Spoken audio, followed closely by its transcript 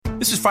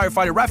This is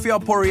firefighter Raphael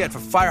Poirier for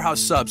Firehouse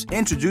Subs,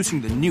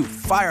 introducing the new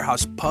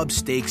Firehouse Pub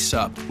Steak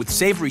Sub with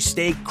savory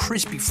steak,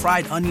 crispy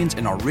fried onions,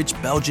 and our rich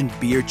Belgian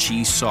beer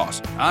cheese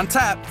sauce. On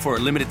tap for a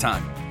limited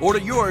time. Order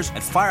yours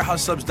at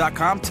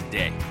firehousesubs.com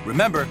today.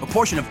 Remember, a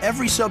portion of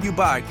every sub you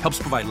buy helps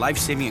provide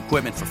life-saving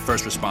equipment for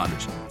first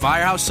responders.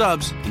 Firehouse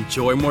Subs.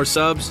 Enjoy more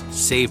subs,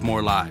 save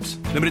more lives.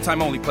 Limited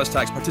time only, plus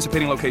tax.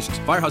 Participating locations.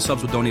 Firehouse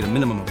Subs will donate a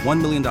minimum of $1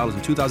 million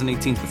in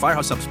 2018 to the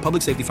Firehouse Subs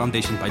Public Safety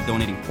Foundation by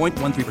donating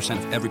 0.13%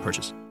 of every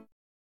purchase.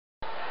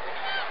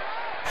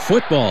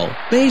 Football,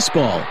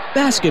 baseball,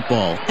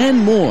 basketball, and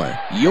more.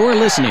 You're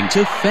listening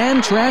to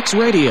Fantrax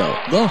Radio,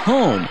 the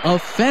home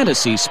of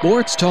fantasy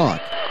sports talk.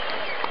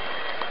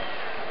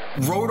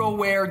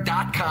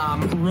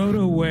 Rotoware.com.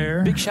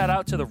 Rotoware. Big shout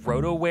out to the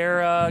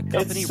Rotoware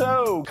company. It's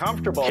so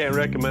comfortable. Can't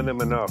recommend them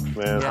enough,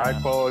 man. Yeah.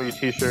 High quality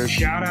t-shirts.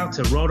 Shout out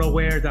to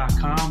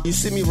Rotoware.com. You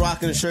see me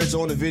rocking the shirts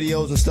on the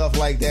videos and stuff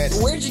like that.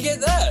 Where'd you get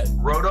that?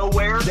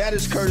 Rotoware. That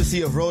is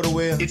courtesy of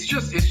Rotoware. It's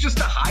just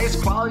the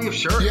highest quality of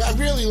shirts. Yeah, I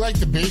really like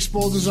the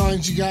baseball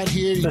designs you got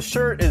here. The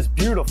shirt is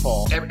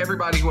beautiful.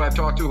 Everybody who I've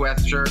talked to who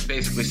has the shirt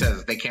basically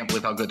says they can't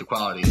believe how good the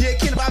quality is. Yeah,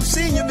 kid, I've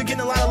seen you've been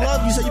getting a lot of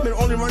love. You said you've been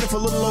only running for a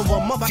little over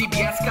a month.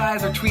 CBS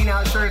guys are tweeting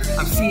out shirts.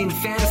 I'm seeing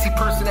fantasy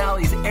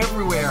personalities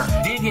everywhere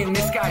digging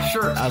this guy's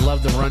shirt. I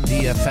love the Run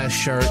DFS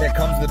shirt. It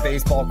comes with the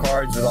baseball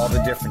cards with all the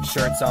different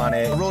shirts on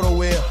it.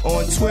 Rotoware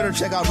on Twitter.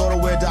 Check out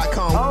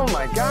rotoware.com. Oh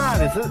my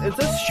God, is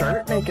this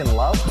shirt making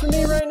love to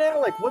me right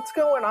now? Like, what's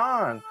going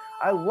on?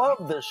 I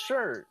love this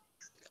shirt.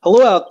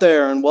 Hello out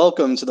there, and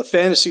welcome to the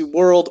Fantasy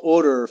World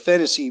Order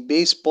Fantasy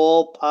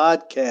Baseball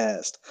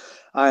Podcast.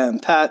 I am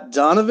Pat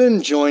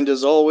Donovan, joined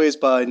as always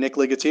by Nick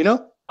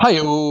Ligatino.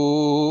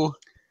 Hi-yo.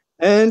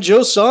 And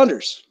Joe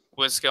Saunders.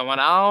 What's going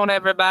on,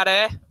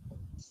 everybody?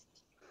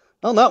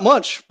 Well, not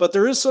much, but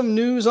there is some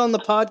news on the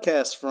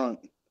podcast front.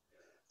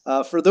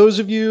 For those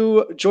of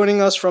you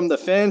joining us from the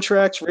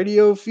Fantrax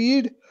radio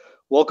feed,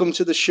 welcome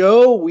to the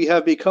show. We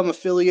have become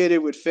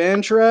affiliated with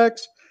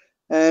Fantrax,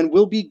 and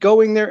we'll be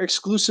going there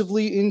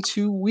exclusively in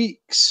 2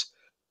 weeks.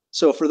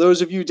 So for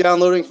those of you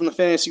downloading from the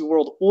Fantasy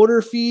World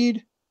Order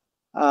feed,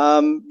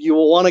 you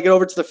will want to get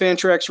over to the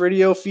Fantrax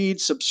radio feed,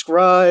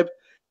 subscribe,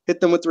 hit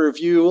them with a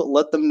review,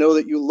 let them know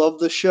that you love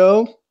the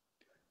show.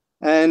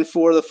 And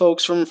for the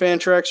folks from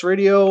Fantrax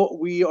Radio,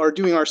 we are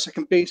doing our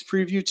second base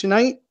preview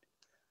tonight.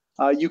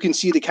 You can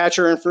see the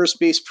catcher and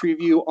first base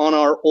preview on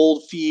our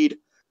old feed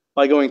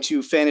by going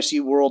to Fantasy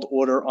World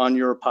Order on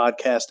your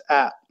podcast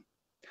app.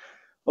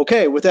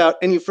 Okay, without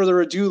any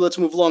further ado, let's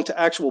move along to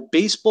actual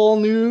baseball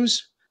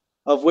news,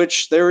 of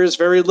which there is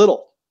very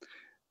little.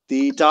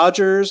 The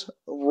Dodgers,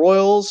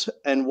 Royals,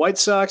 and White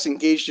Sox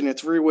engaged in a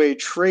three-way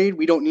trade.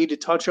 We don't need to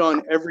touch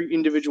on every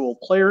individual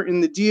player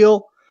in the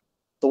deal.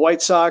 The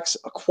White Sox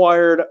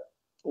acquired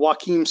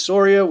Joakim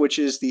Soria, which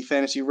is the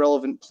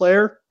fantasy-relevant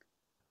player.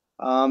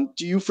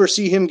 Do you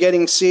foresee him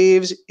getting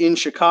saves in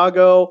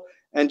Chicago,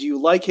 and do you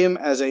like him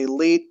as a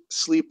late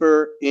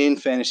sleeper in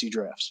fantasy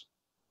drafts?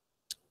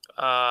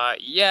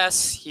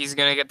 Yes, he's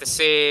going to get the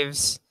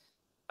saves.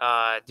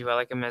 Do I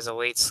like him as a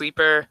late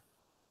sleeper?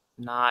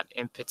 Not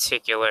in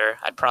particular.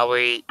 I'd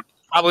probably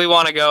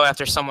want to go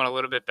after someone a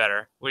little bit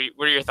better. What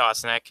are your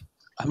thoughts, Nick?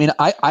 I mean,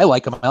 I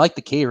like him. I like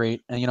the K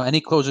rate, and any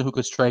closer who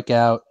could strike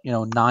out,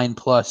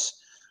 9+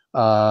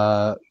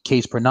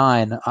 Ks per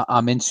 9,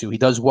 I'm into. He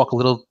does walk a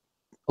little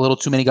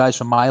too many guys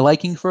for my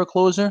liking for a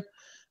closer,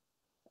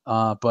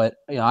 but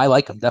I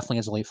like him definitely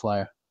as a late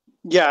flyer.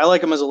 Yeah, I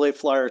like him as a late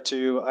flyer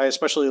too. I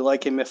especially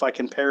like him if I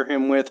can pair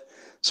him with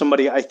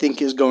somebody I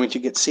think is going to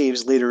get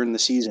saves later in the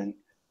season.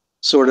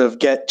 Sort of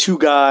get two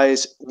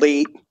guys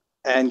late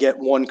and get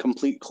one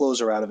complete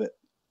closer out of it.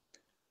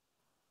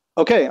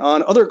 Okay,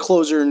 on other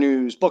closer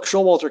news, Buck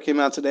Showalter came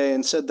out today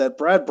and said that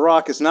Brad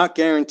Brock is not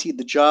guaranteed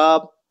the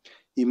job.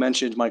 He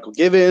mentioned Michael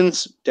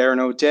Givens, Darren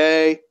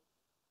O'Day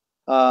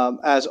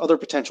as other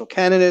potential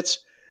candidates.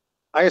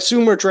 I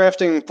assume we're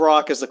drafting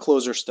Brock as the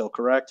closer still,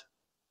 correct?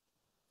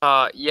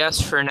 Yes,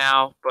 for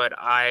now, but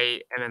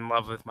I am in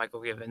love with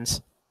Michael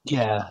Givens.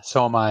 Yeah,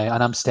 so am I,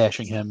 and I'm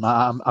stashing him.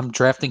 I'm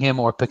drafting him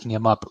or picking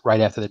him up right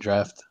after the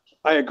draft.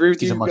 I agree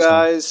with you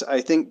guys.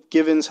 I think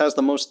Givens has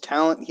the most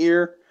talent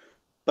here,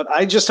 but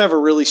I just have a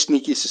really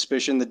sneaky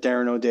suspicion that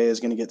Darren O'Day is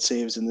going to get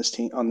saves in this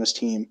team on this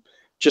team,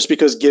 just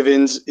because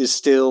Givens is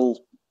still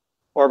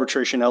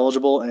arbitration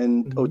eligible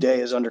and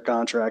O'Day is under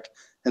contract,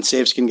 and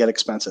saves can get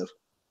expensive.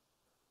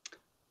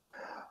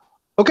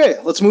 Okay,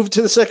 let's move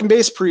to the second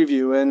base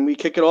preview, and we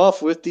kick it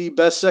off with the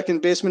best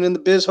second baseman in the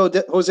biz,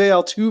 Jose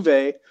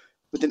Altuve,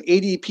 with an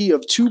ADP of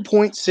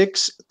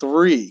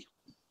 2.63.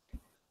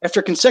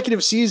 After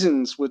consecutive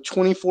seasons with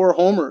 24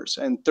 homers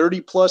and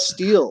 30-plus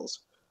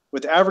steals,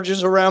 with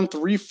averages around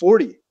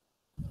 340,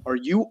 are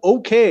you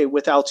okay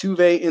with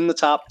Altuve in the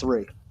top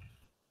three?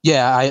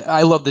 Yeah,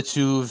 I love the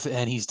Tuve,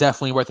 and he's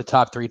definitely worth the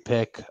top 3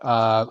 pick.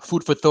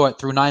 Food for thought,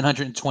 through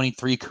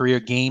 923 career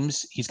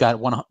games, he's got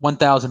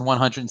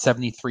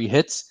 1,173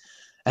 hits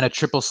and a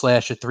triple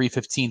slash at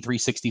 315,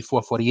 360,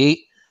 448,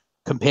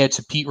 compared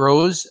to Pete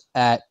Rose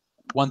at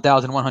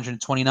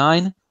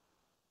 1,129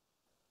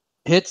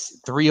 hits,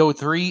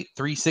 303,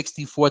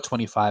 360,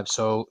 425.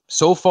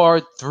 So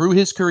far through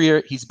his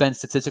career, he's been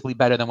statistically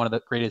better than one of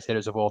the greatest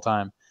hitters of all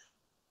time.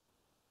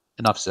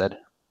 Enough said.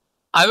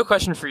 I have a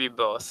question for you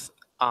both.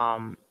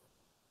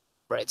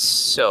 Right,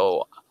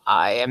 so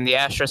I am the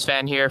Astros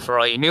fan here for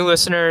all you new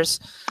listeners.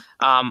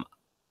 Are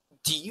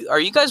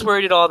you guys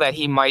worried at all that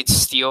he might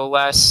steal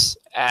less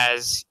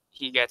as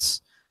he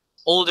gets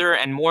older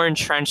and more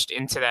entrenched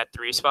into that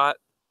 3 spot?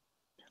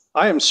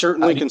 I am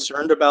certainly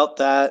concerned about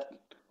that,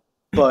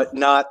 but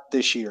not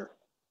this year.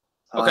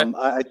 Okay.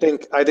 I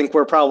think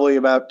we're probably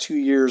about 2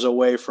 years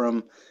away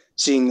from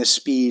seeing the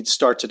speed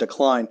start to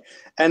decline.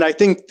 And I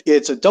think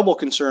it's a double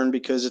concern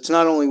because it's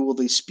not only will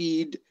the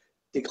speed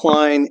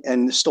decline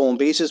and the stolen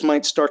bases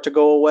might start to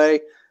go away,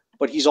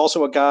 but he's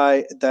also a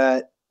guy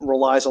that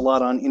relies a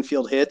lot on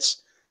infield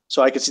hits.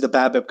 So I could see the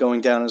BABIP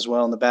going down as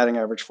well and the batting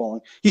average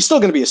falling. He's still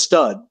going to be a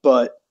stud,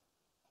 but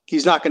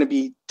he's not going to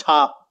be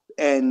top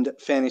end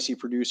fantasy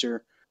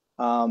producer,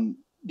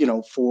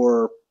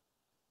 for,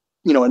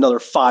 another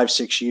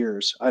 5-6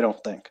 years, I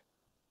don't think.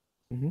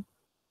 Mm-hmm.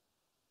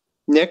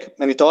 Nick,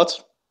 any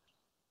thoughts?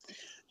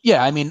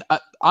 Yeah, I mean,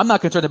 I'm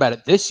not concerned about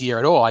it this year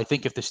at all. I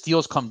think if the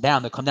steals come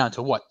down, they'll come down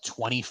to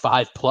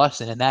 25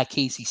 plus. And in that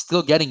case, he's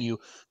still getting you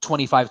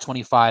 25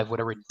 with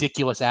a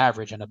ridiculous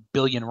average and a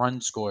billion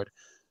runs scored.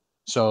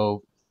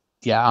 So,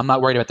 yeah, I'm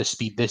not worried about the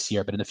speed this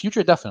year, but in the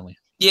future, definitely.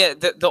 Yeah,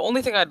 the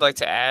only thing I'd like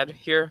to add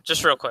here,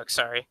 just real quick,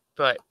 sorry,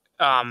 but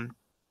the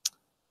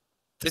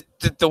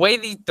way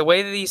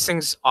these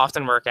things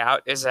often work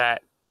out is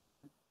that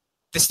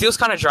the steals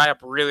kind of dry up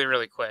really,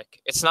 really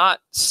quick. It's not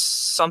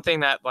something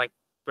that like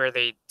where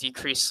they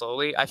decrease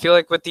slowly. I feel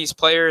like with these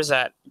players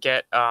that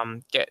get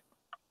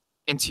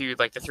into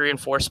like the 3 and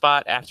 4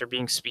 spot after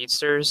being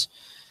speedsters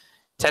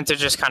tend to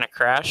just kind of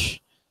crash.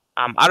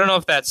 I don't know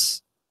if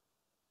that's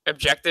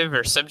objective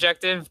or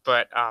subjective,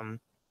 but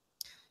I'm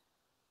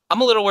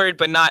a little worried,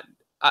 but not.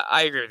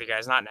 I agree with you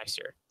guys. Not next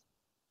year.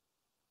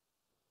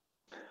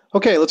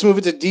 Okay, let's move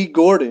it to D.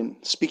 Gordon.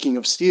 Speaking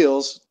of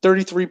steals,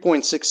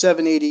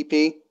 33.67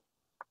 ADP.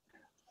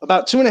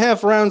 About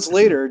 2.5 rounds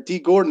later, D.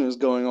 Gordon is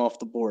going off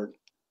the board.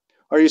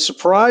 Are you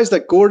surprised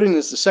that Gordon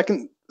is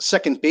the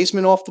second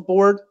baseman off the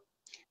board?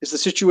 Is the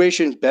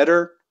situation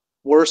better,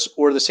 worse,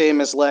 or the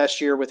same as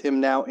last year with him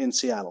now in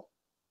Seattle?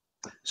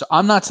 So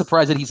I'm not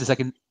surprised that he's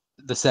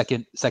the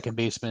second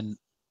baseman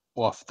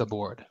off the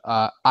board.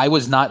 I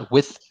was not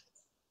with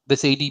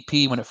this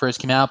ADP when it first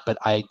came out, but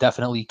I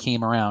definitely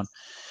came around.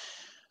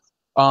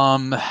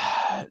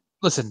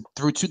 Listen,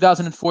 from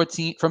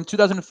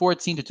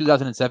 2014 to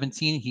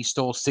 2017, he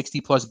stole 60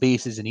 plus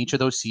bases in each of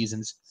those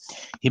seasons.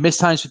 He missed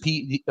time for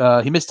PEDs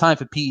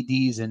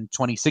in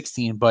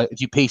 2016, but if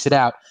you pace it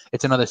out,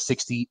 it's another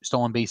 60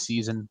 stolen base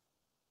season.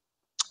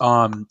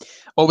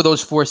 Over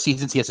those 4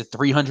 seasons, he has a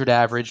 300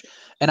 average,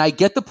 and I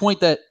get the point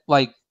that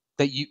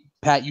you,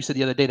 Pat, you said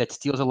the other day that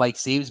steals are like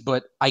saves,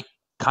 but I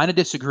kind of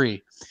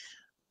disagree.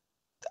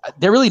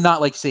 They're really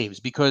not like saves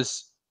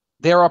because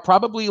there are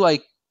probably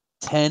like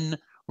 10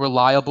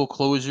 reliable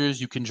closers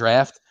you can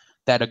draft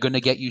that are going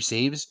to get you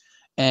saves,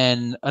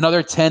 and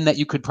another 10 that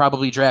you could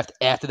probably draft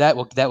after that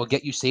will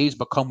get you saves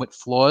but come with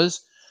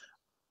flaws.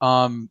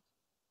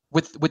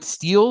 With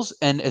steals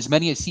and as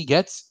many as he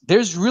gets,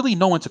 there's really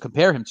no one to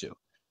compare him to.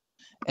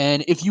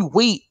 And if you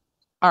wait,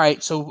 all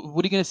right, so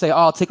what are you going to say? Oh,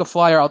 I'll take a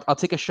flyer. I'll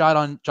take a shot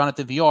on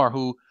Jonathan VR,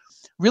 who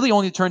really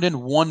only turned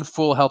in 1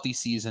 full healthy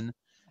season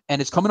and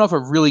is coming off a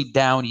really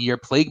down year,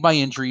 plagued by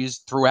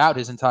injuries throughout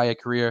his entire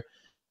career.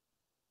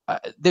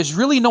 There's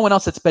really no one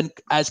else that's been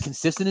as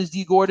consistent as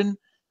D. Gordon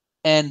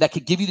and that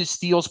could give you the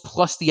steals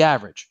plus the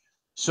average.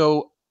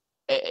 So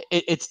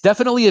it's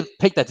definitely a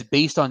pick that's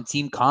based on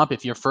team comp.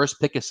 If your first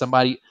pick is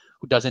somebody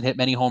who doesn't hit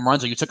many home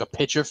runs or you took a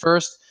pitcher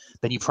first,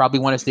 then you probably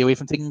want to stay away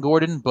from taking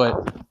Gordon.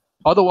 But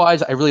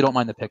otherwise, I really don't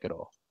mind the pick at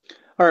all.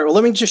 All right, well,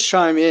 let me just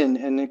chime in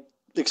and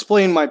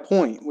explain my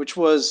point, which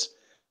was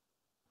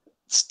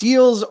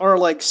steals are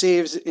like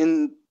saves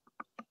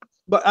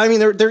but I mean,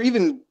 they're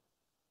even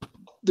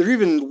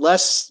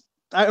less.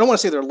 I don't want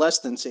to say they're less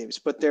than saves,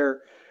 but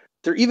they're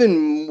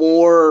even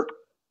more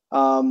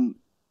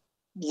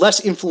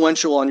less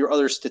influential on your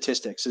other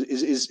statistics.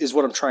 Is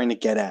what I'm trying to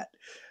get at.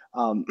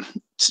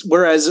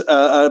 Whereas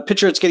a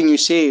pitcher that's getting you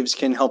saves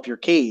can help your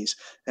Ks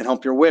and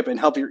help your WHIP and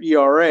help your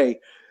ERA.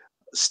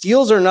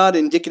 Steals are not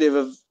indicative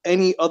of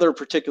any other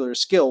particular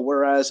skill.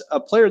 Whereas a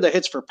player that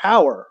hits for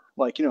power,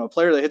 like a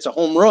player that hits a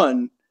home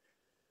run,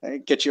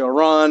 gets you a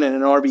run and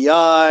an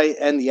RBI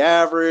and the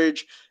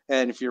average.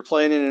 And if you're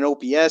playing in an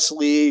OPS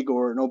league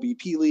or an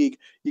OBP league,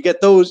 you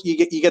get those. You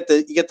get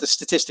the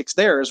statistics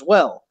there as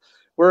well.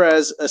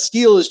 Whereas a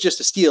steal is just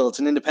a steal; it's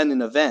an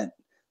independent event,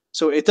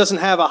 so it doesn't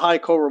have a high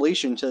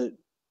correlation to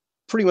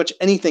pretty much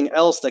anything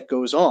else that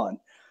goes on.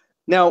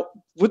 Now,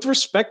 with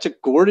respect to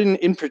Gordon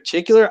in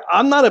particular,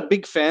 I'm not a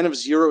big fan of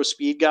zero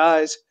speed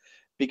guys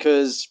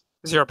because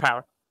zero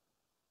power.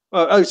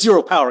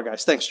 Zero power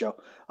guys. Thanks, Joe.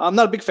 I'm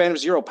not a big fan of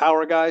zero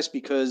power guys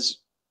because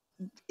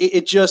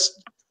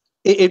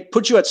it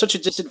puts you at such a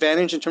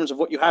disadvantage in terms of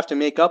what you have to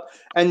make up.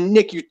 And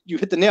Nick, you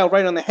hit the nail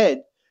right on the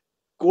head.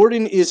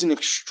 Gordon is an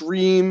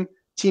extreme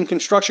team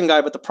construction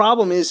guy, but the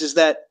problem is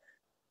that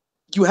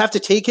you have to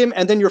take him,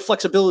 and then your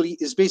flexibility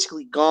is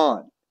basically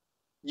gone.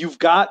 You've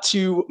got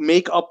to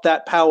make up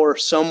that power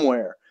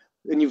somewhere,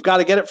 and you've got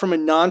to get it from a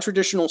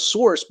non-traditional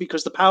source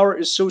because the power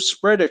is so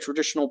spread at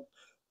traditional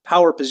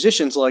power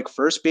positions like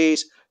first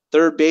base,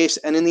 third base,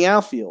 and in the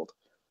outfield.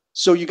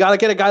 So you got to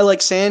get a guy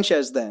like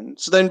Sanchez then.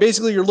 So then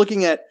basically you're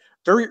looking at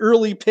very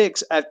early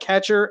picks at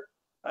catcher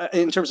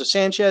in terms of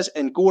Sanchez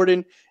and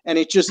Gordon, and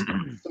it just,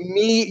 to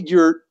me,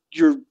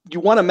 you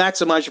want to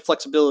maximize your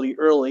flexibility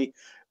early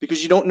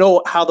because you don't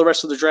know how the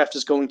rest of the draft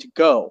is going to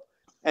go.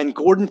 And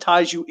Gordon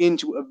ties you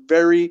into a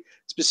very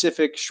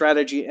specific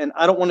strategy, and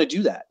I don't want to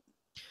do that.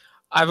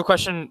 I have a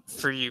question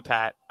for you,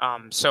 Pat.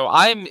 So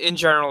I'm in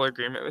general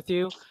agreement with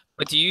you,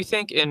 but do you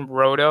think in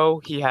Roto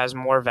he has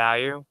more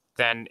value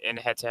than in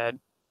head-to-head?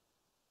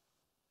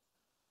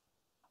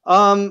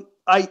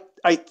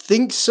 I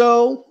think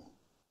so,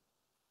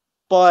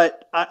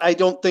 but I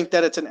don't think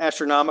that it's an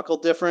astronomical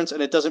difference,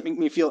 and it doesn't make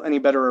me feel any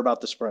better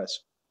about the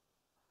spreads.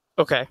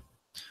 Okay.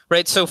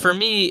 Right. So for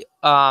me,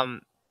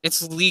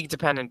 it's league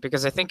dependent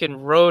because I think in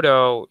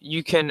Roto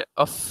you can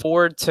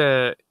afford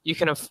to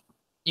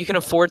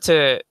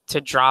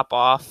drop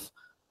off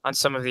on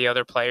some of the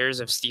other players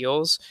of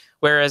steals,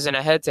 whereas in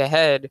a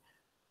head-to-head,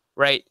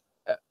 right,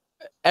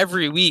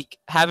 every week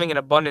having an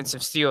abundance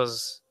of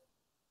steals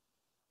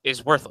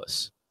is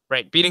worthless,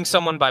 right? Beating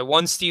someone by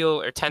 1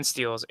 steal or 10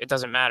 steals, it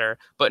doesn't matter.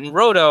 But in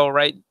Roto,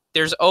 right,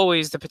 there's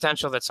always the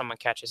potential that someone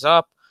catches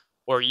up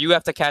or you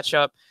have to catch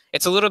up.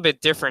 It's a little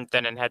bit different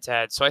than in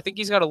head-to-head. So I think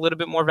he's got a little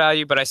bit more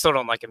value, but I still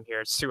don't like him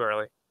here. It's too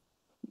early.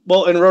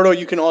 Well, in Roto,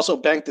 you can also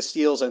bank the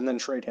steals and then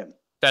trade him.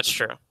 That's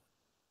true.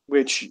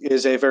 Which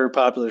is a very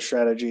popular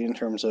strategy in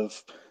terms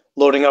of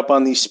loading up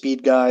on these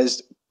speed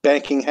guys,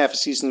 banking half a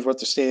season's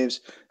worth of saves,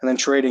 and then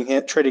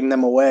trading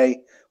them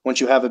away once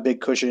you have a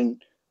big cushion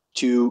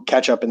to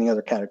catch up in the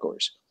other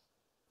categories.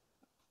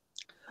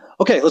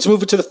 Okay, let's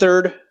move it to the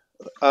third.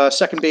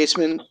 Second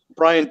baseman,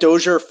 Brian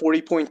Dozier,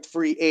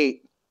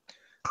 40.38.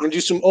 I'm going to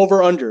do some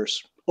over-unders.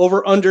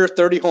 Over-under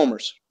 30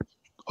 homers.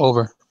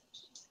 Over.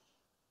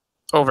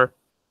 Over.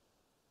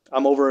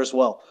 I'm over as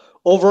well.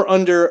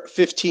 Over-under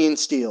 15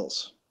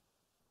 steals.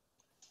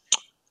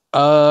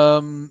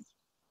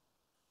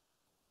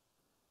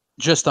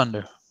 Just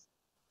under.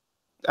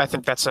 I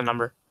think that's the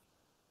number.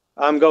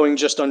 I'm going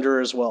just under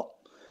as well.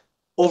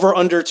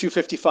 Over-under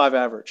 255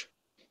 average.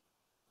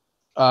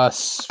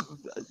 That's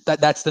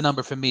the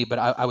number for me, but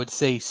I would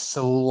say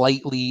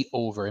slightly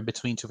over, in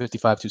between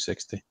 255,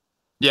 260.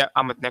 Yeah,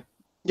 I'm with Nick.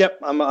 Yep,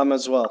 I'm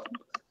as well.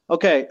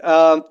 Okay,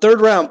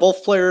 third round,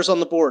 both players on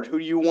the board. Who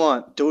do you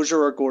want,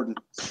 Dozier or Gordon?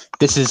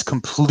 This is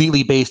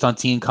completely based on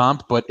team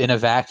comp, but in a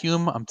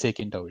vacuum, I'm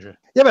taking Dozier.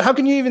 Yeah, but how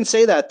can you even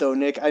say that though,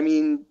 Nick? I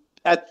mean,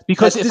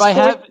 because if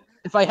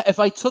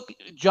I took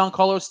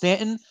Giancarlo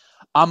Stanton,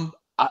 I'm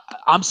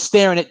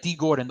staring at D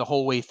Gordon the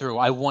whole way through.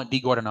 I want D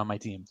Gordon on my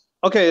team.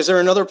 Okay, is there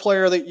another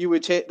player that you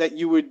would take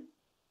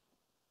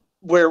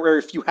where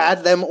if you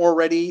had them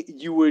already,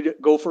 you would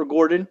go for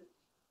Gordon?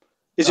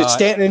 Is it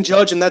Stanton and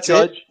Judge, and that's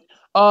it?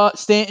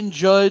 Stanton,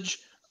 Judge,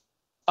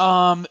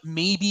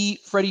 maybe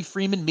Freddie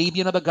Freeman,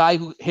 maybe another guy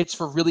who hits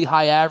for really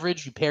high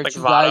average. You pair like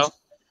two guys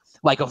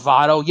like a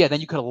Votto. Yeah, then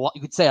you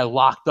could say I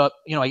locked up.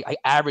 I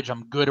average.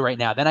 I'm good right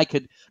now. Then I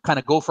could kind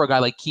of go for a guy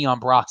like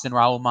Keon Broxton,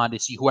 Raul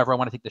Mondesi, whoever I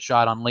want to take the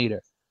shot on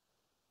later.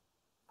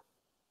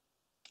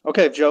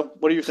 Okay, Joe,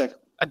 what do you think?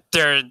 It's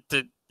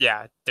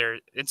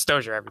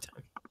Dozier every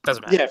time.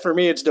 Doesn't matter. Yeah, for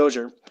me, it's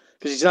Dozier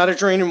because he's not a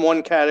drain in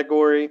one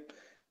category.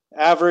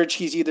 Average,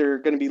 he's either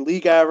going to be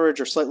league average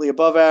or slightly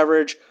above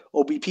average.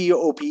 OBP,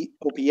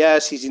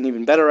 OPS, he's an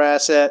even better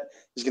asset.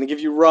 He's going to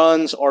give you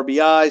runs,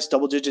 RBIs,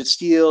 double-digit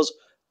steals,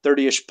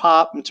 30-ish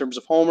pop in terms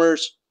of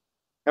homers.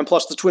 And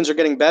plus, the Twins are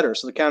getting better,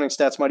 so the counting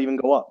stats might even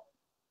go up.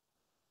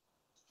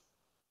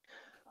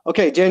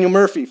 Okay, Daniel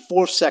Murphy,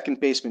 fourth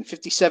second baseman,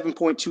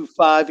 57.25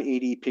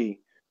 ADP.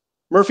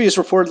 Murphy is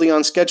reportedly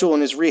on schedule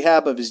in his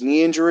rehab of his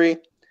knee injury.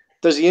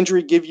 Does the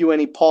injury give you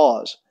any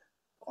pause?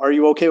 Are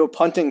you okay with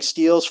punting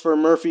steals for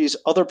Murphy's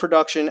other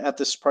production at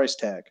this price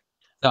tag?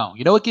 No.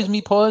 You know what gives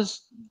me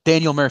pause?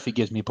 Daniel Murphy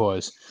gives me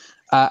pause.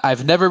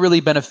 I've never really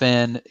been a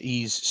fan.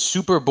 He's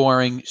super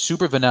boring,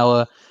 super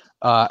vanilla.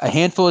 A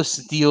handful of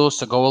steals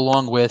to go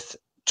along with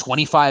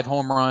 25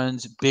 home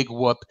runs, big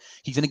whoop.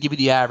 He's going to give you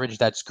the average.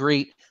 That's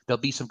great. There'll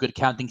be some good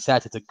counting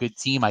stats. It's a good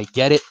team. I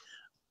get it.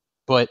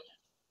 But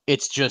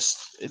it's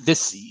just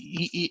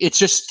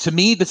to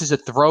me, this is a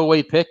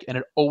throwaway pick, and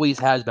it always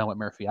has been with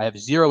Murphy. I have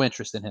zero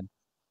interest in him.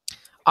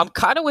 I'm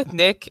kind of with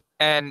Nick,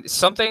 and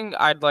something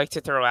I'd like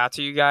to throw out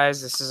to you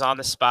guys. This is on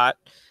the spot.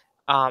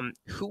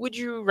 Who would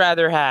you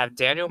rather have,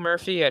 Daniel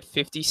Murphy at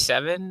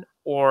 57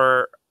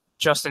 or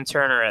Justin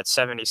Turner at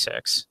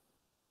 76?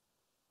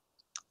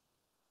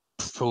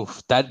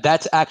 Oof,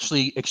 that's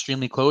actually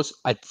extremely close.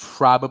 I'd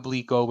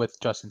probably go with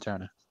Justin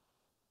Turner.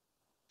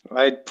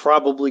 I'd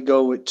probably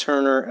go with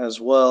Turner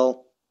as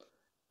well,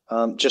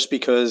 just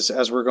because,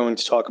 as we're going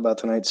to talk about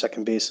tonight,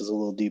 second base is a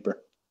little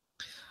deeper.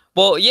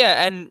 Well,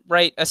 yeah, and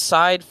right,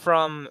 aside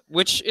from,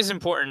 which is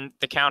important,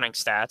 the counting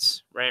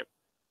stats, right?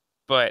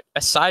 But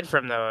aside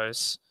from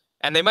those,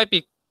 and they might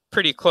be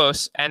pretty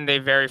close, and they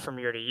vary from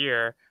year to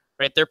year,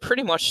 right? They're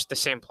pretty much the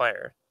same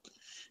player.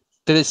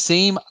 They're the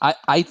same.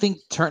 I think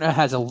Turner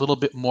has a little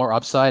bit more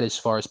upside as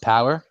far as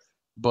power,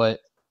 but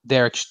they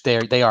are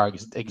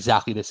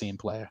exactly the same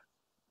player.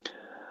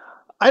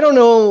 I don't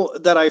know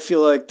that I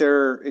feel like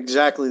they're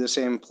exactly the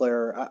same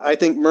player. I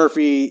think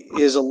Murphy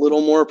is a little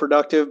more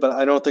productive, but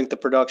I don't think the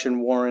production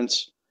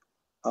warrants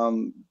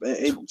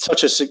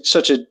such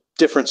a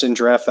difference in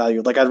draft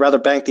value. Like, I'd rather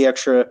bank the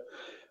extra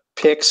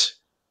picks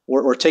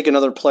or take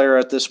another player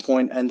at this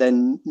point and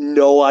then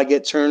know I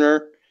get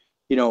Turner,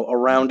 a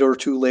round or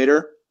two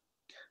later.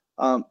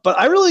 But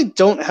I really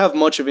don't have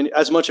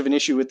as much of an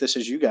issue with this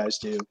as you guys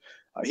do.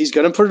 He's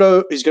going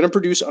to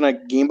produce on a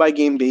game by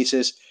game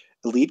basis.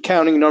 Elite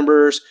counting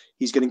numbers.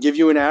 He's going to give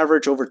you an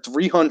average over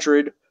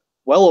 300,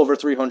 well over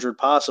 300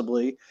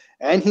 possibly,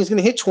 and he's going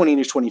to hit 20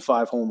 to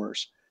 25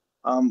 homers.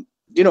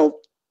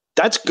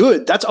 That's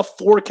good. That's a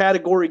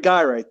 4-category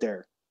guy right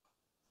there.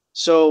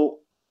 So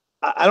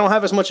I don't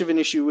have as much of an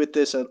issue with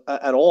this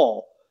at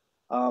all.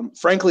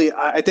 Frankly,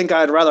 I think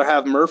I'd rather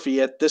have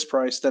Murphy at this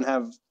price than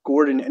have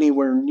Gordon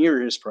anywhere near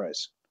his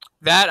price.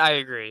 That I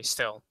agree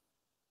still,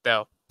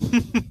 though.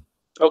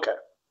 Okay.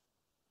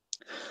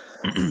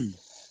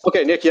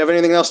 Okay, Nick, you have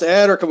anything else to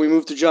add, or can we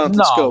move to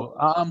Jonathan Scope?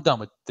 No, I'm done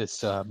with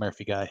this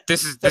Murphy guy.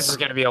 This is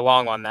going to be a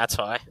long one. That's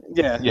why.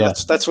 Yeah.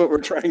 That's what we're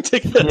trying to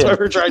get. That's why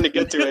we're trying to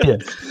get to it.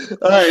 Yeah.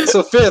 All right.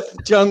 So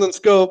 5th, Jonathan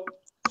Scope,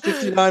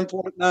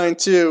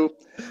 59.92.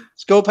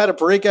 Scope had a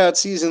breakout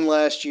season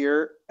last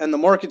year, and the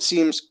market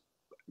seems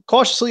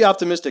cautiously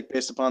optimistic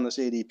based upon this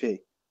ADP.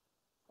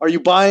 Are you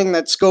buying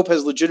that Scope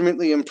has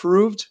legitimately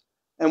improved?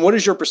 And what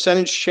is your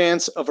percentage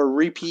chance of a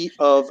repeat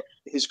of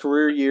his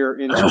career year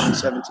in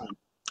 2017?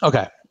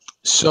 Okay.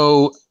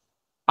 So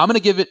I'm going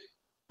to give it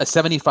a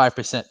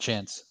 75%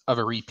 chance of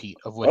a repeat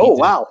of what he did. Oh,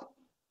 wow.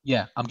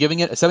 Yeah, I'm giving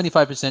it a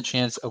 75%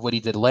 chance of what he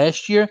did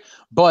last year,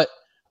 but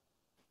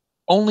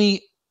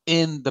only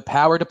in the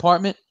power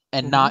department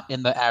and not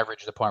in the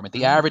average department.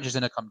 The average is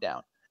going to come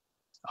down.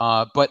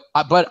 But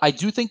I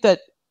do think that,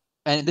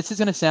 and this is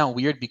going to sound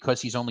weird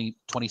because he's only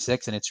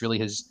 26 and it's really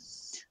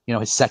his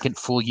second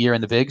full year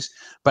in the Vigs,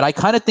 but I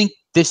kind of think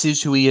this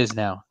is who he is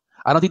now.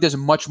 I don't think there's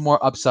much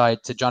more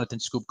upside to Jonathan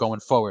Scoop going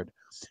forward.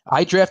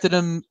 I drafted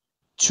him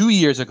 2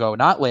 years ago,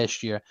 not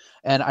last year,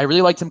 and I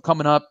really liked him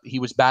coming up. He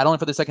was battling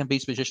for the second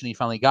base position. He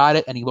finally got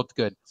it, and he looked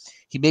good.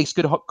 He makes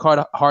good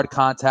hard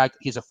contact.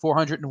 He has a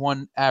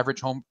 401 average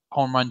home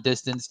run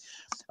distance.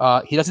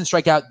 He doesn't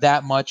strike out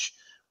that much,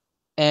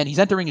 and he's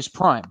entering his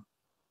prime.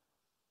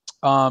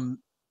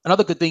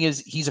 Another good thing is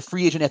he's a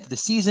free agent after the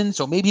season,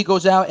 so maybe he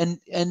goes out and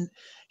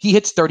he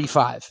hits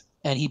 35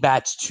 and he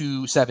bats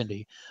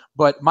 270.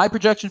 But my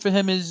projection for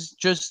him is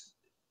just,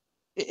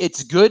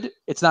 it's good.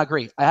 It's not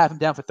great. I have him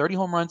down for 30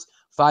 home runs,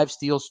 5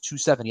 steals,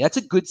 270. That's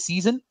a good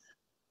season.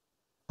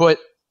 But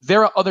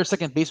there are other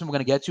second basemen we're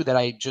going to get to that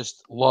I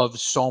just love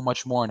so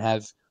much more and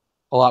have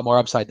a lot more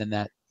upside than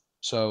that.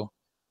 So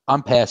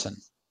I'm passing.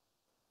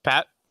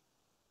 Pat?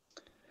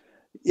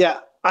 Yeah,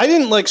 I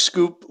didn't like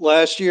Scope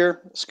last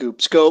year.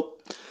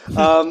 Scope.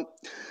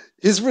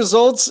 His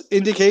results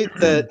indicate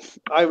that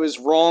I was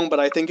wrong, but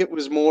I think it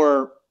was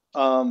more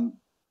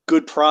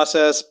good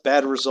process,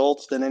 bad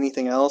results than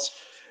anything else.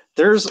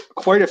 There's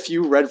quite a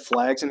few red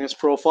flags in his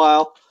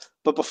profile,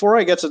 but before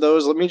I get to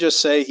those, let me just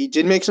say he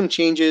did make some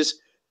changes.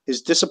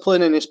 His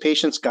discipline and his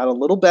patience got a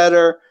little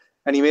better,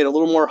 and he made a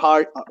little more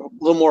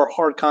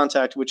hard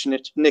contact, which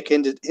Nick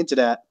hinted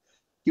at.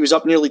 He was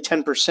up nearly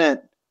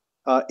 10%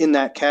 in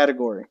that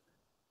category.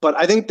 But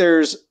I think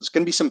there's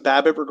going to be some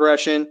BABIP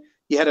regression.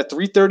 He had a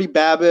 330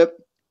 BABIP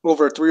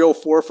over a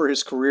 304 for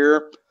his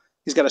career.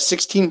 He's got a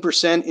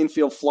 16%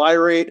 infield fly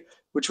rate,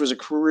 which was a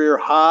career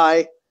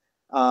high.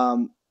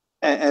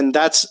 And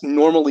that's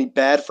normally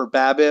bad for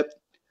BABIP.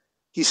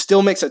 He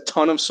still makes a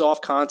ton of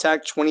soft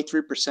contact,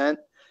 23%.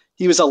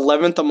 He was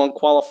 11th among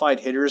qualified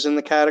hitters in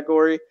the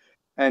category,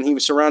 and he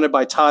was surrounded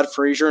by Todd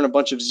Frazier and a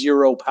bunch of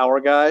zero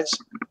power guys.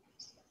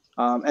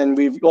 And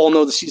we all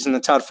know the season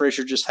that Todd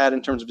Frazier just had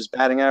in terms of his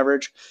batting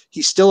average.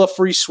 He's still a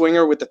free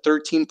swinger with a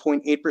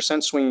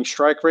 13.8% swinging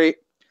strike rate,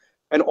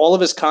 and all of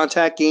his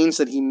contact gains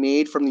that he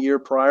made from the year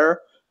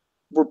prior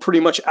were pretty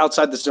much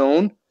outside the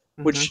zone,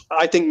 which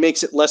I think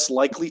makes it less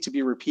likely to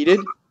be repeated.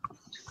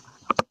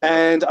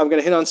 And I'm going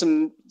to hit on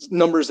some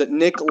numbers that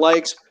Nick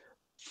likes.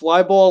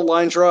 Fly ball,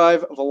 line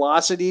drive,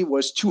 velocity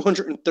was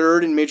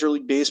 203rd in Major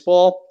League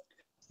Baseball.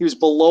 He was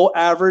below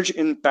average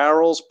in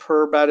barrels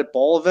per batted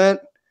ball event.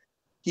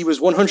 He was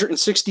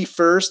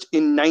 161st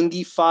in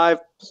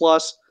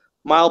 95-plus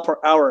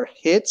mile-per-hour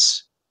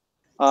hits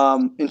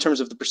in terms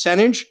of the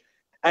percentage.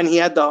 And he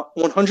had the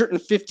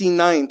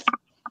 159th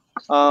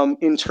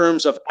in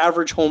terms of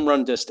average home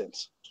run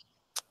distance.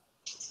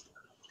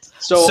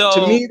 So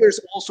to me, there's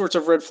all sorts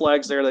of red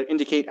flags there that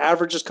indicate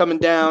average is coming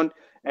down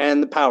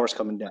and the power's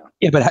coming down.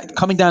 Yeah, but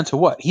coming down to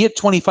what? He hit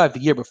 25 the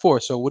year before.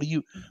 So what are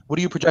you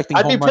projecting?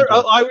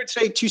 I would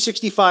say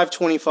 265,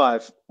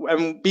 25.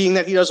 And being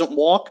that he doesn't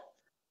walk,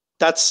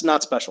 that's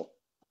not special.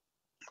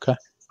 Okay.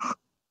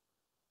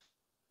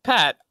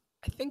 Pat,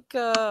 I think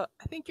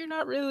you're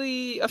not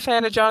really a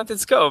fan of Jonathan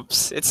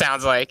Scopes. It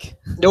sounds like.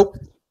 Nope.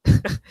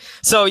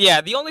 So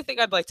yeah, the only thing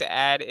I'd like to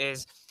add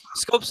is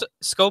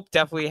Scope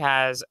definitely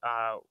has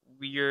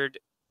weird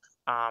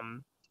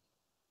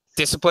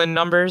discipline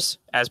numbers,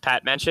 as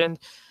Pat mentioned,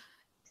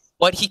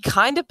 but he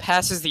kind of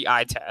passes the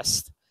eye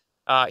test.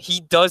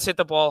 He does hit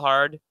the ball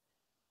hard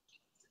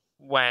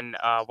when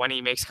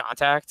he makes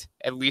contact,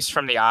 at least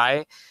from the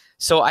eye.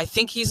 So I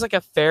think he's like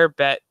a fair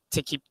bet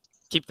to keep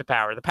the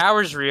power. The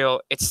power is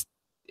real. It's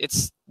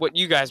what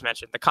you guys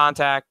mentioned. The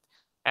contact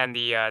and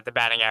the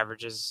batting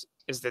average is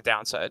the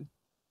downside.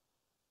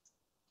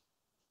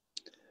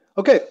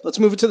 Okay, let's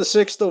move it to the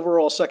 6th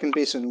overall second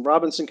baseman,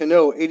 Robinson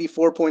Cano,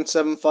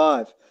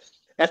 84.75.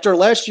 After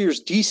last year's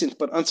decent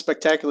but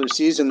unspectacular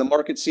season, the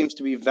market seems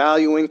to be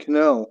valuing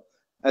Cano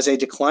as a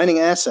declining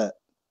asset.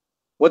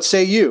 What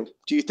say you?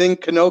 Do you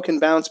think Cano can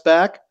bounce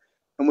back?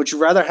 And would you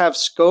rather have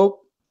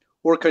Scope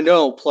or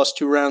Cano plus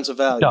 2 rounds of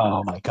value?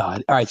 Oh my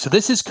God! All right, so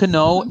this is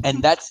Cano,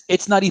 and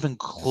it's not even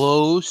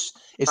close.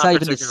 It's not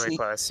even particularly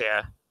close.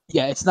 Yeah.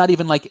 Yeah, it's not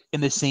even like in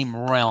the same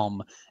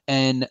realm.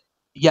 And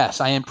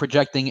yes, I am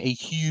projecting a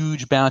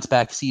huge bounce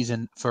back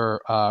season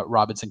for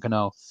Robinson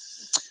Cano.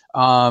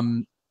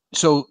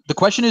 So the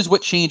question is,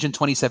 what changed in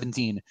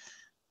 2017?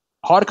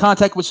 Hard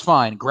contact was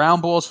fine.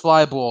 Ground balls,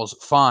 fly balls,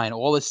 fine.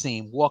 All the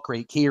same. Walk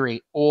rate, K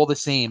rate, all the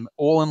same.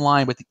 All in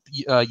line with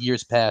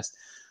years past.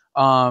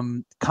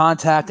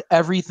 Contact,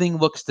 everything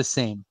looks the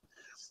same.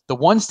 The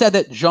one stat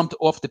that jumped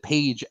off the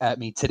page at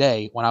me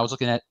today when I was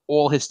looking at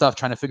all his stuff,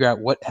 trying to figure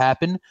out what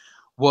happened,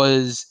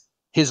 was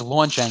his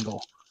launch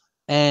angle.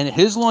 And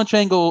his launch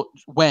angle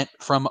went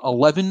from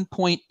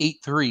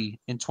 11.83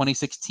 in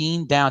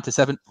 2016 down to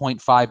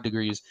 7.5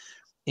 degrees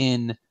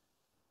in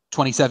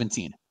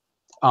 2017.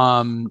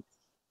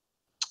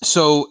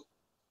 So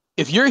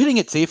if you're hitting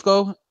at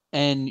Safeco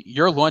and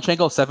your launch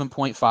angle is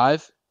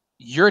 7.5,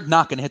 you're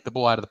not going to hit the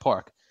ball out of the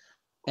park.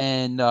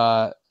 And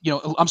I'm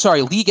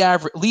sorry, league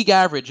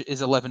average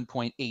is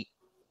 11.80.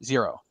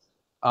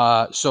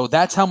 So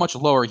that's how much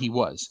lower he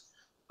was.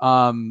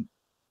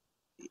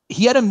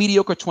 He had a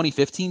mediocre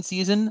 2015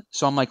 season,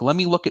 so I'm like, let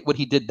me look at what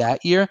he did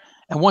that year.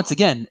 And once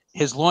again,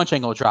 his launch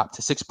angle dropped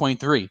to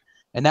 6.3,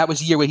 and that was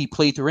the year where he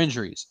played through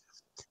injuries.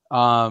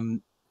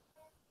 In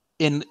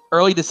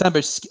early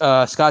December,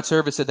 Scott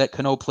Service said that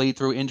Cano played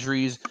through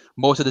injuries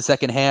most of the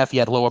second half. He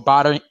had lower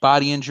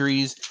body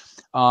injuries.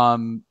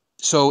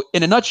 So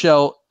in a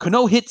nutshell,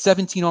 Cano hit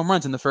 17 home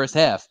runs in the first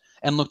half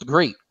and looked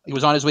great. He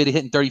was on his way to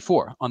hitting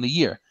 34 on the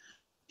year.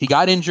 He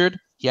got injured.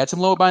 He had some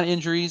lower body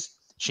injuries,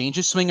 changed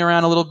his swing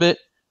around a little bit,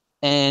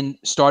 and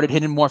started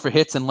hitting more for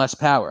hits and less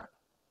power.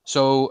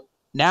 So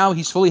now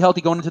he's fully healthy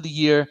going into the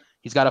year.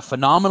 He's got a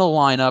phenomenal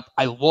lineup.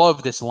 I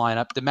love this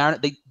lineup.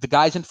 The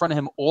guys in front of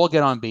him all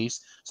get on base,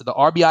 so the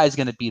RBI is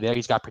going to be there.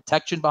 He's got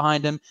protection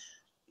behind him.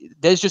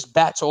 There's just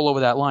bats all over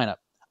that lineup.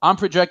 I'm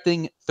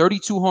projecting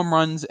 32 home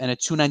runs and a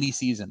 290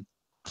 season.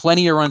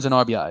 Plenty of runs and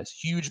RBIs.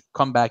 Huge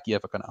comeback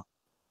year for Cano.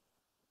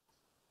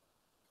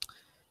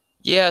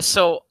 Yeah,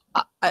 so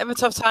I have a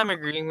tough time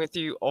agreeing with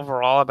you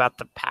overall about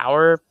the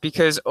power,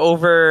 because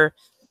over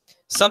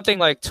something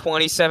like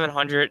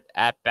 2,700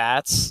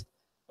 at-bats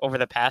over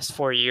the past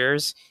 4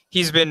 years,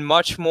 he's been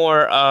much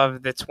more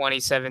of the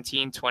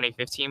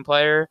 2017-2015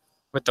 player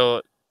with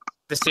the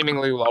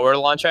seemingly lower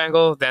launch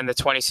angle than the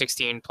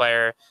 2016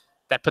 player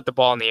that put the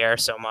ball in the air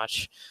so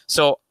much.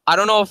 So I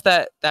don't know if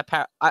that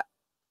power.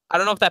 I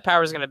don't know if that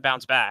power is going to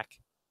bounce back.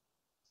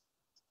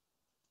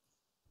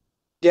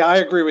 Yeah, I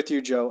agree with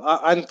you, Joe.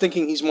 I'm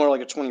thinking he's more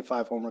like a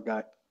 25 homer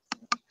guy.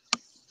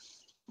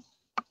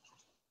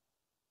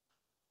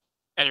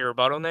 Any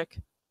rebuttal, Nick?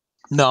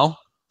 No,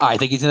 I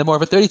think he's more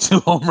of a 32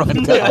 home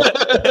run guy.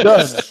 No,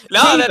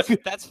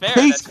 that's fair.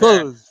 Case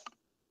closed.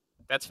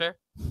 That's fair.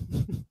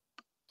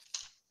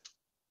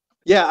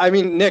 Yeah, I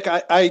mean, Nick,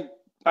 I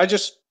had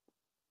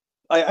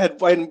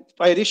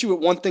issue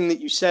with one thing that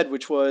you said,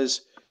 which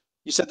was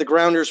you said the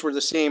grounders were the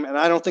same, and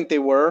I don't think they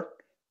were.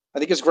 I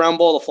think his ground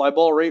ball to fly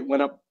ball rate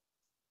went up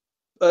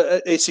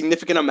a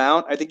significant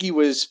amount. I think he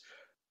was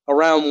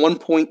around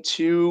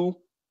 1.2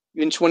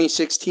 in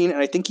 2016, and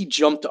I think he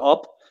jumped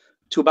up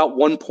to about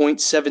 1.73.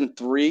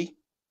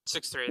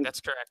 6.3,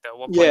 that's correct,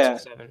 though. 1.27.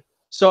 Yeah.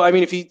 So, I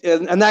mean, if he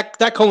and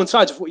that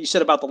coincides with what you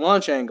said about the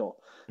launch angle.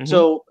 Mm-hmm.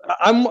 So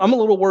I'm a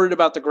little worried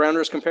about the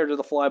grounders compared to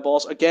the fly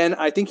balls. Again,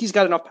 I think he's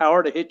got enough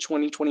power to hit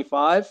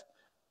 20-25,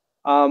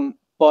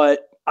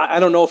 but I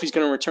don't know if he's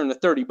going to return to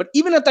 30. But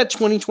even at that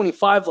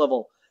 20-25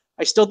 level,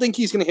 I still think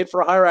he's going to hit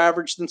for a higher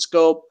average than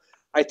Scope.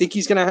 I think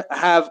he's going to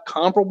have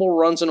comparable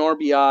runs and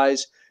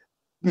RBIs.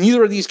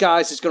 Neither of these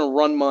guys is going to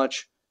run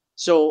much.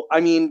 So, I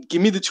mean,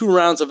 give me the 2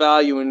 rounds of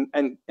value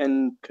and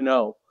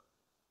Cano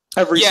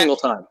every single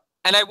time.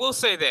 And I will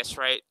say this,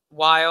 right?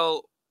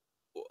 While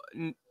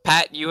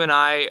Pat, you and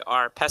I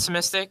are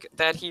pessimistic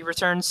that he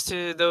returns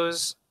to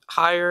those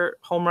higher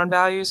home run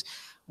values.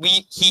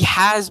 He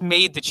has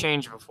made the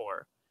change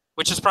before,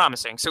 which is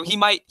promising. So he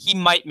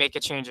might make a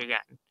change again.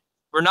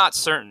 We're not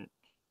certain,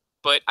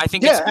 but I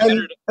think it's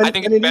better.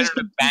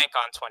 To bank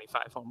on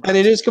 25 home runs. And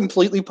it is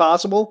completely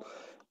possible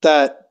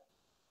that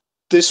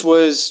this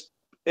was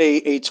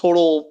a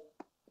total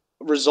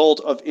result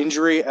of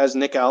injury, as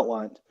Nick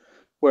outlined,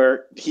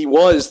 where he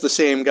was the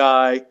same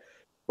guy,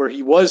 where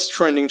he was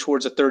trending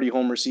towards a 30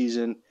 homer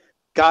season,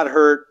 got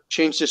hurt,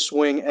 changed his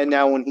swing, and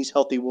now when he's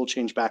healthy, will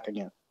change back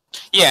again.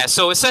 Yeah,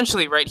 so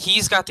essentially, right,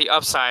 he's got the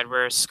upside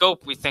where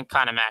Scope, we think,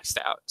 kind of maxed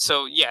out.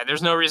 So, yeah,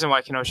 there's no reason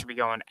why Cano should be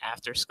going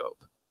after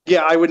Scope.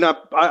 Yeah, I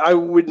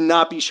would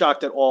not be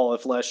shocked at all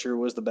if last year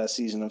was the best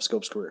season of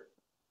Scope's career.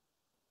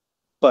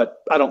 But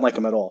I don't like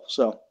him at all,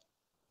 so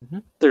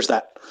there's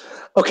that.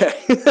 Okay,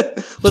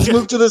 let's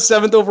move to the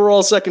 7th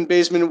overall second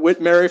baseman,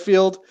 Whit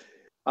Merrifield.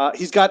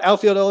 He's got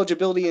outfield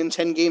eligibility in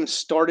 10 games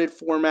started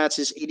formats.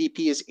 His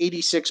ADP is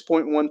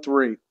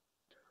 86.13.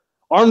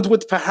 Armed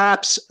with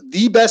perhaps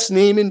the best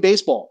name in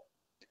baseball,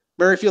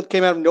 Merrifield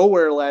came out of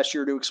nowhere last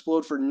year to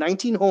explode for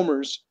 19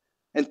 homers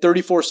and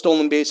 34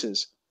 stolen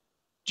bases.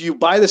 Do you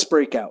buy this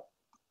breakout?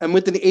 And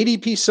with an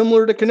ADP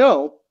similar to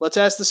Cano, let's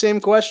ask the same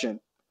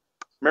question.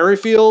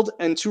 Merrifield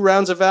and 2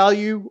 rounds of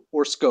value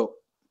or Scope?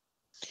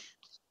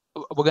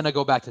 We're gonna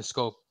go back to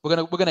Scope. We're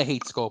gonna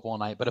hate Scope all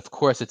night, but of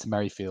course it's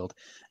Merrifield,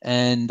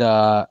 and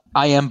I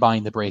am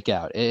buying the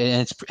breakout.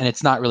 And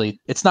it's not really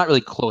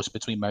close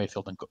between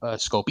Merrifield and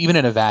Scope, even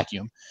in a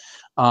vacuum.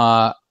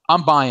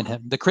 I'm buying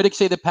him. The critics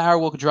say the power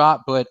will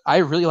drop, but I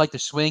really like the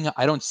swing.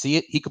 I don't see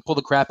it. He could pull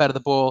the crap out of the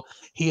ball.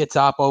 He hits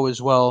oppo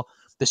as well.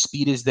 The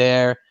speed is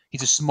there.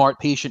 He's a smart,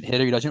 patient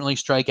hitter. He doesn't really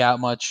strike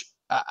out much.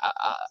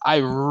 I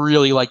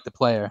really like the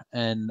player,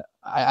 and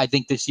I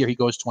think this year he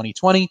goes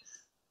 20-20.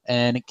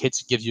 And it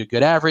gives you a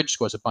good average,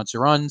 scores a bunch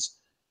of runs,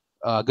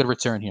 good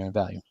return here in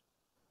value.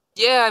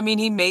 Yeah, I mean,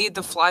 he made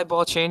the fly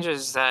ball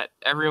changes that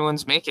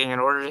everyone's making in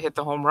order to hit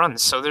the home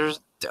runs. So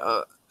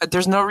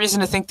there's no reason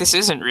to think this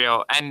isn't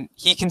real. And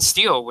he can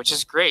steal, which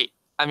is great.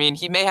 I mean,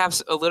 he may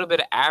have a little bit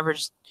of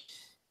average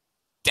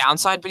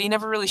downside, but he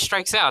never really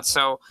strikes out.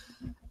 So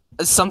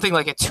something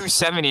like a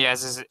 270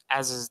 as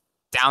his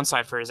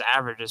downside for his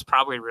average is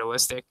probably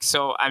realistic.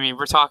 So, I mean,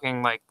 we're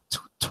talking like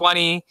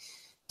 20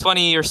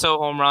 or so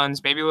home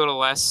runs, maybe a little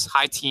less,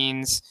 high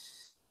teens,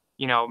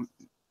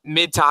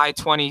 mid to high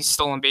 20s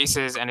stolen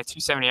bases and a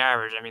 270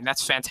 average. I mean,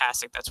 that's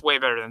fantastic. That's way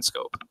better than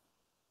Scope.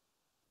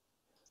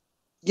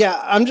 Yeah,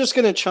 I'm just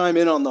going to chime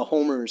in on the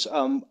homers.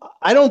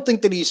 I don't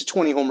think that he's a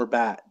 20 homer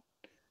bat.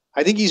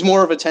 I think he's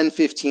more of a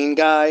 10-15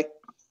 guy.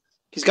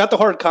 He's got the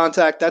hard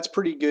contact. That's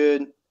pretty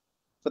good.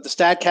 But the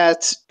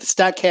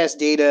StatCast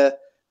data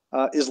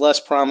is less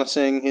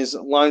promising. His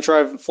line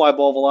drive fly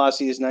ball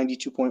velocity is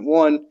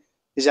 92.1.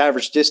 His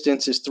average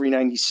distance is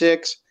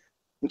 396.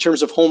 In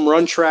terms of home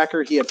run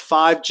tracker, he had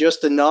 5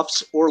 just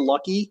enoughs or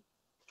lucky.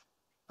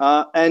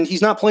 And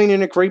he's not playing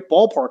in a great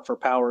ballpark for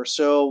power.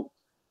 So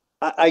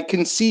I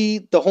can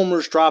see the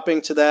homers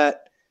dropping to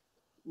that,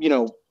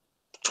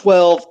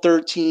 12,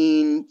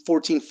 13,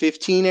 14,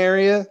 15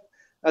 area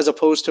as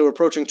opposed to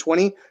approaching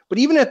 20. But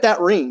even at that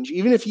range,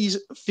 even if he's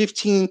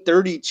 15,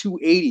 30,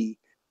 280,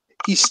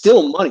 he's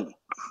still money.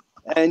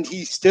 And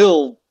he's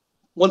still,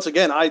 once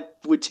again, I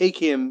would take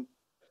him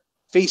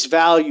face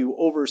value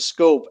over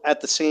Scope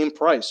at the same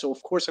price. So,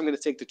 of course, I'm going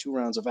to take the 2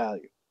 rounds of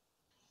value.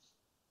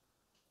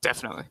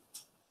 Definitely.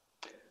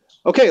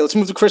 Okay, let's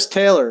move to Chris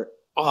Taylor.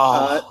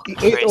 The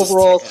 8th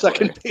overall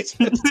second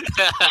baseman.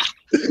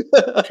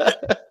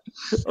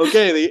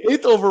 Okay, the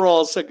 8th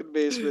overall second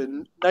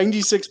baseman,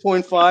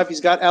 96.5.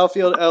 He's got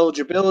outfield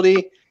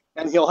eligibility,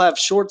 and he'll have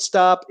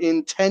shortstop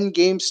in 10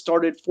 games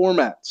started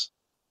formats.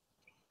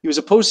 He was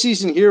a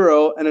postseason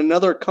hero and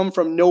another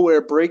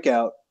come-from-nowhere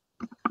breakout.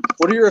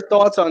 What are your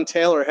thoughts on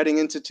Taylor heading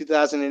into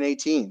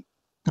 2018?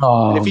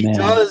 Oh, and if he man.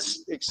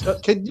 does,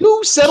 can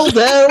you settle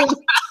down?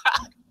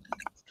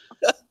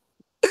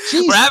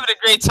 We're having a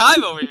great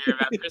time over here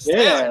about Chris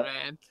Taylor,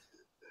 man.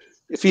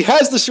 If he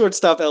has the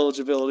shortstop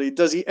eligibility,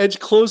 does he edge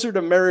closer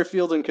to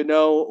Merrifield and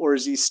Cano, or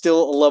is he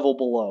still a level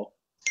below?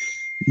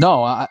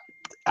 No, I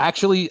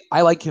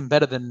like him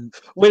better than...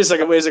 Wait a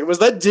second. Was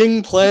that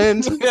ding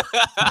planned?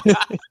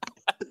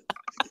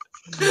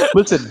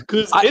 Listen,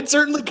 because it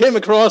certainly came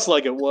across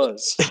like it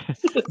was.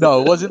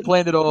 No, it wasn't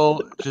planned at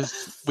all.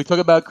 Just we talk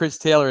about Chris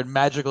Taylor and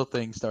magical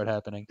things start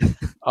happening.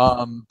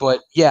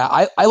 But yeah,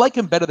 I like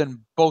him better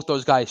than both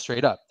those guys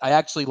straight up. I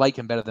actually like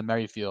him better than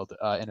Merrifield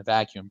in a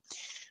vacuum.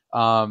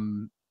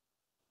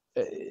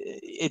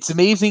 It's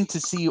amazing to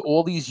see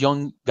all these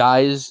young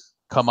guys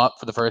come up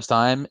for the first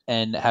time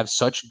and have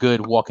such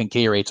good walking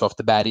K rates off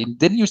the bat. It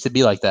didn't used to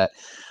be like that,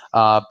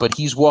 but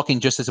he's walking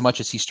just as much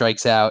as he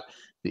strikes out.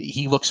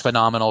 He looks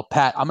phenomenal.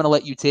 Pat, I'm going to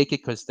let you take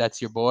it because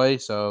that's your boy,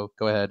 so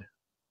go ahead.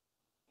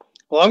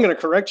 Well, I'm going to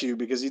correct you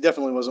because he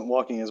definitely wasn't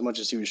walking as much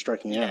as he was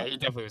striking out. Yeah, he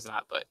definitely was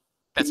not, but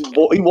that's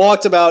he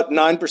walked about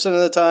 9% of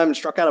the time and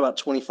struck out about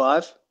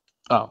 25.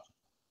 Oh.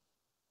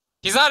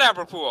 He's not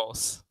Albert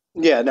Pujols.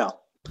 Yeah, no.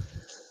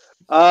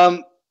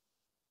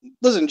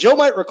 Listen, Joe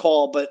might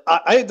recall, but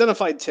I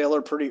identified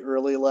Taylor pretty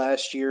early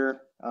last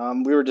year.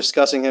 We were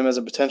discussing him as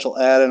a potential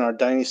add in our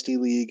Dynasty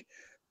League.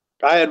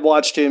 I had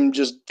watched him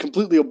just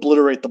completely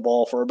obliterate the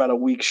ball for about a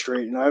week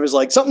straight, and I was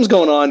like, something's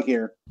going on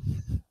here.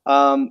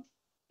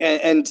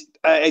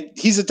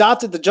 He's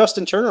adopted the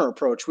Justin Turner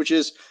approach, which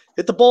is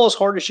hit the ball as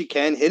hard as you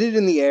can, hit it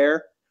in the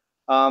air.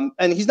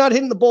 And he's not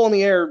hitting the ball in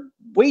the air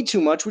way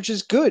too much, which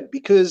is good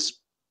because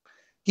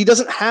he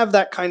doesn't have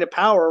that kind of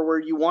power where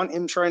you want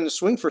him trying to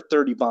swing for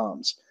 30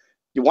 bombs.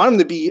 You want him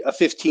to be a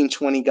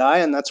 15-20 guy,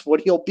 and that's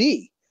what he'll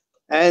be.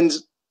 And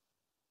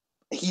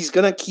he's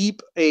going to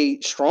keep a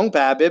strong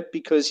BABIP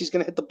because he's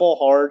going to hit the ball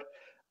hard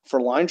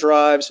for line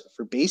drives,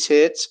 for base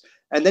hits,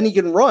 and then he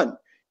can run.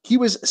 He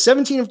was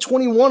 17 of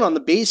 21 on the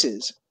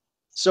bases.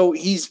 So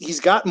he's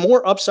got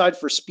more upside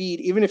for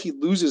speed, even if he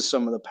loses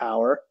some of the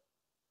power.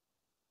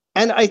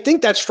 And I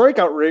think that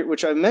strikeout rate,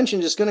 which I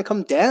mentioned, is going to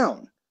come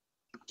down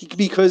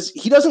because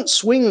he doesn't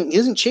swing. He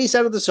doesn't chase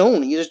out of the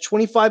zone. He has a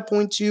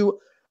 25.2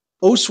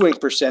 O-swing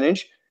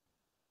percentage.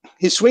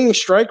 His swinging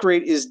strike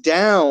rate is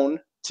down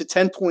to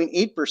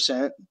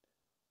 10.8%.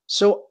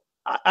 So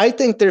I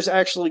think there's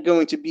actually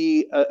going to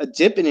be a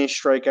dip in his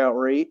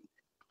strikeout rate.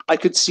 I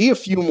could see a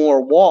few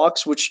more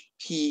walks, which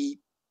he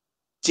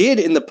did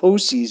in the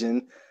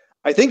postseason.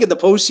 I think in the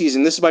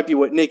postseason, this might be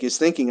what Nick is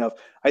thinking of.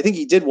 I think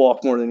he did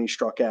walk more than he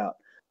struck out.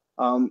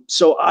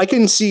 So I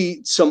can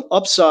see some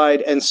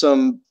upside and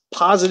some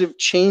positive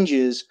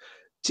changes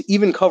to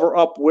even cover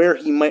up where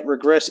he might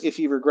regress if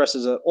he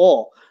regresses at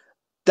all.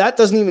 That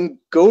doesn't even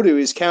go to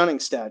his counting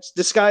stats.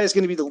 This guy is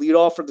going to be the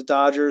leadoff for the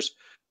Dodgers,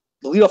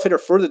 the leadoff hitter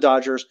for the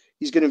Dodgers.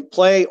 He's going to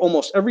play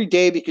almost every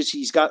day because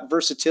he's got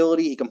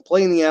versatility. He can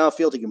play in the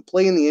outfield. He can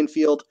play in the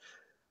infield.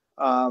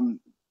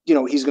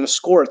 He's going to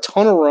score a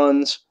ton of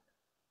runs.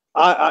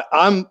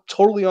 I'm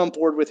totally on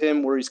board with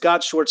him. Where he's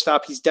got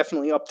shortstop, he's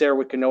definitely up there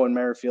with Cano and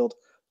Merrifield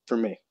for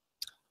me.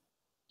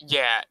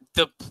 Yeah,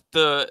 the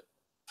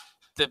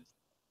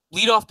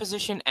leadoff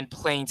position and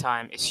playing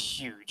time is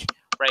huge,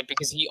 right?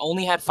 Because he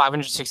only had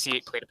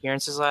 568 plate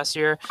appearances last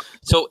year.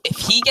 So if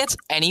he gets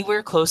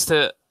anywhere close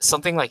to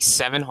something like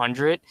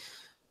 700,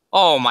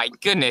 oh my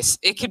goodness,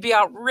 it could be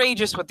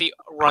outrageous what the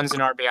runs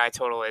and RBI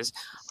total is.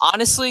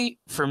 Honestly,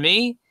 for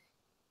me,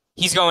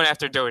 he's going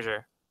after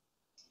Dozier.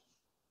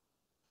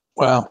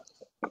 Wow.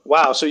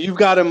 So you've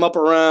got him up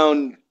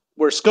around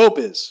where Scope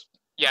is.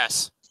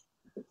 Yes.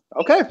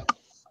 Okay.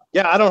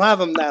 Yeah, I don't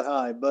have him that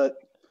high, but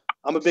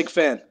I'm a big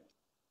fan.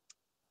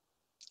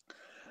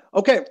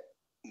 Okay.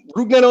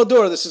 Rougned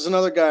Odor, this is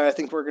another guy I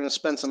think we're going to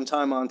spend some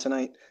time on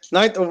tonight.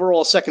 9th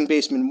overall second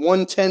baseman,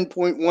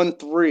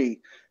 110.13,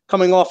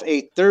 coming off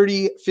a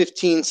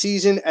 30-15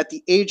 season at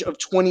the age of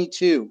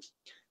 22.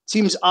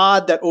 Seems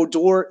odd that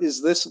Odor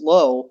is this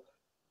low,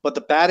 but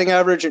the batting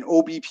average and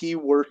OBP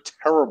were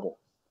terrible.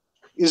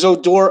 Is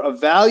Odor a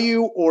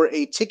value or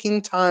a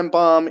ticking time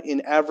bomb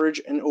in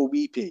average and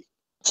OBP?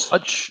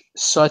 Such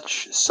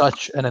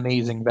an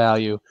amazing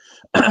value.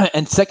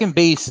 And second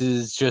base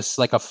is just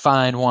like a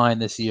fine wine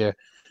this year.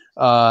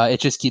 It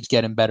just keeps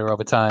getting better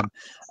over time.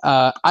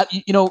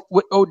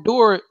 With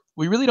Odor,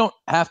 we really don't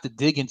have to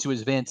dig into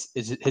his advanced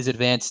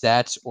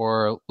stats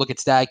or look at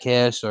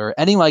StatCast or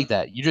anything like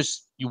that.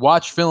 You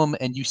watch film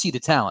and you see the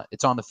talent.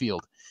 It's on the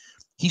field.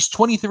 He's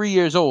 23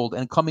 years old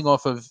and coming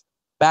off of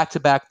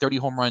back-to-back 30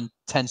 home run,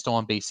 10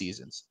 stolen base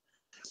seasons.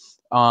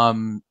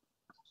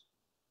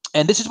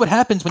 And this is what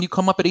happens when you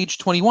come up at age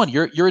 21.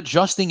 You're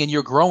adjusting and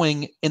you're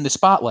growing in the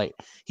spotlight.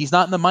 He's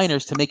not in the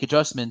minors to make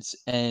adjustments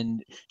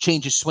and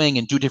change his swing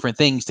and do different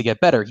things to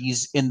get better.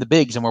 He's in the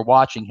bigs and we're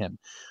watching him.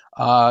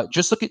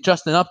 Just look at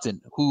Justin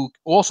Upton, who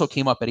also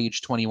came up at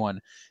age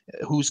 21,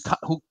 who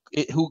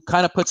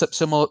kind of puts up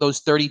some of those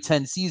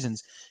 30-10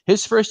 seasons.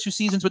 His first two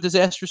seasons were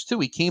disastrous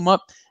too. He came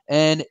up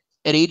and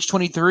at age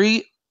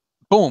 23,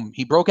 boom,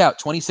 he broke out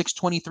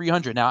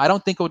 26-20-300. Now, I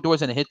don't think Odor's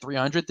going to hit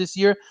 300 this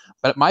year,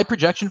 but my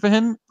projection for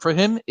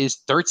him is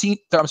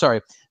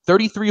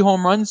 33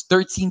 home runs,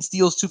 13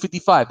 steals,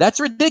 255. That's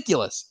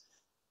ridiculous.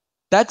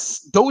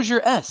 That's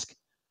Dozier-esque.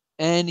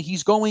 And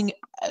he's going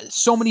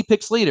so many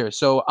picks later.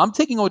 So I'm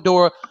taking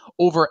Odor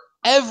over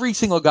every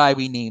single guy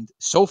we named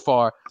so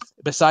far,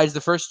 besides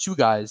the first two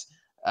guys.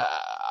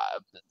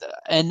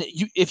 And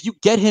if you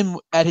get him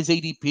at his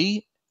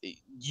ADP,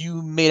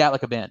 you made out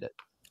like a bandit.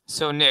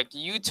 So, Nick,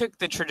 you took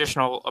the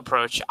traditional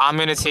approach. I'm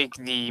going to take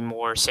the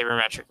more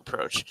sabermetric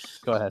approach.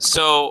 Go ahead.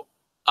 So,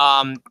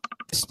 the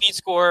speed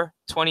score,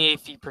 28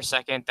 feet per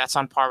second, that's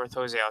on par with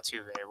Jose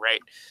Altuve,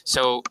 right?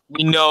 So,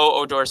 we know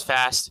Odor's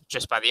fast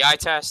just by the eye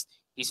test.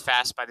 He's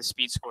fast by the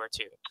speed score,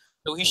 too.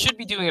 So, he should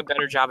be doing a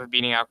better job of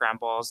beating out ground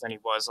balls than he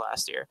was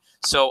last year.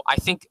 So, I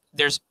think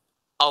there's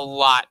a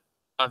lot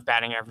of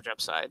batting average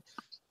upside.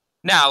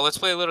 Now, let's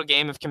play a little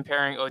game of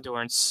comparing Odor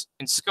and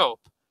Scope,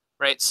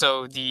 right?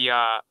 So, the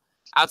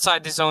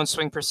outside the zone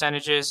swing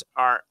percentages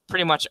are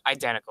pretty much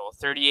identical,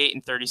 38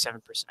 and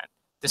 37%.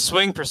 The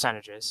swing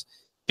percentages,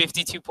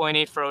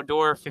 52.8 for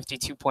Odor,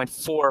 52.4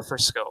 for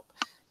Scope.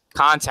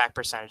 Contact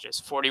percentages,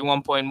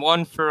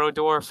 41.1 for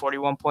Odor,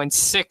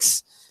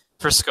 41.6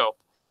 for Scope.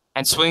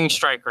 and swinging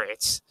strike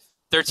rates,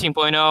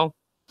 13.0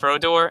 for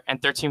Odor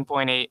and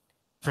 13.8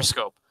 for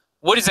Scope.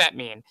 What does that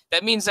mean?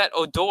 That means that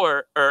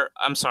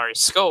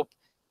Scope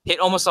hit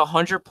almost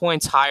 100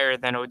 points higher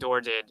than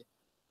Odor did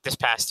this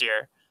past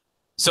year.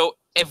 So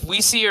if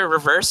we see a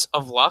reverse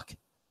of luck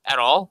at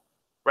all,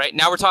 right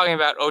now we're talking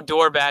about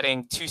Odor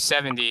batting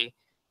 270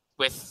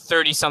 with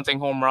 30-something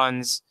home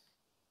runs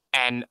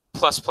and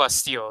plus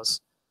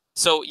steals.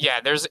 So,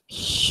 yeah, there's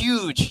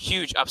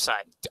huge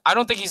upside. I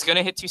don't think he's going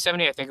to hit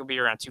 270. I think it'll be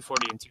around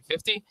 240 and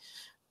 250.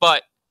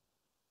 But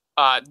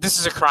this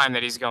is a crime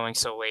that he's going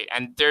so late,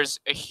 and there's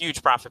a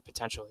huge profit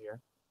potential here.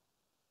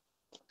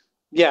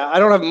 Yeah, I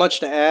don't have much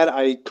to add.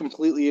 I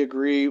completely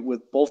agree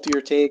with both of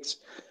your takes.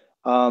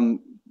 I'm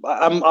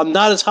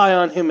not as high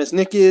on him as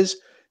Nick is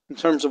in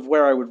terms of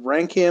where I would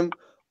rank him,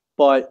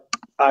 but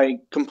I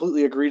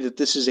completely agree that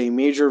this is a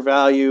major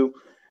value.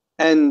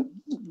 And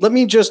let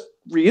me just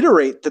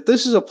reiterate that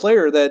this is a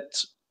player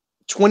that's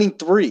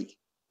 23.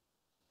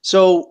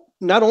 So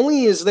not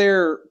only is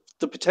there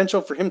the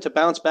potential for him to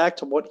bounce back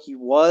to what he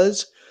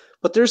was,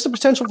 but there's the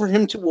potential for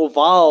him to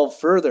evolve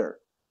further,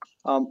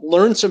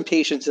 learn some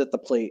patience at the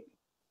plate,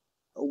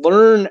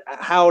 learn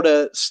how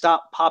to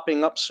stop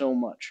popping up so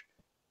much.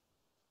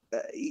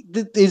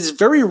 It's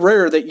very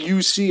rare that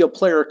you see a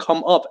player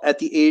come up at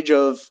the age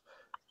of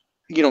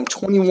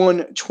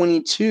 21,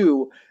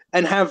 22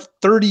 and have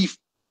 30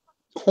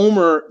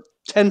 homer,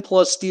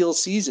 10+ steal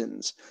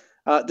seasons.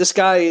 This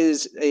guy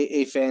is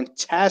a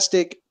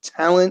fantastic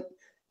talent,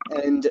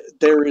 and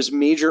there is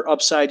major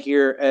upside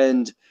here.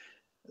 And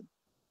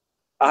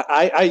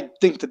I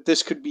think that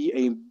this could be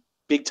a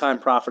big-time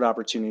profit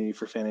opportunity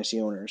for fantasy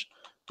owners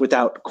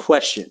without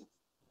question.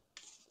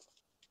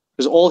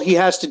 Because all he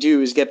has to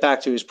do is get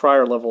back to his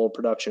prior level of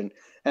production.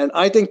 And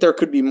I think there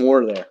could be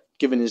more there,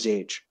 given his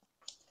age.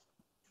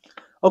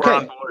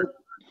 Okay,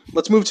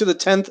 let's move to the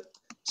 10th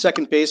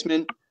second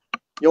baseman,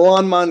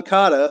 Yoan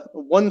Moncada,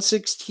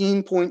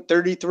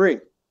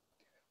 116.33.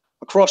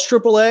 Across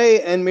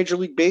AAA and Major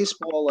League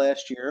Baseball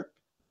last year,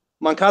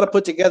 Moncada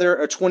put together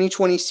a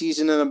 2020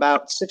 season and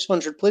about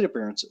 600 plate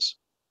appearances.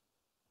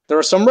 There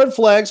are some red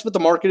flags, but the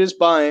market is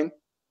buying.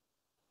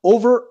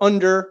 Over,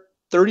 under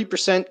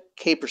 30%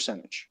 K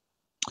percentage.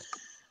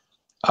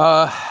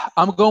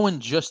 I'm going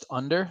just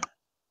under.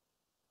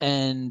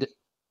 And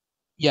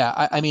yeah,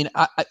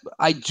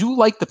 I do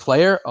like the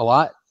player a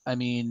lot. I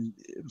mean,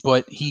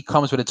 but he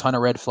comes with a ton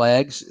of red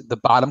flags. The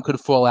bottom could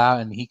fall out,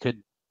 and he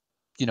could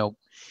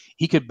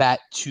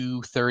bat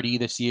 230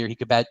 this year. He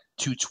could bat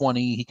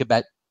 220. He could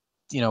bat,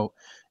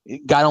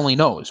 God only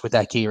knows with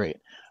that K rate.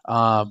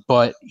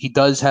 But he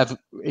does have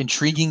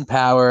intriguing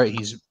power.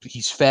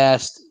 He's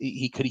fast.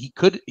 He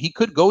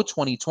could go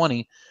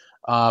 2020,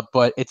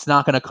 but it's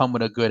not going to come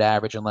with a good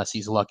average unless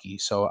he's lucky.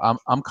 So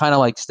I'm kind of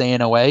like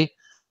staying away.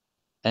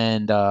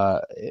 And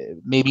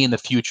maybe in the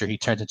future he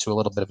turns into a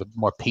little bit of a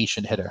more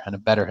patient hitter and a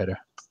better hitter.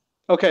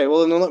 Okay,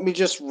 well, then let me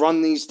just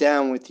run these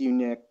down with you,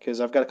 Nick,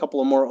 because I've got a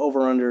couple of more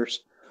over-unders.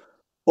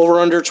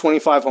 Over-under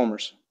 25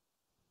 homers.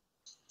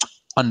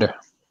 Under.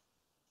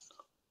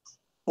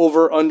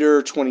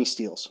 Over-under 20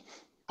 steals.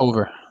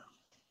 Over.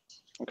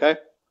 Okay.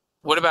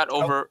 What about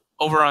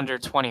over-under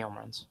 20 home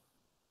runs?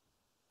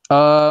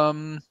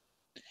 I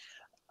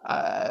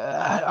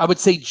would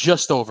say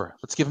just over.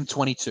 Let's give him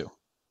 22.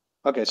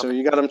 Okay, so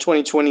you got him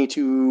 2020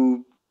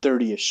 to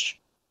 30-ish.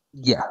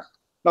 Yeah.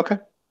 Okay.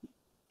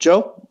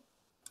 Joe?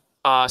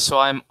 So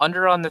I'm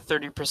under on the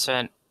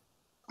 30%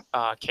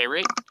 K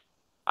rate.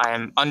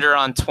 I'm under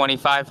on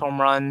 25 home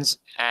runs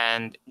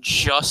and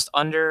just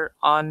under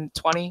on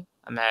 20.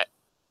 I'm at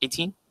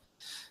 18.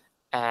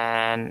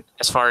 And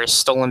as far as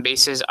stolen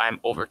bases, I'm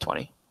over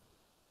 20.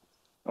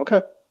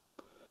 Okay.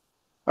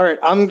 All right,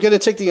 I'm going to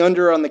take the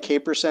under on the K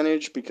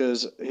percentage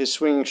because his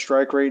swinging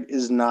strike rate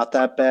is not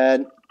that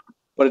bad,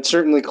 but it's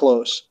certainly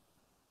close.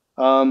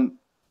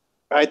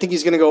 I think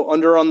he's going to go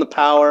under on the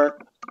power.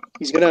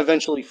 He's going to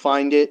eventually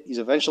find it. He's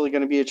eventually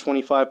going to be a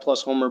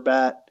 25-plus homer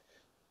bat.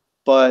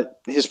 But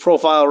his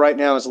profile right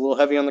now is a little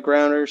heavy on the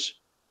grounders.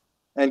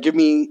 And give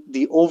me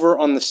the over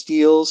on the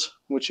steals,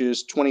 which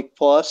is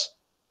 20-plus.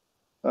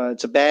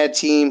 It's a bad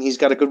team. He's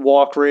got a good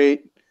walk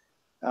rate.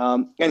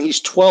 And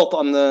he's 12th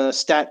on the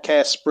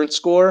StatCast sprint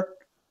score.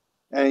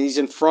 And he's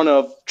in front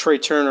of Trey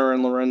Turner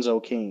and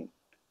Lorenzo Cain.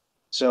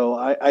 So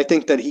I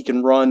think that he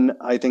can run.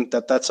 I think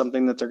that that's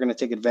something that they're going to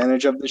take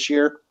advantage of this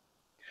year.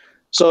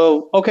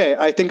 So, okay,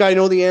 I think I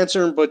know the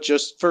answer, but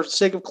just for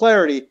sake of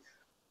clarity,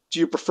 do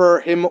you prefer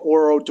him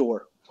or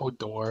Odor?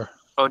 Odor.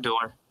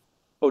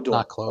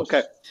 Not close.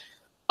 Okay.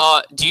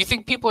 Do you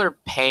think people are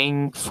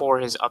paying for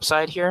his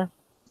upside here?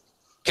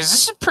 Because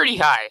this is pretty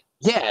high.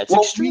 Yeah, it's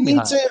extremely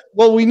high.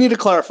 We need to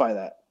clarify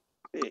that.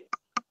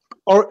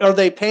 Are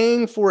they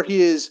paying for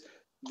his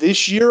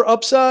this year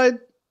upside,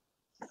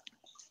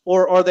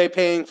 or are they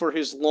paying for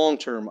his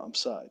long-term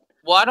upside?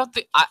 Well, I don't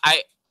think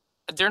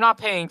they're not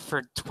paying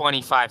for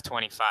 25,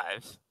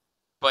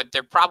 but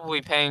they're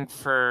probably paying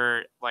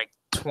for like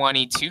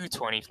 22,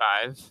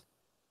 25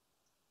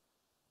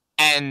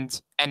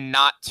 and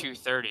not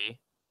 230,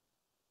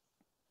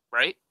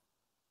 right?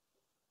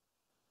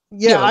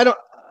 Yeah, I don't.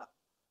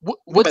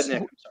 What's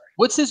Nick, I'm sorry.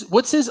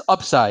 What's his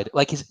upside?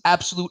 Like his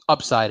absolute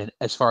upside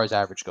as far as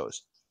average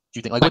goes. Do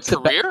you think? Like what's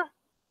career? the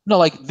No,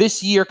 like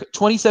this year,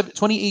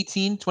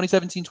 2017,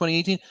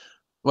 2018.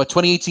 What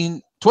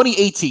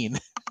 2018?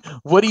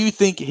 What do you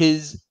think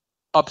his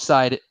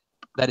upside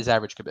that his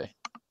average could be?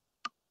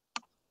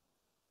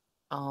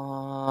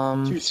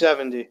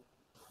 270.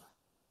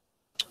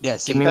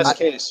 Yes, best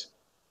case.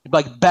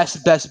 Like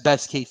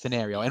best case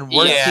scenario, and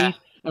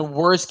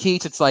worst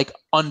case, it's like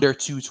under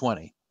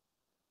 220.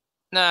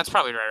 No, it's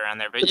probably right around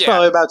there, but it's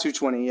probably about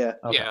 220. Yeah,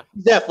 okay. Yeah.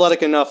 He's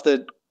athletic enough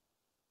that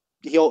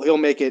he'll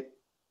make it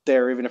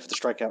there, even if the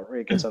strikeout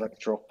rate gets out of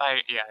control.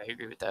 I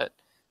agree with that.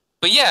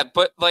 But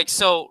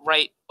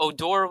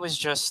Odor was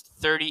just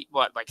 30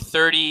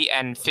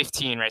 and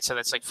 15, right? So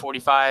that's like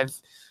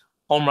 45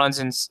 home runs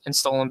and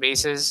stolen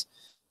bases.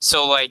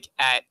 So like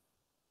at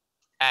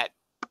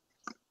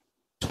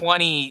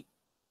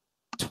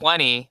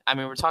 2020, I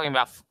mean, we're talking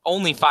about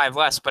only 5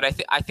 less, but I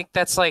think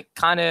that's like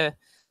kind of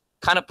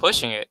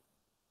pushing it.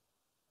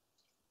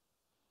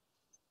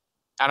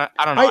 I don't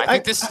know. I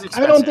think this is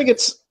expensive.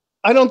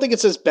 I don't think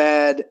it's as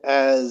bad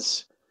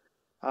as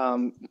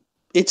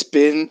it's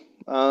been.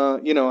 I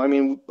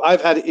mean,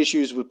 I've had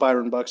issues with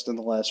Byron Buxton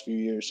the last few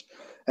years,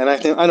 and I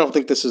don't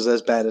think this is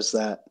as bad as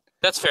that.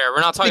 That's fair.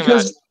 We're not talking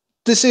about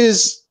this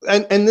is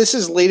this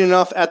is late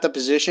enough at the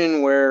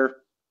position where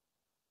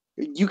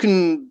you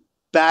can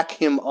back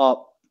him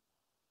up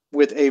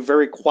with a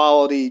very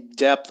quality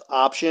depth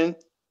option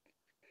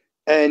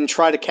and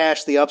try to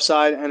cash the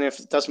upside. And if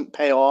it doesn't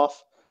pay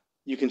off,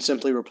 you can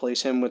simply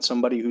replace him with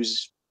somebody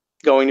who's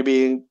going to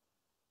be,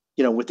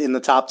 within the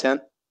top 10.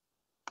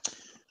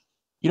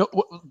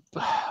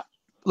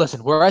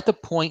 Listen, we're at the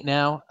point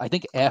now. I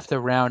think after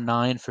round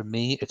 9, for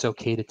me, it's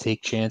okay to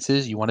take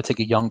chances. You want to take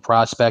a young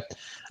prospect.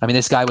 I mean,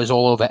 this guy was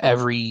all over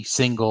every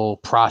single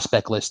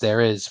prospect list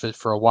there is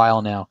for a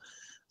while now.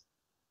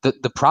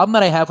 The problem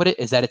that I have with it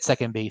is that it's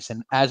second base.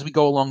 And as we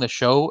go along the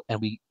show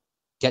and we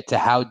get to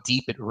how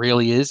deep it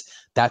really is,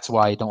 that's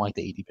why I don't like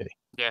the ADP.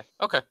 Yeah,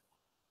 okay.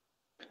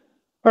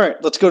 All right,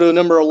 let's go to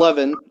number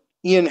 11.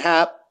 Ian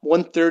Happ,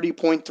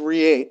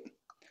 130.38.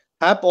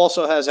 Happ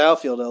also has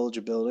outfield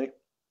eligibility.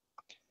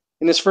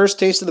 In his first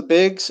taste of the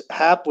bigs,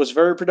 Happ was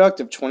very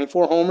productive.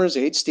 24 homers,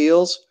 8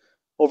 steals,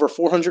 over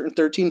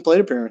 413 plate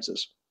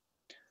appearances.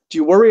 Do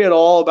you worry at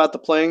all about the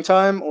playing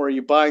time, or are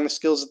you buying the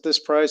skills at this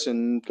price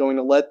and going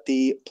to let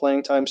the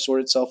playing time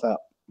sort itself out?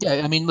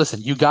 Yeah, I mean,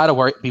 listen, you got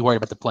to be worried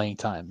about the playing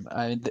time.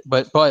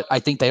 But I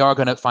think they are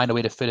going to find a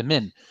way to fit him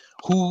in.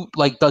 Who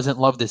doesn't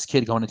love this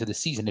kid going into the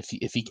season if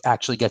he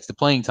actually gets the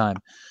playing time?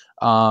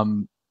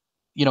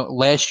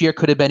 Last year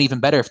could have been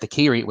even better if the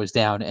K rate was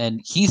down,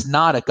 and he's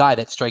not a guy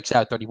that strikes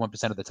out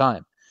 31% of the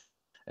time.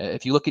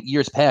 If you look at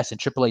years past in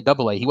AAA,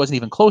 AA, he wasn't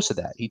even close to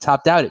that. He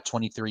topped out at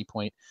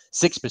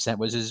 23.6%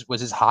 was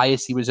his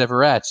highest he was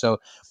ever at. So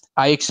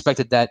I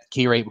expected that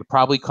K rate would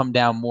probably come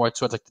down more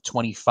towards like the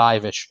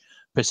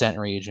 25-ish%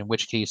 range, in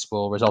which case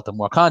will result in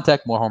more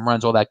contact, more home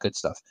runs, all that good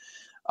stuff.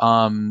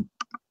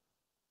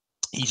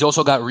 He's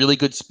also got really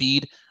good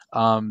speed.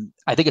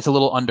 I think it's a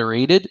little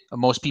underrated.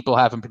 Most people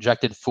have him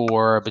projected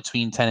for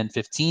between 10 and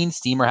 15.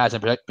 Steamer has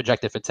him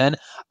projected for 10.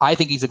 I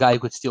think he's a guy who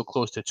could steal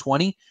close to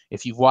 20.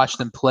 If you've watched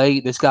him play,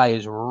 this guy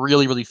is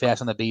really, really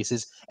fast on the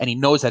bases, and he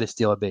knows how to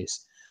steal a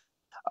base.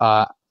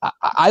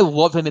 I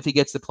love him if he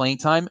gets the playing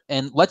time.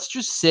 And let's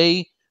just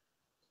say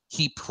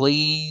he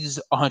plays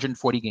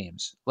 140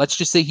 games. Let's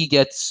just say he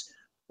gets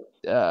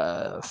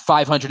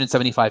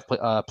 575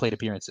 plate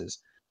appearances.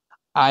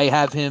 I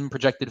have him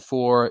projected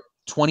for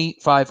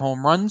 25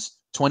 home runs,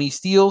 20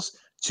 steals,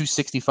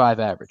 265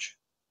 average.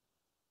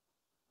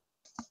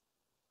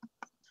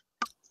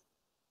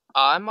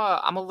 I'm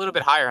a little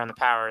bit higher on the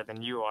power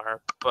than you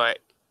are, but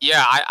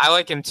yeah, I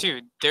like him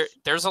too.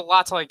 There's a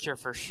lot to like here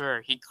for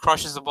sure. He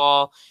crushes the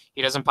ball.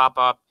 He doesn't pop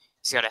up.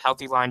 He's got a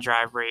healthy line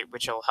drive rate,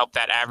 which will help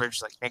that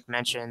average, like Nick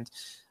mentioned.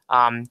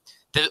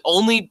 The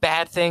only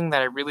bad thing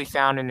that I really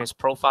found in his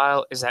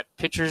profile is that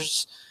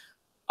pitchers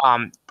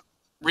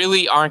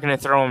really aren't going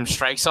to throw him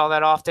strikes all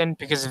that often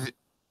because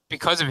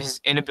of his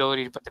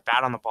inability to put the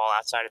bat on the ball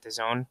outside of the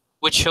zone,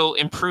 which he'll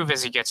improve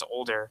as he gets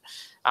older.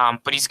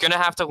 But he's going to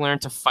have to learn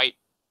to fight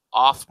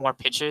off more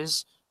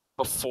pitches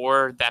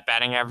before that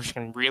batting average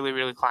can really,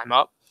 really climb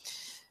up.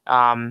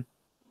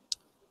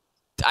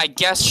 I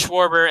guess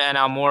Schwarber and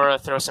Almora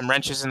throw some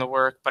wrenches in the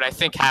work, but I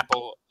think Happ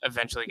will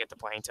eventually get the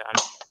playing time.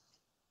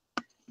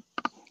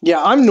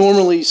 Yeah, I'm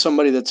normally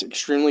somebody that's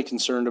extremely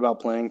concerned about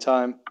playing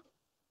time,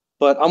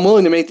 but I'm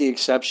willing to make the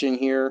exception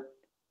here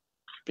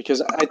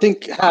because I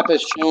think Happ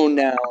has shown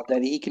now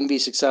that he can be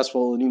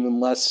successful in even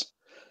less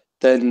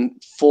than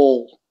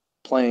full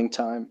playing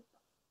time.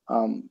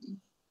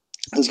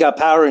 He's got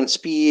power and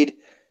speed.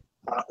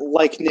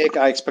 Like Nick,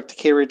 I expect the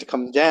K rate to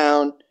come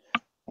down,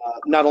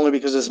 not only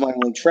because of his minor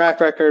league track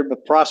record,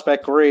 but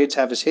prospect grades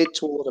have his hit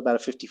tool at about a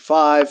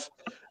 55.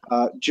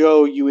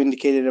 Joe, you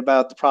indicated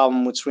about the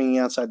problem with swinging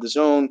outside the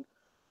zone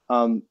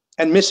and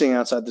missing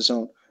outside the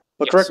zone.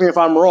 But correct me if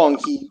I'm wrong,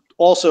 he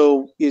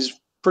also is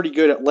pretty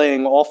good at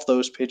laying off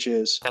those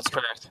pitches. That's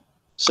correct.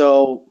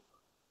 So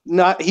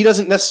he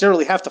doesn't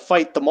necessarily have to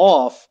fight them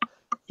off.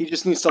 He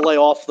just needs to lay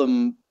off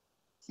them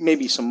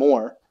maybe some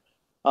more.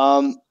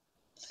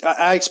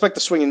 I expect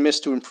the swing and miss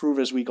to improve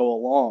as we go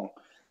along.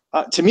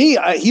 To me,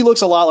 he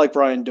looks a lot like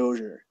Brian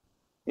Dozier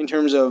in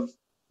terms of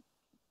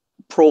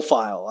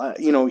profile.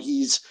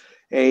 He's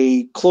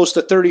a close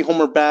to 30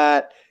 homer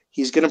bat.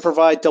 He's going to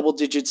provide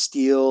double-digit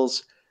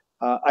steals.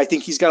 I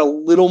think he's got a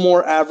little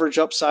more average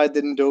upside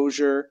than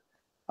Dozier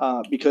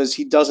because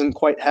he doesn't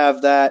quite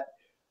have that,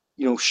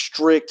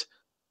 strict,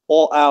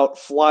 all-out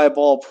fly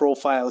ball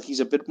profile. He's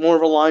a bit more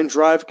of a line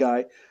drive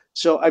guy.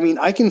 So,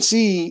 I can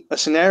see a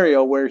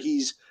scenario where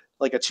he's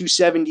like a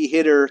 270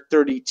 hitter,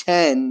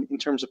 30-10 in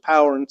terms of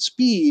power and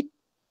speed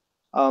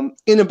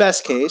in a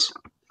best case.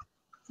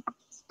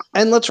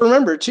 And let's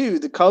remember, too,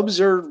 the Cubs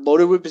are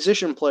loaded with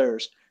position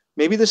players.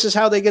 Maybe this is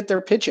how they get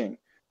their pitching.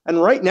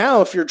 And right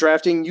now, if you're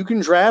drafting, you can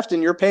draft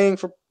and you're paying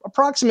for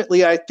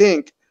approximately, I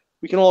think,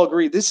 we can all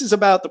agree, this is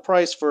about the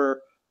price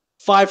for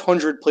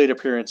 500 plate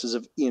appearances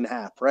of Ian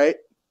Happ, right?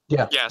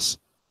 Yeah. Yes.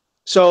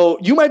 So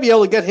you might be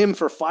able to get him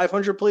for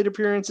 500 plate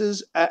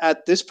appearances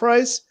at this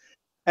price.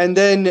 And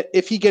then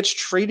if he gets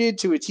traded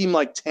to a team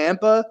like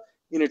Tampa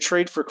in a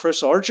trade for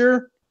Chris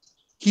Archer,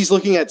 he's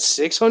looking at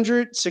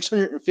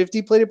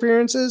 650 plate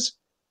appearances.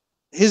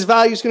 His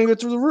value is going to go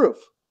through the roof.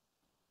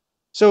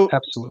 So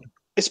absolutely,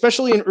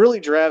 especially in early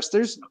drafts,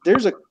 there's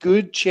a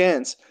good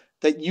chance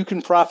that you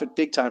can profit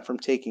big time from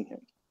taking him.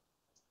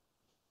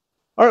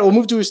 All right, we'll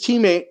move to his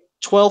teammate,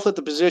 12th at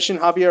the position,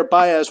 Javier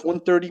Baez,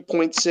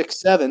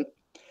 130.67.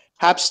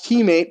 Happ's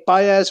teammate,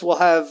 Baez, will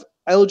have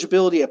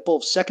eligibility at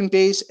both second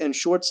base and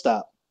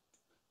shortstop.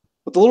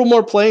 With a little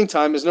more playing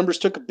time, his numbers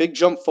took a big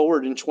jump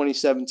forward in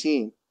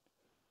 2017.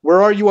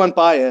 Where are you on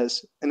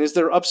Baez, and is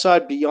there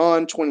upside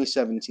beyond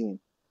 2017?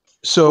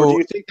 So, or do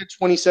you think that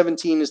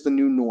 2017 is the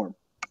new norm?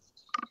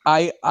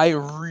 I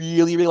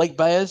really, really like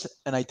Baez,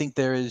 and I think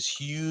there is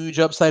huge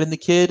upside in the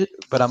kid,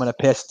 but I'm going to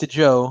pass to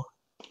Joe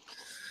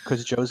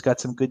because Joe's got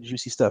some good,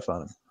 juicy stuff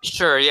on him.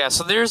 Sure, yeah.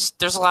 So there's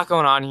a lot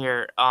going on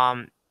here.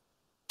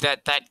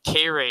 That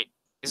K rate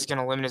is going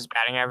to limit his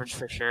batting average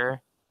for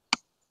sure,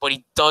 but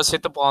he does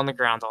hit the ball on the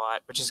ground a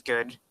lot, which is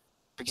good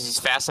because he's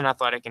fast and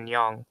athletic and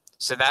young.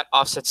 So that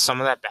offsets some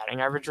of that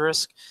batting average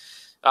risk.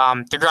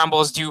 The ground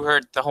balls do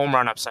hurt the home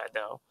run upside,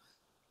 though.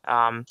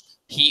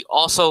 He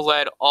also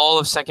led all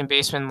of second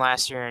basemen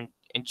last year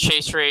in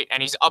chase rate,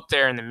 and he's up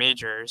there in the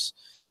majors.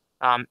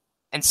 And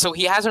so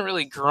he hasn't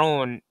really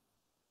grown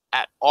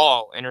at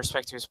all in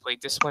respect to his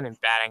plate discipline and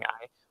batting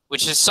eye,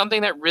 which is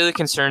something that really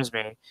concerns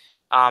me.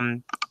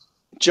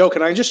 Joe,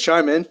 can I just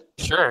chime in?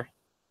 Sure.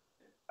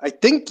 I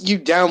think you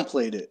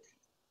downplayed it.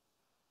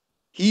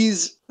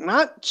 He's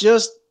not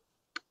just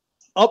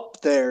up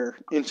there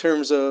in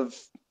terms of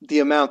the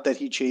amount that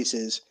he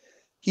chases.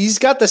 He's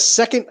got the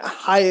second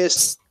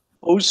highest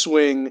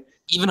O-swing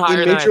even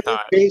higher in than Major I League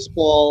thought.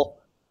 Baseball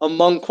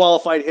among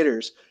qualified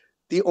hitters.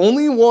 The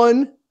only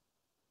one,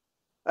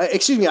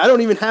 excuse me, I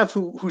don't even have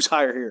who's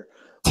higher here.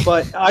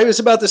 But I was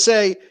about to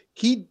say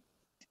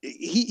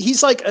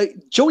he's like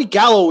Joey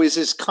Gallo is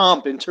his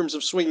comp in terms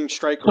of swinging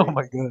strike rate. Oh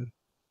my god,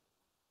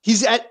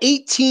 he's at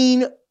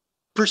 18%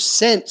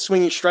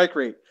 swinging strike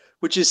rate,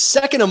 which is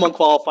second among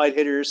qualified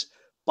hitters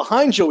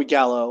behind Joey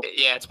Gallo.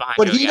 Yeah, it's behind.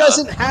 But Joey he Gallo.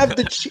 doesn't have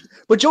the.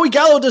 But Joey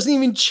Gallo doesn't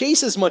even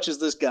chase as much as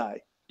this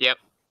guy. Yep.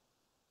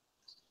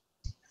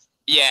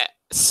 Yeah.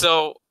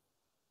 So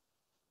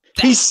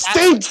he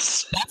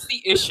stinks. That's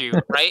the issue,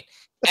 right?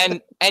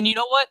 And you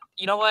know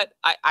what?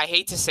 I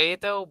hate to say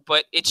it though,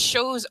 but it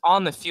shows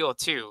on the field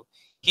too.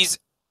 He's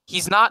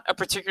not a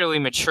particularly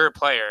mature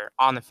player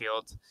on the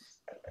field.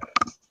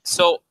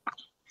 So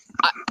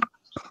I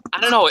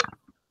don't know.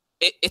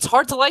 It's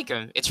hard to like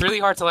him. It's really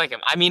hard to like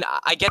him. I mean,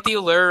 I get the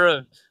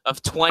allure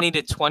of 20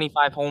 to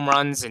 25 home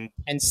runs and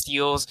 10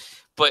 steals,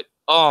 but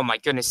oh my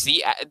goodness,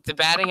 the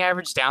batting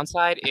average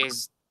downside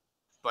is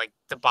like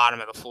the bottom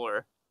of the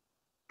floor.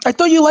 I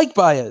thought you liked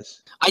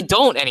Baez. I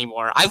don't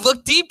anymore. I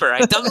looked deeper. I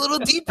dug a little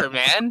deeper,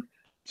 man.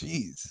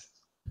 Jeez.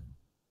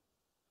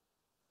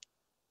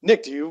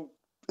 Nick, do you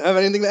have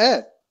anything to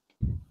add?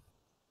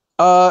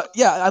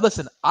 Yeah,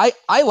 listen, I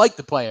like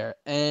the player,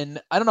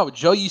 and I don't know,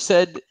 Joe, you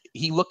said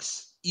he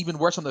looks even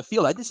worse on the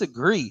field. I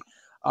disagree.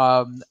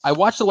 I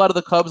watched a lot of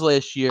the Cubs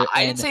last year.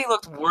 I didn't say he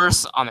looked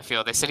worse on the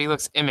field. I said he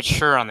looks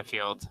immature on the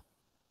field.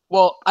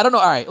 Well, I don't know.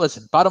 All right,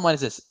 listen, bottom line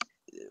is this.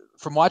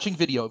 From watching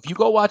video, if you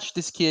go watch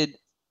this kid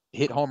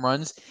hit home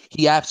runs,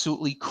 he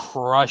absolutely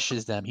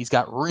crushes them. He's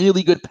got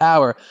really good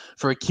power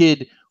for a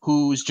kid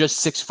who's just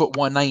 6 foot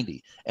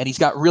 190, and he's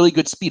got really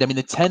good speed. I mean,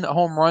 the 10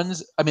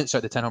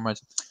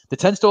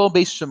 stolen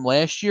bases from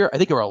last year, I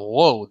think are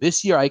low.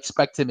 This year, I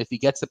expect him, if he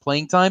gets the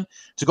playing time,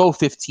 to go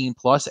 15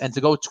 plus and to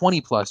go 20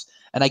 plus.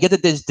 And I get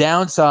that there's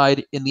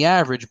downside in the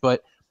average,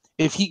 but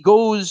if he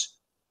goes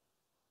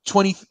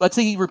 20, let's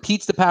say he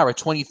repeats the power at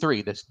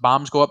 23, the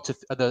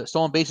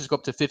stolen bases go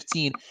up to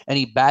 15, and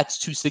he bats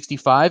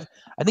 265.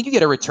 I think you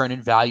get a return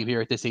in value here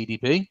at this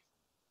ADP.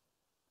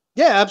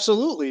 Yeah,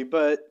 absolutely.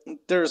 But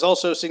there's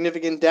also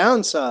significant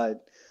downside.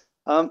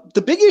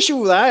 The big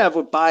issue that I have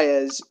with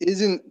Baez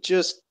isn't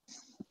just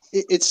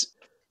it's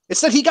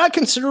that he got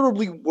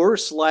considerably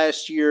worse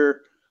last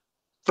year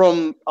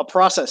from a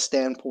process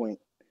standpoint.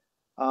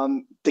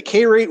 The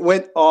K rate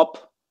went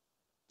up,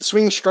 the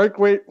swing strike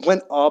rate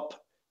went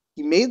up.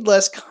 He made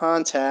less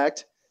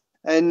contact,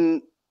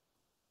 and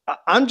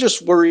I'm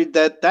just worried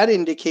that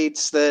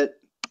indicates that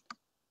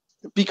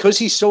because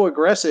he's so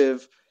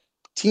aggressive,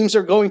 teams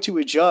are going to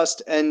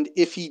adjust, and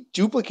if he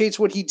duplicates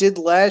what he did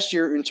last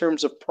year in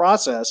terms of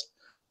process,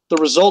 the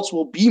results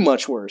will be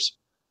much worse.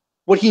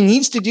 What he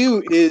needs to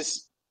do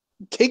is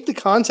take the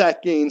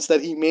contact gains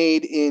that he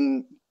made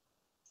in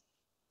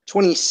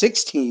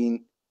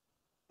 2016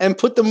 and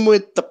put them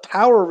with the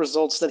power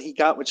results that he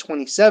got with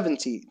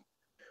 2017.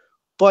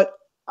 But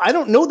I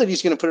don't know that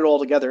he's going to put it all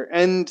together,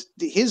 and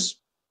his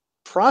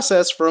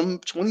process from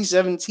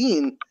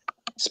 2017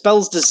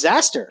 spells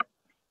disaster.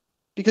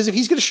 Because if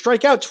he's going to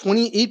strike out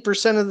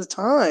 28% of the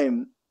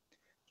time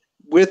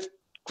with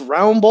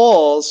ground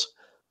balls,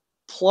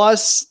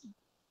 plus,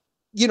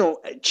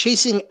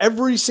 chasing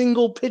every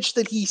single pitch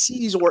that he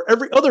sees, or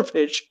every other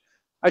pitch,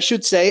 I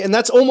should say, and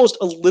that's almost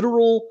a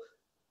literal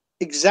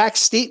exact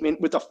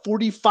statement with a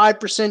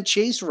 45%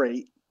 chase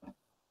rate,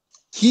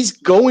 he's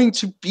going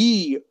to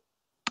be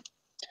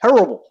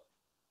terrible.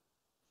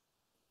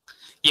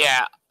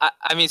 Yeah,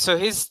 I mean, so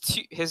his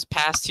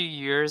past 2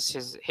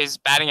 years, his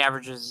batting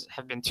averages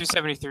have been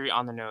 273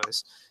 on the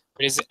nose,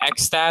 but his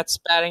xStats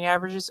batting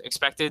averages,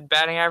 expected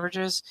batting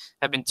averages,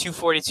 have been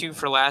 242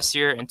 for last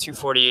year and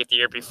 248 the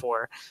year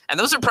before, and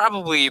those are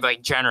probably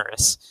like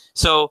generous.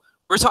 So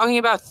we're talking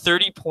about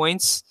 30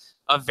 points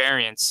of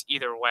variance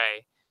either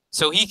way.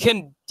 So he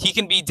can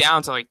be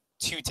down to like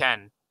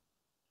 210.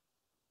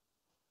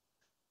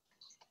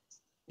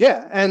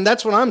 Yeah, and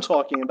that's what I'm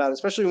talking about,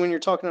 especially when you're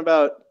talking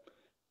about,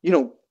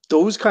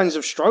 those kinds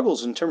of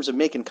struggles in terms of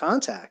making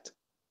contact.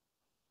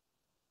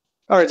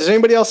 All right, does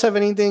anybody else have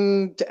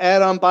anything to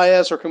add on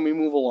Baez, or can we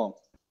move along?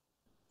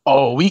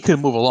 Oh, we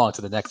can move along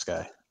to the next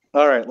guy.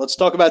 All right, let's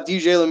talk about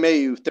DJ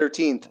LeMahieu,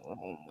 13th,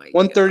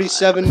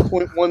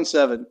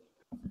 137.17.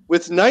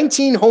 With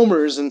 19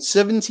 homers and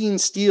 17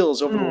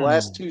 steals over the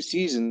last 2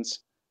 seasons,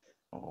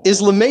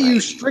 is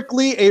LeMahieu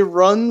strictly a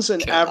runs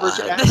and average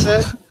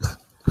asset?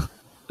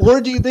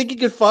 Or do you think he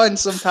could find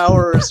some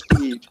power or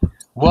speed?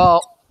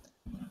 Well,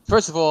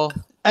 first of all,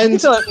 and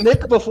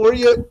Nick, before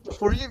you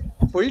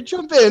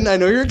jump in, I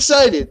know you're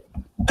excited.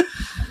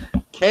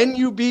 Can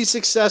you be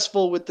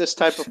successful with this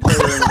type of player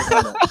in the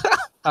lineup?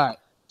 All right.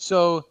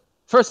 So,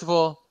 first of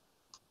all,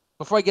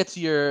 before I get to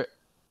your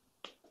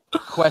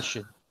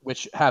question,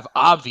 which have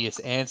obvious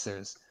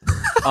answers,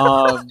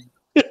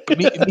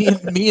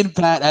 me and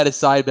Pat had a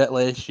side bet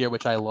last year,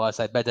 which I lost.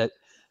 I bet that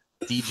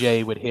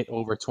DJ would hit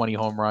over 20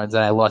 home runs,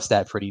 and I lost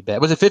that pretty bad.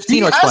 Was it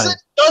 15 or 20?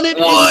 Done it.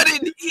 What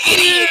an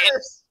idiot!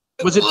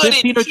 Was it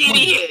 15 or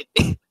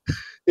 20?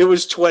 It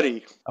was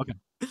 20. Okay.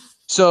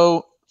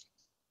 So,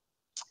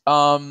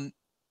 to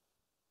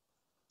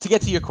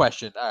get to your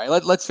question, all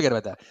right, let's forget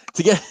about that.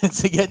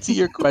 To get to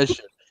your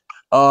question,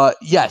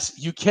 yes,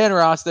 you can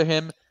roster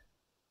him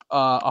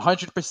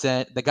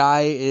 100%. The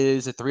guy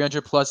is a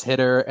 300-plus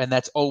hitter, and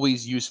that's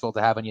always useful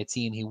to have on your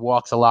team. He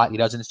walks a lot. He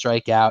doesn't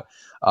strike out.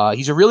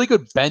 He's a really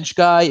good bench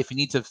guy if you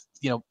need to,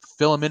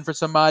 fill him in for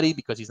somebody,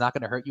 because he's not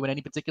going to hurt you in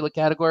any particular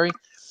category.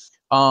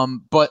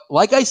 But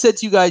like I said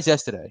to you guys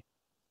yesterday,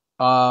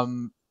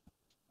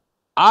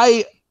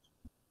 I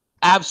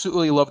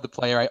absolutely love the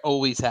player. I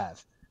always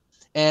have.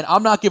 And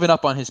I'm not giving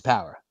up on his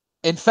power.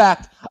 In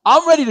fact,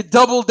 I'm ready to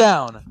double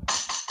down.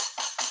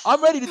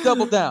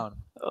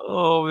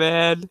 Oh,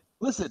 man.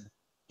 Listen,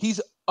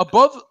 he's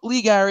above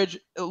league average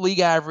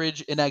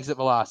in exit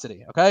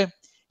velocity, okay?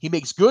 He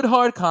makes good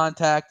hard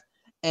contact,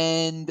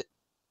 and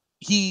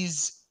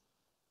he's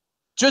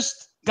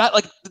just got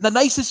like the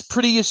nicest,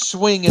 prettiest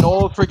swing in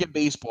all of friggin'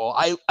 baseball.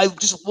 I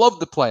just love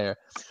the player.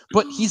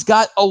 But he's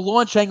got a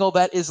launch angle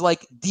that is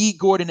like D.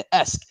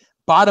 Gordon-esque,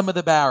 bottom of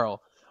the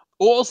barrel.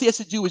 All he has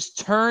to do is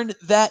turn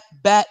that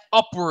bat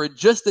upward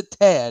just a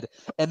tad,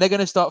 and they're going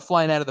to start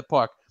flying out of the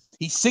park.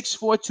 He's 6'4",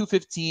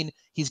 215.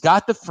 He's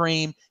got the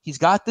frame. He's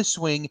got the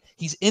swing.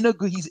 He's in the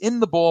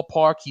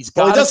ballpark. He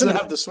doesn't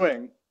have the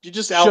swing. You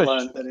just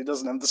outlined that he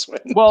doesn't have the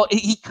swing. Well,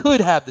 he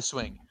could have the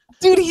swing.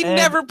 Dude, he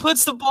never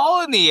puts the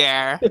ball in the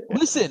air.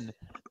 Listen,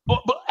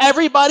 but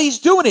everybody's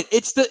doing it.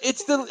 It's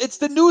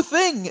the new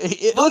thing.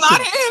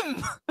 Not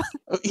him.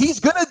 He's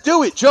gonna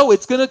do it, Joe.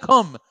 It's gonna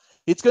come.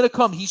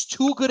 He's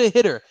too good a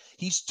hitter.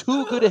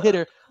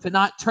 To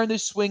not turn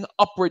this swing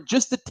upward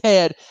just a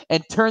tad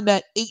and turn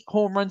that 8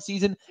 home run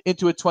season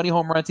into a 20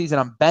 home run season.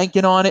 I'm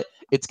banking on it.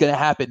 It's going to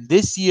happen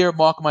this year.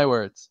 Mark my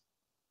words.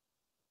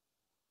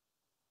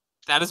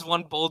 That is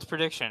one bold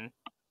prediction.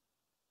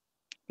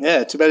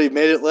 Yeah, too bad he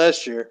made it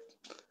last year.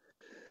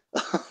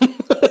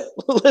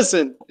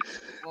 Listen,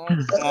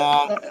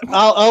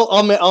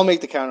 I'll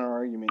make the counter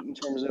argument in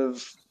terms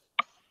of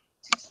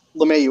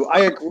LeMahieu.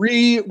 I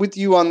agree with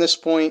you on this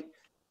point.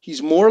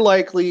 He's more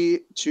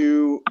likely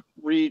to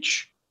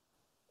reach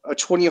a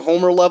 20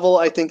 homer level,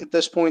 I think, at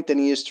this point, than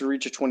he is to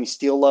reach a 20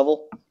 steal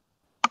level.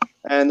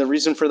 And the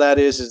reason for that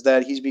is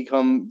that he's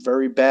become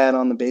very bad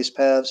on the base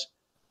paths.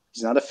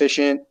 He's not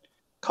efficient.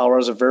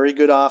 Colorado's a very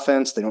good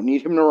offense. They don't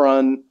need him to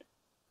run.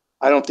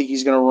 I don't think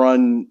he's going to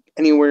run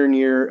anywhere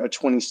near a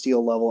 20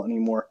 steal level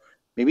anymore.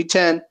 Maybe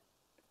 10.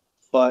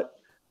 But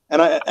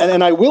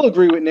and I will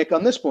agree with Nick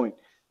on this point.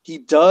 He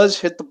does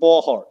hit the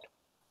ball hard.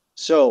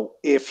 So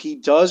if he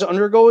does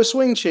undergo a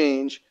swing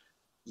change,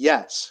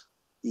 yes,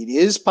 it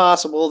is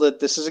possible that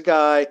this is a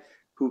guy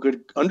who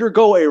could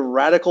undergo a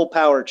radical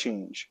power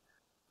change.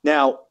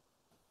 Now,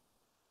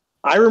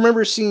 I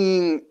remember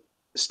seeing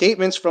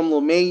statements from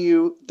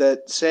LeMahieu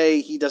that say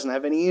he doesn't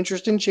have any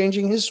interest in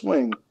changing his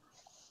swing.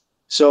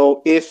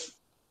 So if,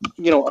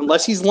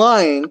 unless he's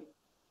lying,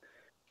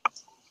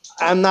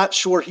 I'm not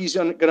sure he's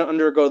going to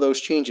undergo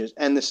those changes.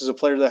 And this is a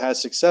player that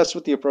has success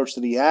with the approach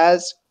that he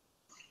has.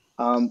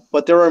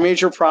 But there are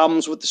major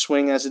problems with the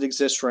swing as it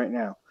exists right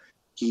now.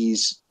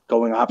 He's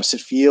going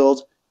opposite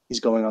field. He's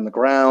going on the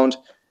ground.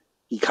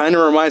 He kind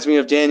of reminds me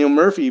of Daniel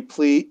Murphy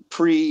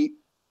pre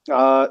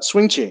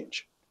swing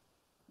change.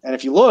 And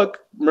if you look,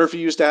 Murphy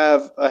used to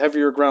have a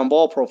heavier ground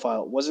ball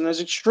profile. It wasn't as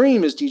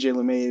extreme as DJ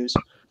LeMahieu's,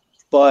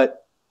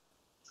 but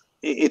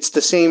it's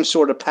the same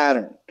sort of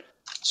pattern.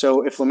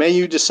 So if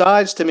LeMahieu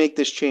decides to make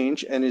this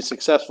change and is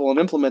successful in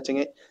implementing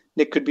it,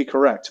 Nick could be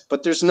correct.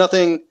 But there's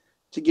nothing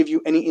to give you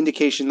any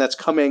indication that's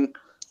coming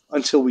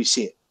until we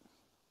see it.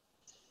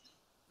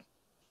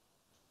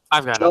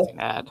 I've got nothing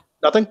to add.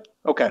 Nothing?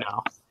 Okay.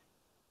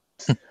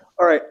 No.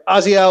 All right.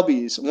 Ozzie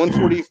Albies,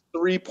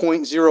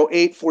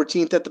 143.08,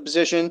 14th at the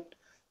position.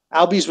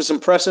 Albies was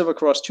impressive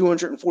across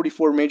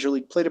 244 Major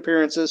League Plate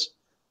appearances.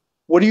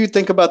 What do you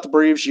think about the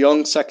Braves'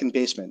 young second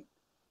baseman?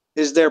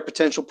 Is there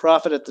potential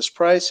profit at this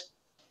price?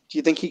 Do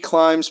you think he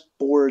climbs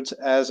boards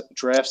as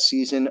draft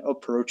season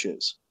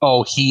approaches?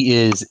 Oh, he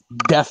is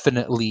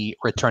definitely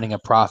returning a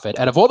profit.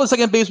 Out of all the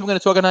second basemen we're going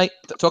to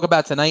talk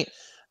about tonight,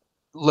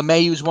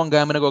 LeMahieu's one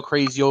guy I'm going to go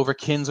crazy over.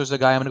 Kinsler's a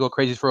guy I'm going to go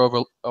crazy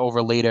for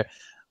over later.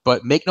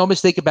 But make no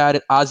mistake about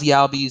it, Ozzie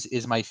Albies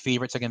is my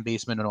favorite second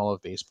baseman in all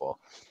of baseball.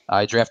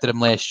 I drafted him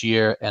last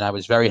year, and I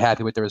was very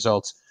happy with the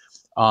results.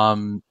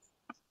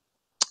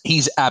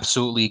 He's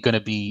absolutely going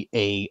to be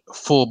a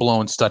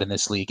full-blown stud in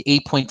this league.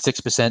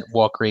 8.6%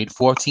 walk rate,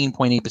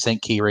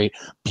 14.8% K rate,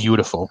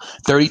 beautiful.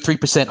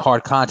 33%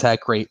 hard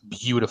contact rate,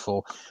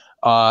 beautiful.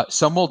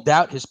 Some will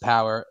doubt his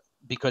power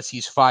because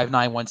he's 5'9",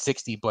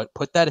 160, but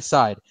put that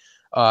aside.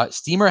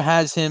 Steamer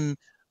has him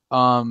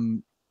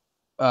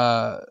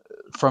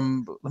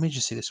let me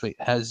just see this. Wait,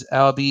 has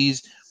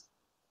Albies?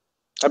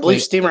 I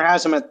believe Steamer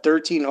has him at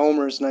 13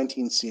 homers,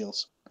 19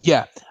 steals.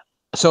 Yeah.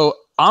 So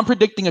I'm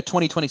predicting a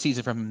 2020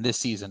 season from him this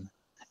season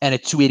and a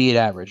 288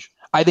 average.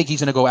 I think he's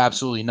going to go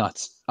absolutely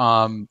nuts.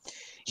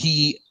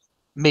 He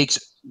makes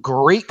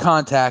great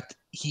contact.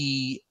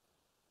 He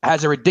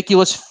has a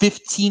ridiculous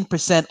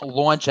 15%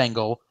 launch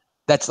angle.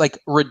 That's like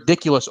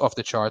ridiculous off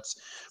the charts.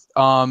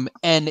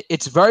 And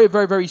it's very,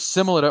 very, very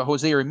similar to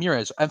Jose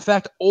Ramirez. In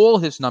fact, all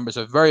his numbers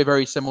are very,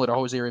 very similar to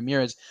Jose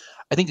Ramirez.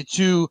 I think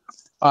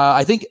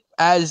I think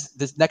as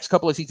the next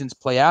couple of seasons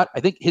play out, I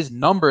think his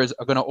numbers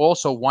are going to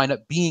also wind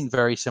up being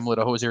very similar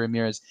to Jose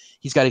Ramirez.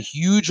 He's got a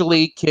huge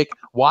leg kick.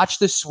 Watch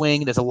the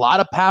swing. There's a lot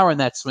of power in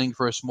that swing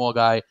for a small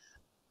guy.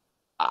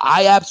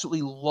 I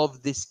absolutely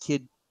love this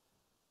kid.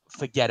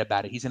 Forget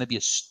about it. He's going to be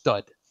a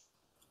stud.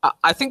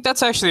 I think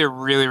that's actually a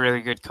really,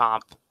 really good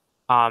comp.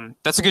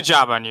 That's a good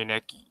job on you,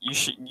 Nick. You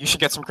should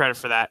get some credit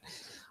for that.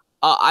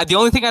 The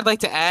only thing I'd like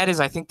to add is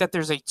I think that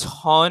there's a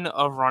ton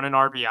of run and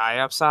RBI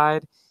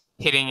upside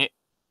hitting it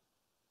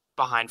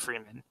behind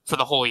Freeman for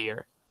the whole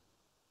year.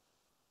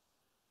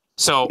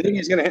 So you think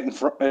he's going to hit in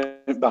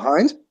front,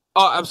 behind?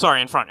 Oh, I'm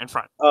sorry, in front.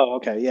 Oh,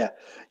 okay, yeah.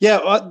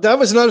 That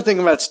was another thing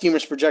about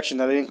Steamer's projection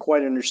that I didn't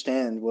quite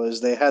understand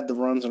was they had the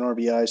runs and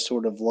RBIs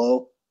sort of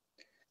low,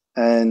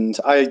 and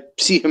I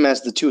see him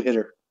as the two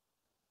hitter.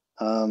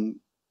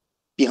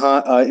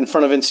 Behind, in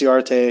front of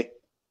Inciarte,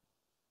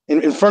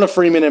 in front of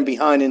Freeman and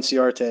behind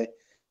Inciarte.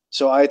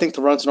 So I think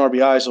the runs and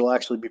RBIs will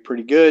actually be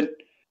pretty good.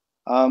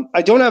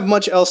 I don't have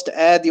much else to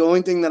add. The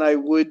only thing that I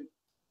would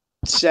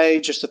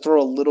say, just to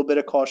throw a little bit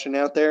of caution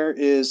out there,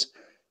 is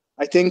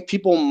I think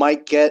people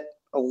might get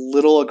a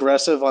little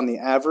aggressive on the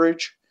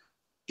average,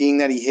 being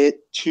that he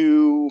hit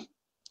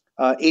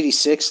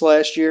 286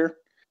 last year.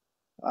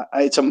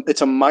 It's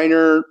a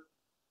minor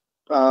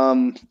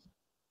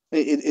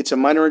it's a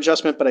minor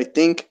adjustment, but I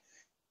think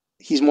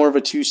he's more of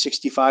a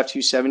 265,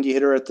 270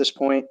 hitter at this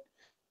point.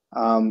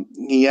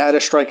 He had a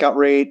strikeout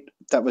rate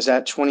that was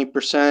at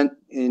 20%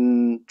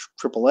 in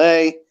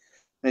AAA, and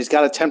he's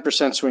got a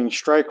 10% swinging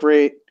strike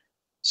rate.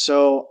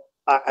 So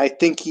I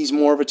think he's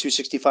more of a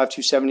 265,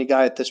 270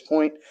 guy at this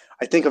point.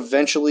 I think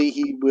eventually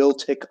he will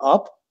tick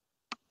up,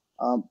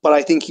 but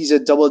I think he's a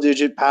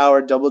double-digit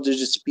power,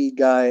 double-digit speed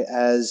guy,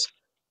 as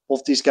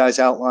both these guys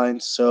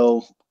outlined.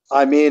 So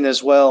I'm in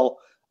as well.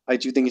 I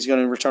do think he's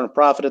going to return a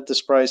profit at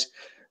this price,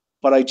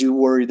 but I do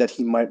worry that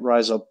he might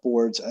rise up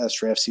boards as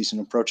draft season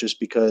approaches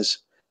because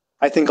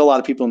I think a lot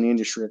of people in the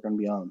industry are going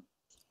to be on him.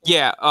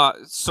 Yeah.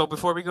 So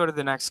before we go to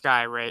the next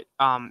guy, right?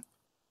 I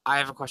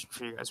have a question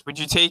for you guys. Would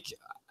you take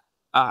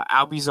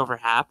Albies over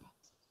Hap.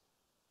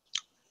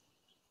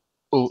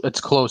 Oh,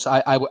 it's close.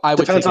 I would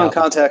Depends take on Albies.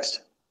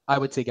 context. I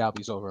would take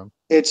Albies over him.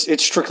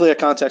 It's strictly a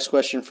context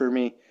question for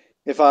me.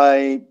 If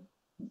I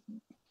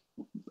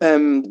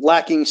am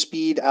lacking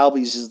speed,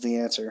 Albies is the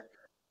answer.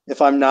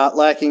 If I'm not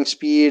lacking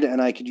speed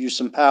and I could use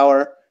some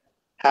power,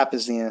 Hap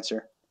is the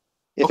answer.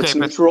 If it's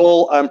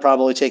neutral, I'm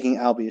probably taking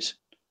Albies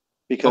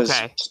because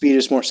speed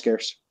is more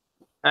scarce.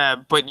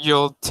 But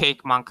you'll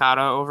take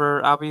Moncada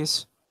over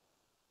Albies?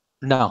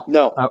 No.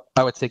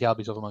 I would take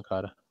Albies over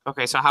Moncada.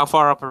 Okay, so how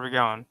far up are we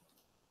going?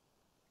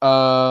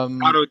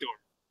 Not Odor.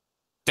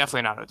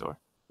 Definitely not Odor.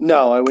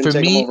 No, I wouldn't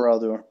take him over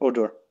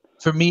Odor.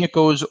 For me, it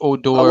goes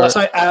Odor. Unless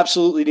I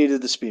absolutely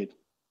needed the speed.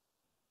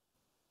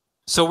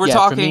 So we're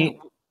talking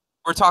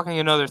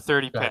another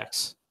 30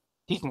 picks.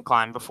 He can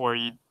climb before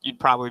you'd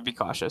probably be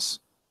cautious.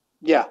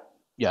 Yeah.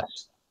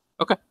 Yes.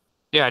 Okay.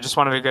 Yeah, I just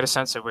wanted to get a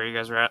sense of where you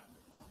guys are at.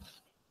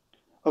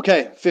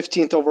 Okay,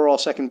 15th overall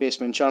second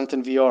baseman,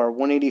 Jonathan VR,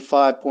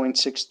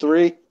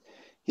 185.63.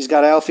 He's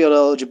got outfield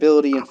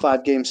eligibility in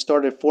 5 games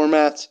started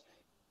formats.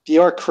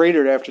 VR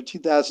cratered after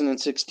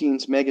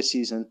 2016's mega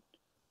season.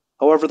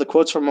 However, the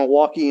quotes from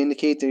Milwaukee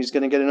indicate that he's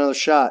going to get another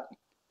shot.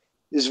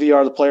 Is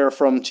VR the player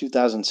from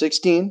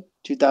 2016,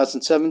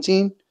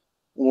 2017,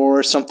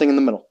 or something in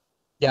the middle?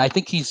 Yeah, I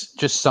think he's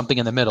just something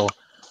in the middle.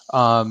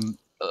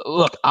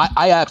 Look,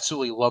 I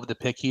absolutely love the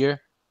pick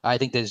here. I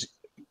think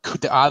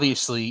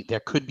obviously there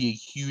could be a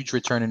huge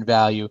return in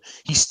value.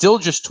 He's still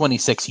just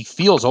 26. He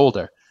feels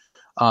older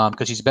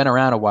because he's been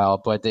around a while.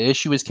 But the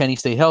issue is, can he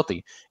stay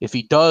healthy? If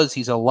he does,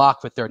 he's a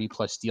lock for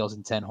 30-plus steals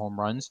and 10 home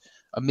runs,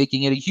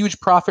 making it a huge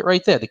profit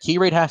right there. The K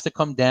rate has to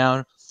come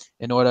down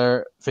in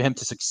order for him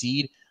to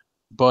succeed.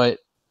 But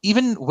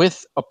even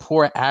with a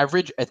poor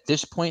average at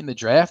this point in the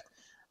draft,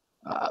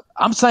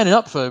 I'm signing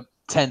up for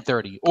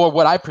 10-30, or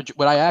what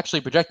I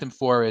actually project him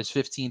for is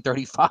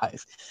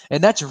 15-35,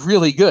 and that's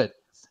really good.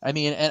 I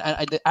mean,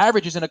 and the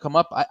average is going to come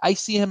up. I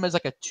see him as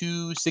like a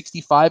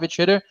 265-ish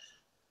hitter.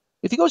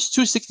 If he goes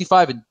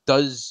 265 and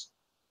does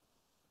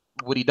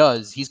what he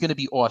does, he's going to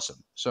be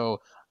awesome.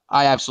 So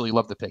I absolutely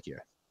love the pick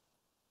here.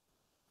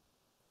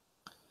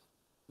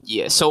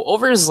 Yeah, so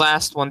over his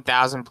last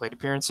 1,000 plate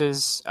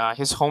appearances,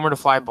 his homer to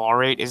fly ball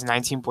rate is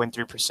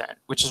 19.3%,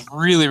 which is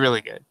really,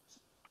 really good.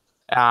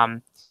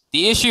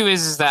 The issue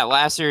is that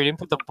last year he didn't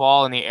put the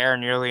ball in the air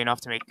nearly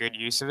enough to make good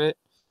use of it.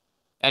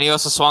 And he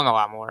also swung a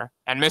lot more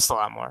and missed a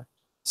lot more.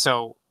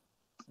 So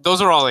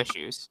those are all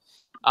issues.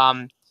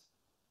 I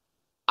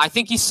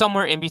think he's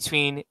somewhere in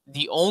between.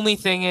 The only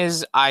thing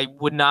is I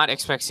would not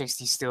expect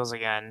 60 steals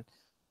again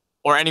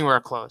or anywhere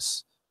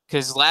close.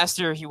 Because last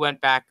year he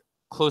went back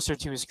closer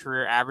to his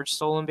career average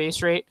stolen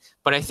base rate.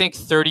 But I think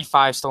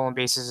 35 stolen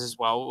bases is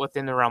well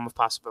within the realm of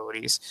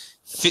possibilities.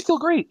 Still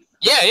great.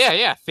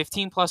 Yeah.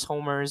 15-plus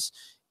homers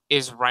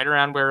is right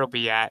around where it'll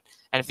be at.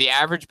 And if the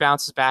average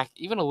bounces back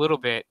even a little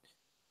bit,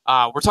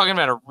 we're talking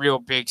about a real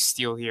big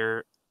steal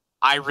here.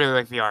 I really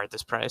like VR at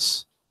this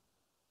price.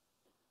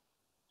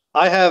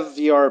 I have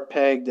VR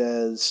pegged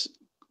as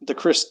the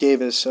Chris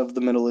Davis of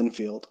the middle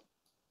infield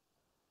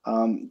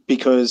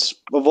because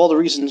of all the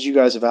reasons you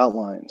guys have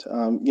outlined.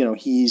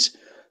 He's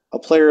a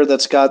player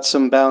that's got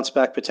some bounce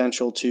back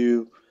potential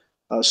to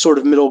sort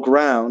of middle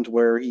ground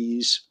where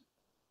he's,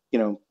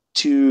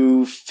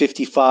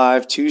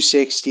 255,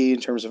 260 in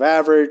terms of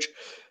average,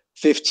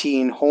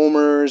 15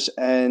 homers,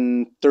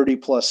 and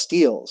 30-plus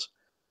steals.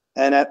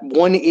 And at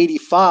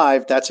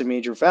 185, that's a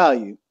major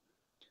value.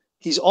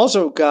 He's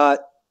also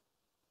got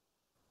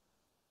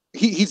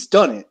he's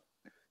done it.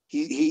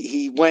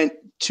 He went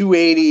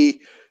 280,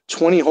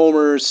 20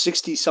 homers,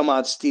 60 some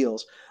odd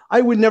steals.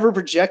 I would never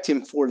project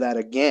him for that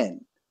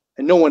again,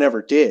 and no one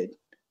ever did.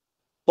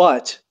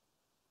 But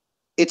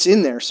it's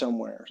in there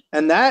somewhere.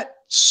 And that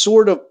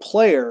sort of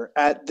player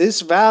at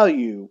this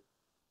value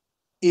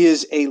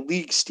is a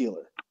league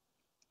stealer.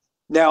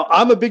 Now,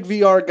 I'm a big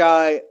VR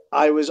guy.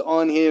 I was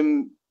on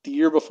him the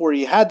year before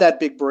he had that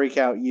big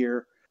breakout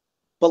year.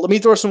 But let me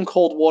throw some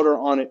cold water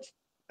on it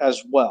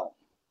as well.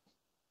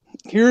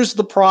 Here's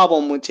the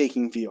problem with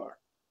taking VR.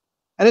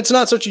 And it's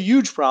not such a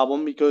huge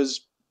problem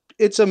because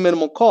it's a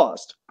minimal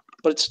cost,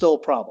 but it's still a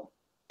problem.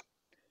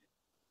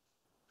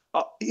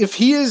 If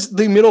he is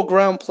the middle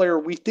ground player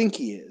we think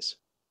he is,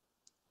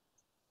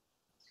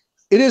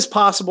 it is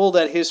possible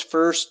that his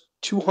first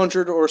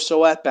 200 or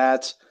so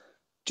at-bats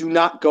do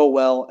not go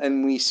well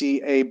and we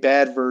see a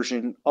bad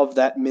version of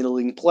that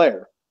middling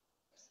player.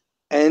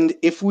 And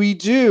if we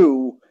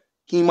do,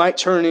 he might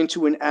turn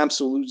into an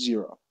absolute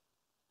zero.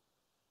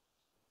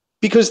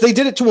 Because they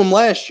did it to him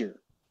last year.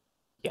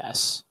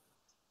 Yes.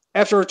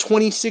 After a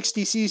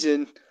 2060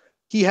 season,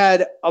 he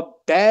had a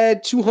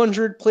bad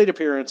 200 plate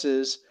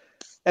appearances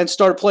and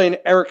started playing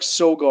Eric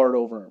Sogard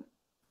over him.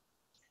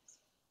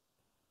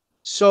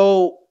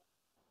 So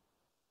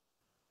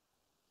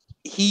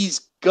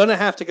he's going to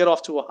have to get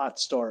off to a hot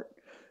start.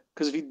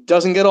 Because if he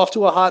doesn't get off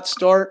to a hot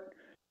start,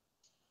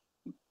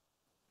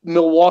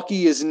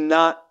 Milwaukee is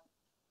not,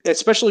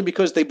 especially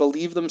because they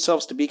believe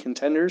themselves to be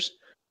contenders,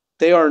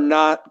 they are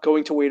not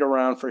going to wait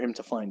around for him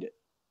to find it.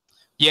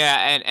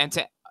 Yeah, and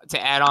to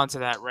add on to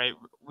that, right,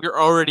 we're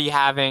already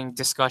having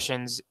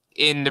discussions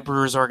in the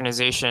Brewers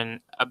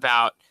organization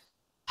about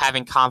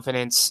having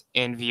confidence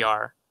in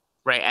VR,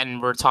 right?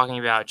 And we're talking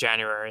about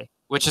January,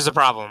 which is a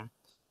problem.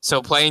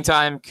 So playing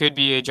time could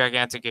be a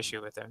gigantic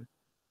issue with him.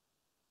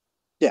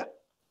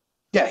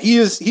 Yeah, he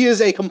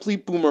is a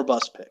complete boomer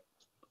bust pick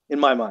in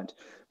my mind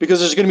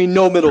because there's going to be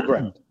no middle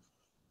ground.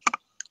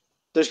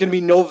 There's going to be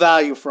no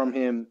value from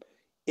him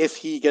if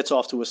he gets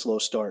off to a slow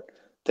start.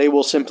 They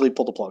will simply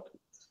pull the plug.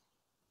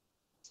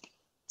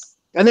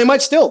 And they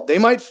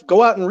might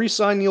go out and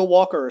re-sign Neil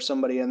Walker or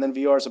somebody, and then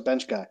VR is a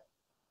bench guy.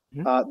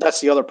 That's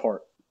the other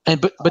part.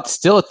 And but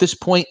still, at this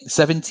point,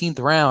 17th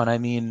round. I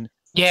mean,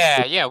 we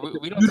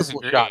don't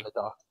disagree.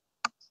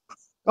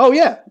 Oh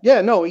yeah,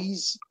 no,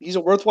 he's a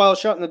worthwhile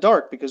shot in the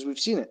dark because we've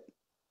seen it.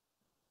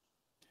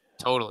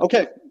 Totally.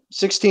 Okay,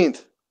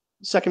 16th,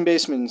 second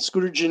baseman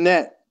Scooter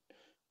Gennett,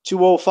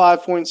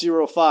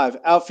 205.05,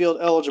 outfield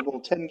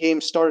eligible, 10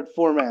 games started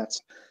formats,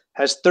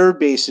 has third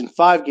base in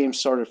 5 games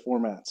started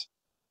formats.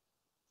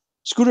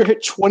 Scooter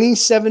hit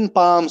 27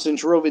 bombs and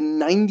drove in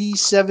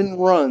 97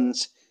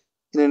 runs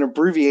in an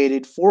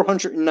abbreviated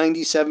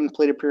 497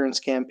 plate appearance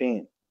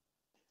campaign.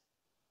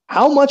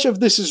 How much of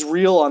this is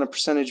real on a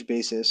percentage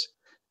basis?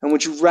 And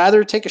would you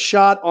rather take a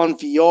shot on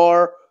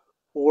VR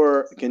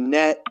or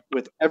Gennett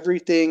with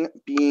everything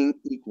being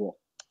equal?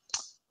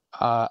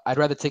 I'd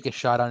rather take a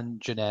shot on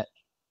Gennett.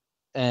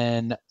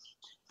 And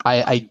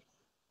I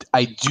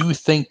do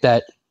think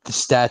that the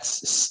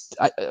stats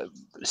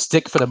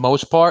stick for the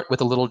most part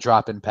with a little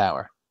drop in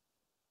power.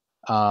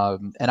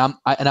 And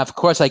of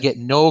course I get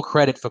no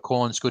credit for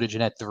calling Scooter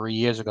Gennett 3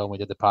 years ago when we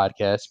did the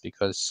podcast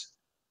because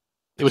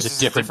it was a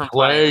different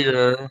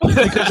player.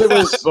 because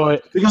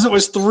it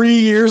was 3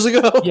 years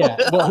ago. Yeah.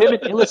 Well,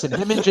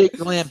 him and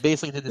Jake Lamb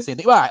basically did the same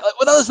thing. All right.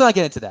 Well, let's not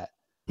get into that.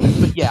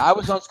 But yeah, I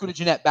was on Scooter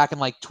Gennett back in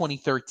like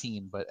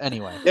 2013. But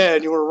anyway. Yeah,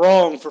 and you were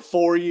wrong for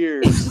 4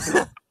 years.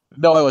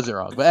 No, I wasn't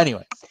wrong. But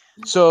anyway,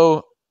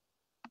 so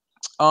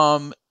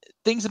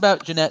things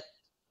about Gennett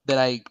that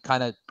I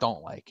kind of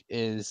don't like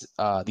is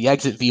the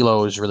exit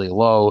velo is really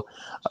low.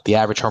 The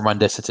average home run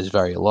distance is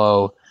very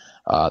low.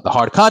 The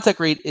hard contact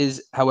rate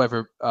is,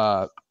 however,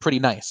 pretty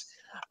nice.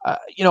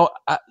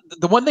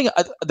 The one thing,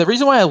 the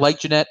reason why I like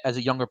Gennett as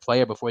a younger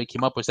player before he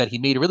came up was that he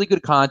made really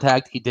good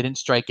contact. He didn't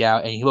strike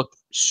out, and he looked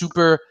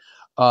super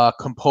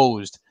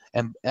composed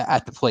and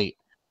at the plate.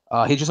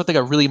 He just looked like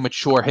a really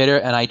mature hitter,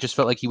 and I just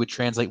felt like he would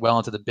translate well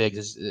into the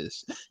bigs.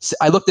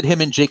 I looked at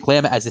him and Jake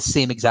Lamb as the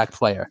same exact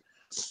player.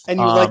 And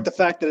you like the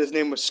fact that his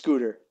name was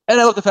Scooter.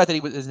 And I like the fact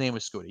that his name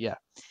was Scooter, yeah.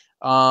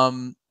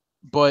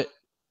 But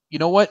you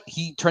know what?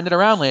 He turned it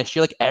around last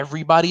year like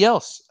everybody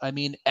else. I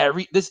mean,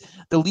 the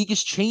league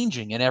is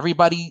changing, and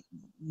everybody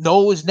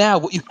knows now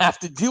what you have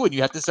to do, and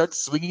you have to start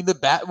swinging the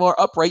bat more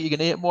upright. You're going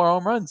to hit more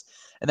home runs.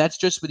 And that's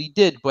just what he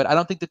did. But I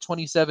don't think the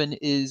 27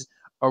 is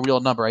a real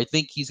number. I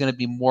think he's going to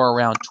be more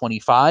around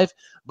 25,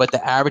 but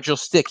the average will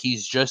stick.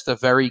 He's just a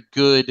very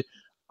good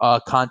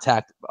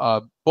contact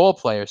ball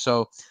player.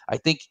 So I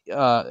think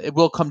it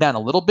will come down a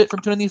little bit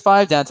from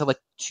 295 down to like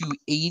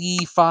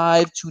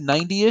 285,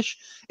 290-ish.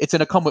 It's going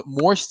to come with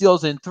more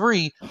steals than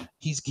 3.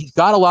 He's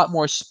got a lot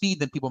more speed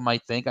than people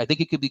might think. I think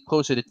it could be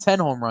closer to 10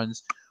 home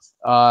runs.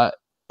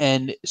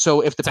 And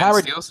so if the 10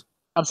 power steals?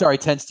 I'm sorry,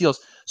 10 steals.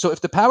 So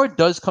if the power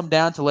does come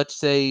down to, let's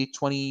say,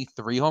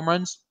 23 home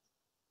runs,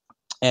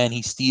 and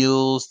he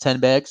steals 10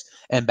 bags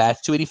and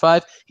bats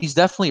 285, he's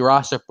definitely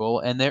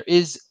rosterable. And there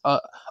is a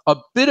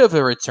bit of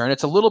a return.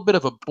 It's a little bit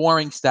of a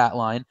boring stat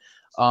line,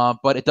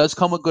 but it does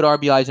come with good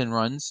RBIs and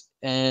runs.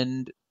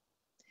 And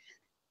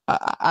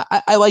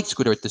I like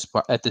Scooter at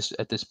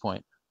this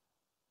point.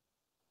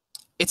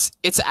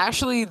 It's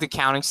actually the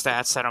counting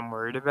stats that I'm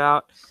worried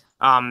about.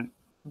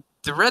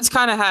 The Reds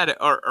kind of had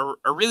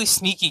a really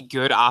sneaky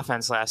good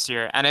offense last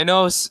year, and I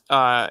know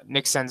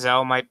Nick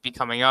Senzel might be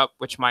coming up,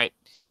 which might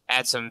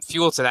add some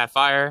fuel to that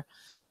fire.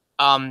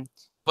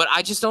 But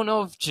I just don't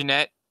know if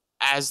Gennett,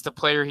 as the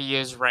player he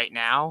is right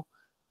now,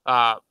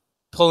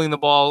 pulling the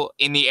ball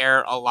in the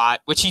air a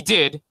lot, which he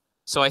did.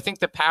 So I think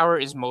the power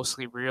is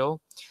mostly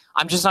real.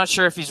 I'm just not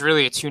sure if he's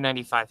really a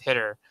 295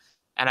 hitter.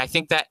 And I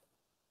think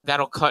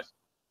that'll cut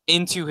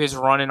into his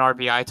run and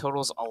RBI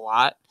totals a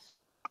lot.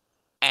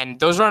 And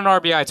those run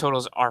and RBI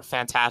totals are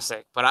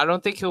fantastic, but I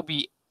don't think he'll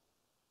be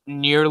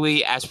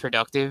nearly as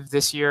productive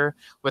this year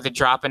with a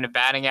drop in the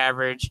batting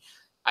average.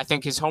 I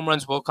think his home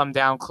runs will come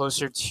down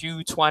closer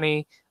to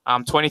 20.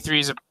 23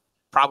 is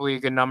probably a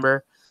good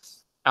number.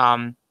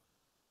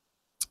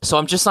 So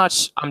I'm just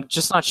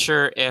not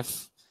sure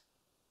if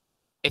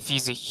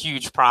he's a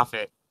huge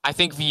profit. I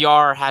think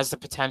VR has the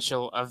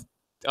potential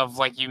of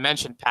like you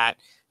mentioned, Pat,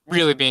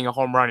 really being a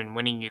home run and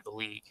winning you the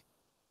league.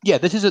 Yeah,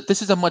 this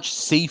is a much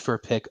safer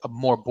pick, a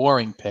more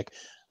boring pick,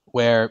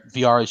 where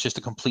VR is just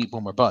a complete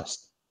boom or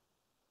bust.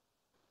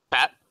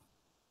 Pat?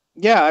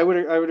 Yeah, I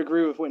would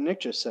agree with what Nick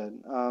just said.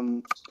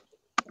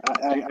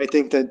 I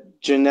think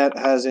that Gennett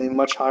has a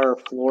much higher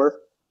floor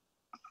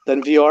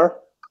than VR,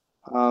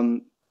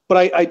 but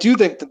I do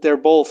think that they're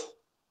both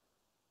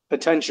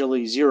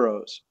potentially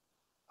zeros.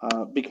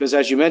 because,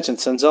 as you mentioned,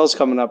 Senzel's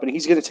coming up, and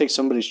he's going to take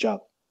somebody's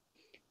job.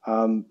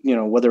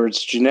 Whether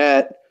it's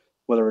Jeanette,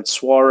 whether it's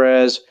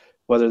Suarez,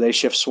 whether they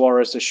shift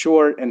Suarez to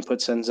short and put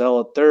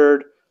Senzel at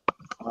third,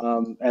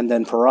 and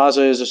then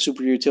Peraza is a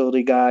super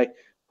utility guy.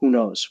 Who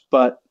knows?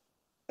 But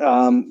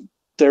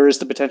there is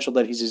the potential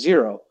that he's a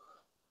zero.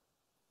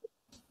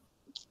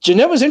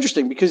 Jeanette was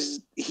interesting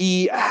because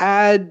he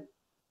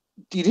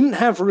didn't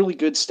have really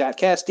good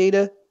StatCast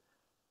data.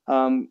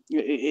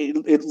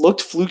 It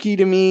looked fluky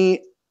to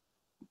me,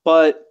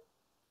 but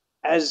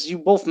as you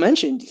both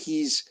mentioned,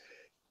 he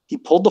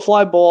pulled the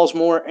fly balls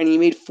more, and he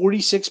made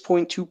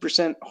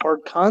 46.2% hard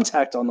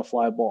contact on the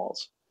fly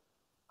balls.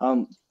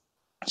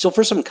 So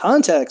for some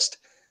context,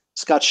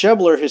 Scott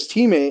Schebler, his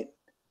teammate,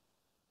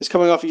 is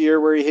coming off a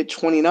year where he hit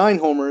 29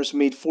 homers,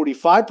 made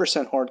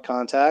 45% hard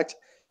contact,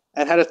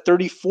 and had a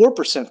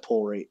 34%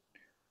 pull rate.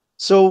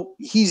 So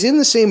he's in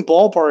the same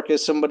ballpark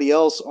as somebody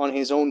else on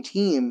his own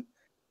team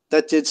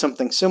that did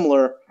something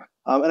similar.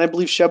 And I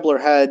believe Schebler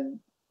had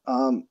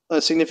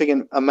a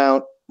significant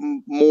amount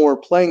more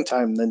playing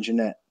time than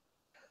Jeanette.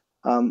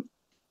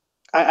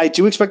 I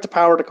do expect the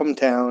power to come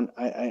down.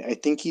 I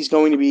think he's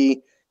going to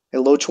be a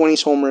low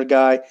 20s homer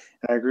guy.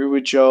 And I agree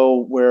with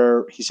Joe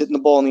where he's hitting the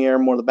ball in the air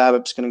more. The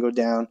BABIP's going to go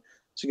down.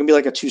 So it can be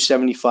like a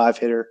 275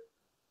 hitter.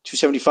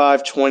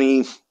 275,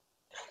 20,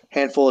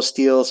 handful of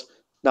steals,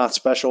 not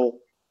special,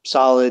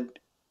 solid,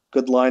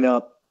 good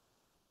lineup.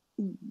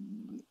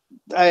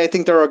 I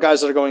think there are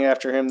guys that are going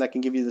after him that can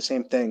give you the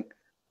same thing.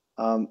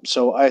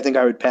 So I think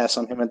I would pass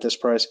on him at this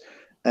price.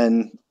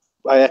 And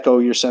I echo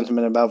your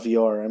sentiment about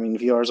VR. I mean,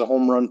 VR is a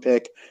home run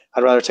pick.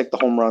 I'd rather take the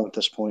home run at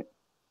this point.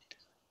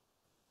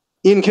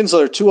 Ian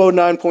Kinsler,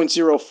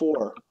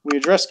 209.04. We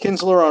addressed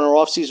Kinsler on our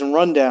offseason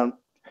rundown.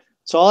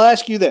 So I'll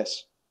ask you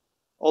this.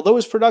 Although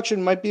his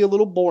production might be a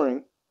little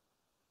boring,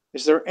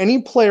 is there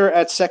any player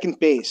at second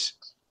base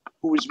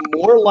who is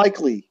more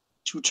likely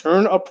to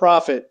turn a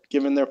profit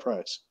given their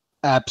price?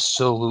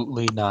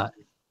 Absolutely not.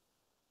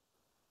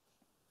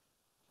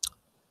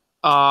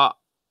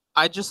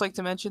 I'd just like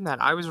to mention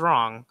that I was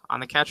wrong.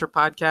 On the Catcher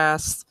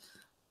podcast,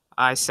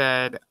 I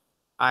said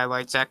I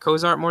like Zach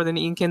Cozart more than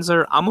Ian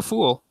Kinsler. I'm a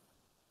fool.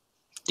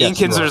 Ian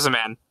Kinsler is a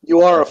man. You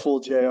are a fool,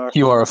 JR.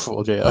 You are a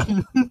fool, JR.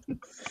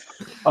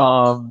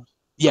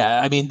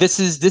 Yeah, I mean, this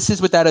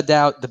is without a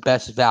doubt the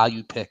best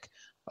value pick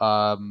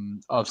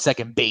of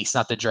second base,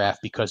 not the draft,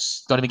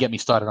 because don't even get me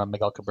started on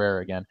Miguel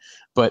Cabrera again.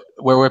 But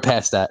we're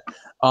past that.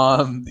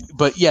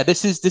 But yeah,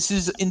 this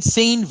is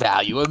insane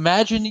value.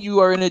 Imagine you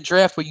are in a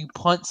draft where you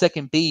punt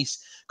second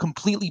base,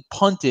 completely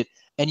punt it,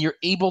 and you're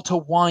able to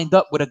wind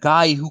up with a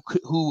guy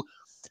who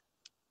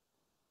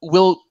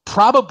will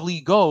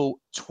probably go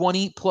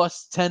 20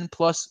 plus, 10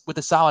 plus with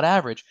a solid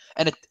average,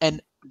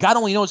 and God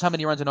only knows how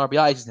many runs and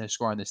RBIs he's going to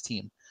score on this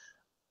team.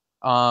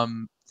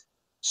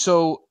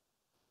 So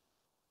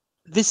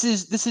this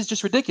is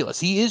just ridiculous.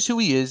 He is who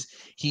he is.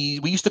 We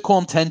used to call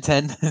him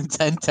 10-10,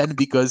 10-10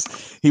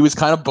 because he was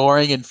kind of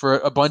boring, and for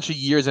a bunch of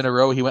years in a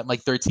row he went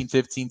like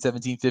 13-15,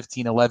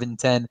 17-15,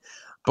 11-10.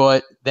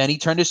 But then he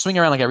turned his swing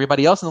around like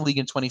everybody else in the league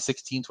in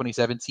 2016,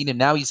 2017, and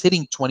now he's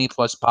hitting 20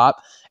 plus pop,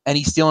 and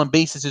he's stealing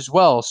bases as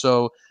well.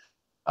 So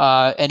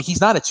and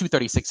he's not a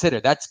 236 hitter.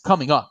 That's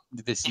coming up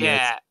this year.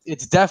 Yeah.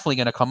 It's definitely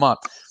going to come up.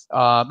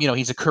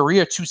 He's a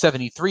career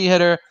 273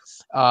 hitter.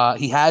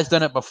 He has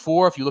done it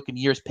before. If you look in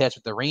years past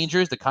with the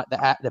Rangers,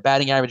 the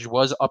batting average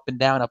was up and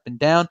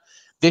down.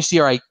 This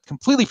year, I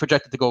completely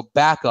projected to go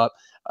back up.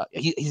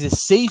 He's a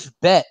safe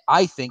bet,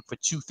 I think, for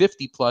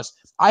 250 plus.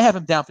 I have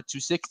him down for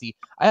 260.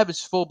 I have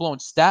his full-blown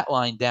stat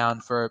line down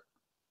for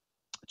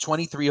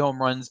 23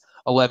 home runs,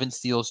 11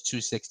 steals,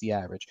 260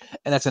 average.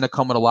 And that's going to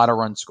come with a lot of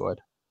runs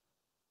scored.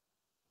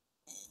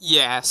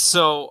 Yeah,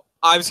 so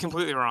I was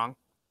completely wrong,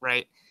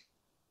 right?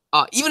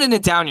 Even in a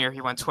down year,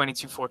 he went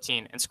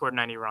 22-14 and scored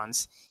 90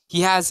 runs.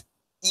 He has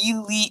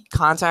elite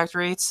contact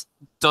rates,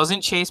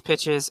 doesn't chase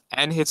pitches,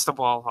 and hits the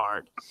ball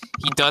hard.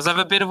 He does have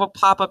a bit of a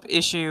pop-up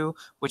issue,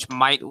 which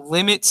might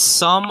limit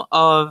some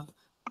of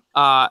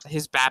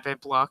his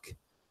BABIP luck.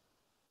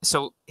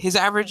 So his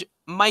average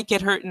might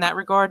get hurt in that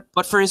regard,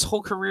 but for his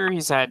whole career,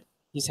 he's had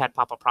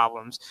pop-up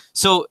problems.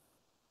 So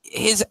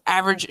his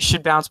average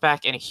should bounce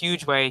back in a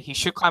huge way. He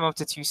should climb up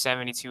to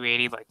 270,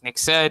 280, like Nick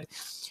said.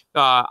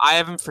 I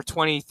have him for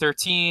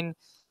 2013.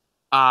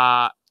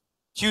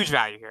 Huge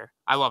value here.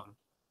 I love him.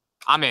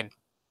 I'm in.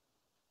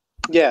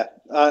 Yeah,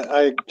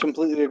 I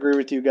completely agree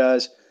with you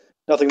guys.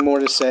 Nothing more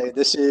to say.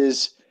 This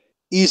is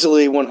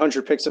easily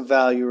 100 picks of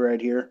value right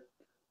here.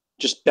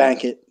 Just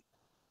bank it.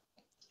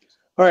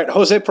 All right,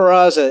 Jose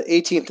Peraza,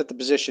 18th at the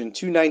position,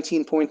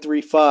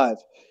 219.35.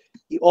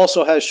 He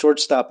also has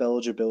shortstop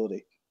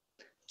eligibility.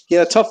 He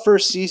had a tough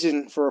first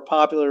season for a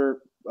popular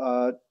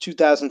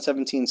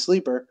 2017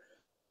 sleeper.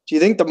 Do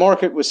you think the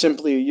market was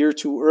simply a year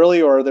too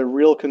early, or are there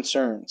real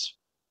concerns?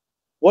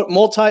 What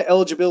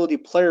multi-eligibility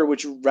player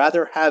would you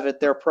rather have at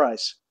their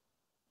price?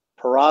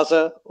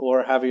 Peraza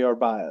or Javier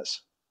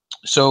Baez?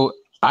 So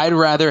I'd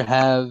rather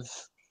have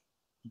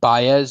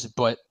Baez,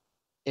 but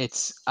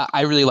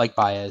I really like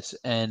Baez.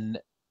 And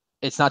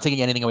it's not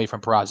taking anything away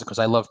from Peraza because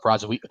I love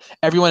Peraza.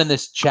 Everyone in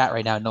this chat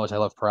right now knows I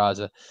love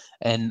Peraza.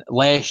 And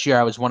last year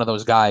I was one of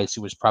those guys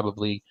who was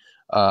probably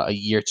a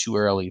year too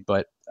early,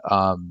 but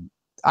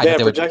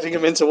projecting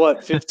him into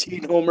what,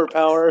 15 homer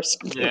power?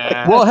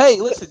 Yeah. Well, hey,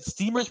 listen,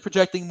 Steamer's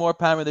projecting more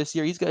power this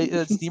year.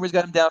 Steamer's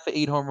got him down for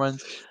 8 home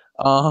runs.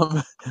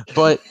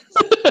 But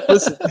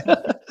listen,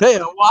 hey,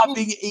 a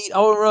whopping 8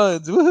 home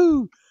runs.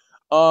 Woohoo!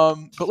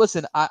 But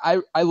listen,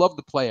 I love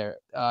the player.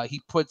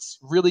 He puts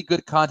really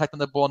good contact on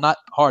the ball, not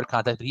hard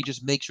contact, but he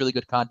just makes really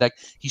good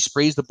contact. He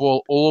sprays the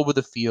ball all over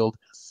the field.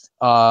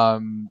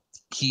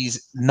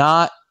 He's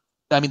not.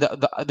 I mean,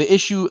 the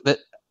issue that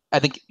I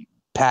think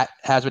Pat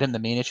has with him, the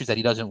main issue is that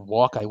he doesn't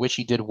walk. I wish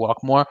he did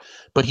walk more,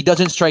 but he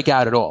doesn't strike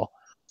out at all.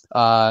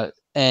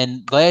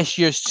 And last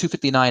year's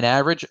 259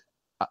 average.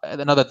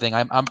 Another thing,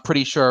 I'm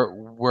pretty sure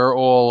we're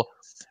all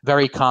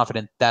very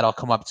confident that'll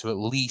come up to at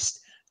least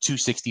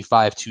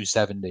 265,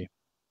 270.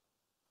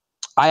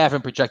 I have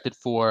him projected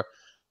for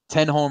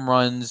 10 home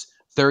runs,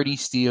 30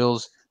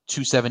 steals,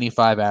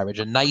 275 average.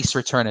 A nice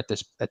return at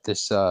this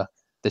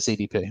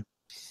ADP.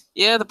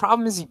 Yeah, the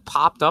problem is he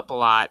popped up a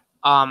lot.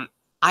 I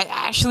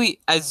actually,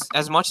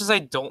 as much as I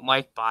don't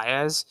like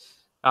Baez,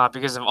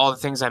 because of all the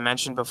things I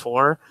mentioned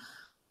before,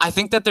 I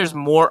think that there's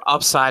more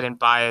upside in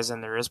Baez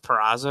than there is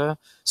Peraza.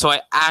 So I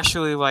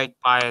actually like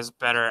Baez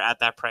better at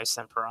that price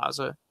than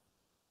Peraza.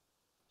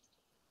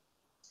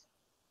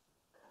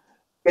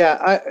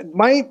 Yeah,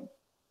 my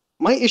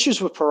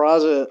issues with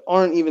Peraza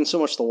aren't even so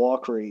much the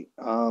walk rate.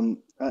 I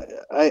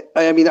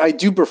mean, I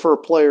do prefer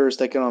players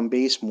that get on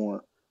base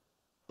more,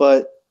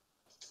 but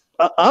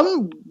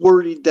I'm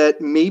worried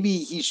that maybe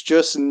he's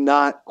just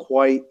not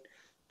quite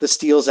the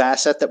steals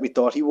asset that we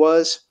thought he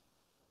was.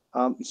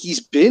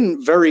 He's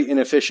been very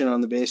inefficient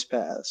on the base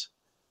paths.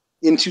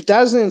 In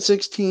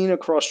 2016,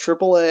 across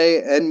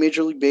AAA and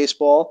Major League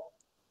Baseball,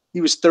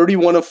 he was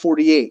 31 of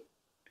 48.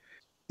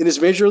 In his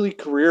Major League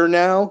career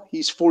now,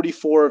 he's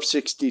 44 of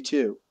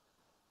 62.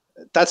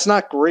 That's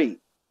not great.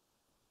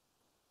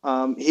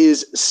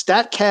 His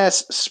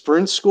StatCast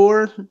sprint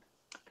score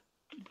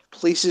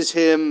places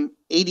him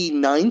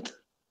 89th.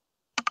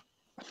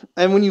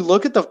 And when you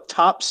look at the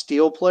top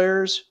steal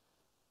players,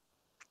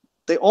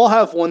 they all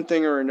have one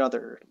thing or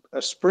another.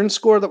 A sprint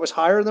score that was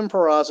higher than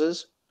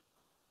Peraza's,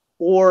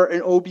 or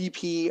an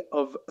OBP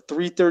of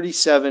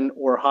 337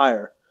 or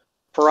higher.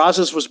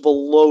 Peraza's was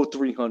below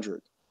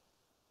 300.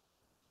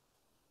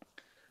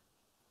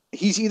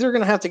 He's either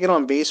going to have to get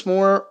on base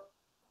more,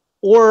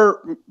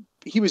 or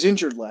he was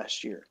injured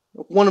last year.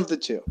 One of the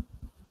two,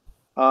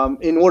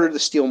 in order to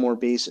steal more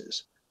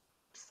bases.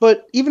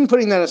 But even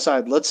putting that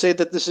aside, let's say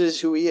that this is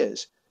who he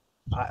is.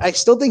 I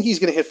still think he's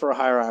going to hit for a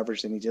higher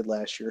average than he did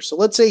last year. So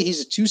let's say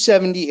he's a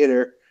 270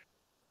 hitter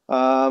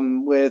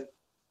with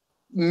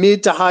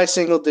mid to high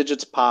single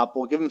digits pop.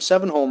 We'll give him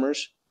 7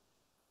 homers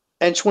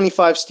and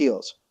 25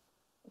 steals.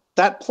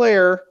 That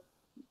player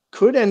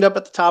could end up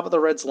at the top of the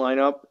Reds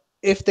lineup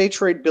if they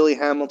trade Billy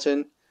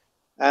Hamilton,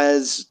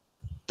 as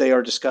they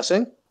are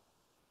discussing,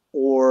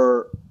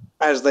 or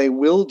as they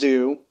will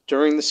do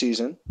during the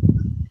season,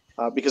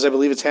 because I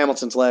believe it's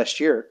Hamilton's last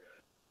year.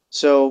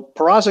 So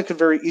Peraza could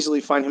very easily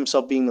find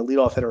himself being the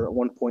leadoff hitter at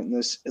one point in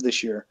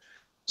this year.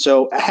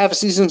 So half a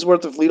season's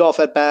worth of leadoff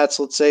at bats,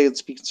 let's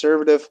be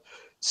conservative,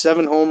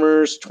 7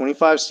 homers,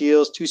 25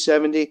 steals,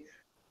 270,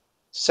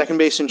 second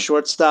base and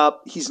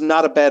shortstop. He's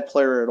not a bad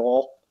player at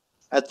all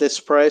at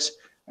this price.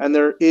 And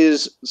there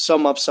is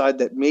some upside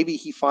that maybe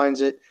he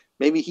finds it.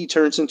 Maybe he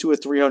turns into a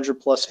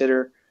 300-plus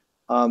hitter.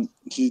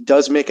 He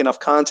does make enough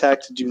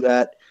contact to do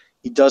that.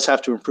 He does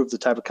have to improve the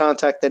type of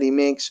contact that he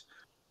makes.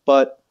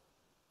 But,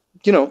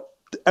 you know,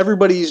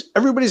 everybody's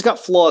got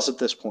flaws at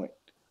this point.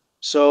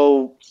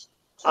 So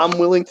I'm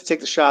willing to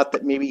take the shot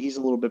that maybe he's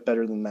a little bit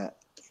better than that.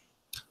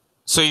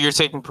 So you're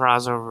taking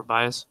Peraza over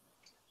Baez?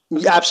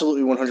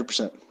 Absolutely,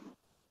 100%.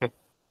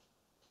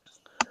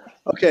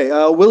 Okay,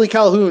 Willie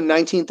Calhoun,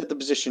 19th at the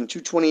position,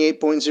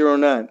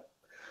 228.09.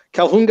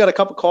 Calhoun got a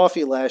cup of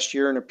coffee last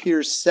year and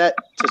appears set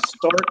to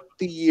start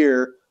the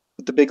year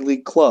with the big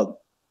league club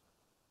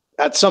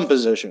at some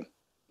position.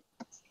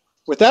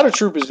 Without a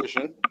true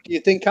position, do you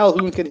think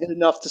Calhoun can hit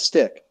enough to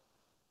stick?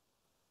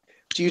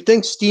 Do you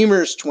think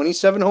Steamer's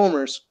 27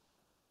 homers,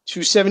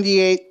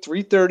 278,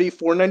 330,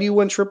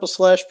 491 triple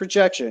slash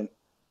projection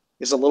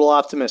is a little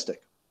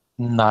optimistic?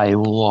 I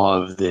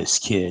love this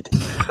kid.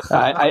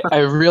 I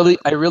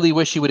really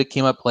wish he would have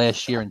came up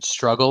last year and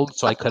struggled,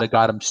 so I could have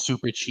got him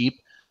super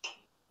cheap.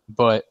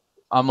 But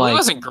I'm like, it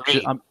wasn't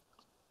great.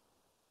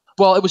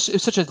 Well, it was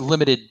such a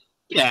limited.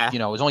 Yeah, you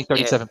know, it was only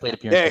 37 plate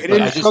appearances. Yeah, he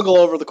didn't struggle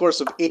over the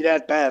course of 8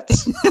 at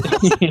bats.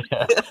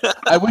 Yeah.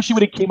 I wish he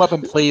would have came up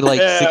and played like.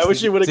 Yeah, 60, I wish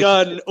he would have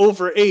gone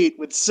over 8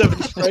 with 7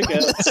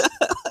 strikeouts.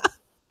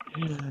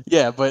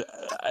 Yeah, but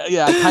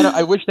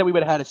I wish that we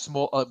would have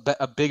had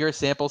a bigger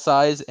sample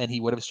size, and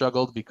he would have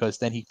struggled because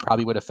then he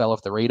probably would have fell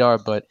off the radar.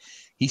 But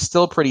he's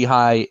still pretty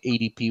high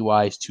ADP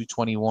wise,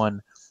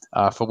 221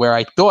 for where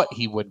I thought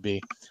he would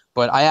be.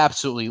 But I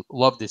absolutely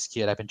love this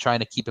kid. I've been trying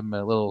to keep him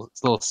a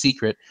little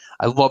secret.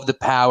 I love the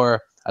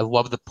power. I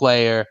love the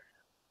player.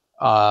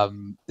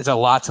 There's a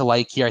lot to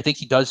like here. I think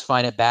he does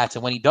fine at bats,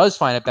 and when he does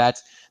fine at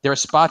bats, there are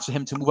spots for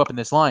him to move up in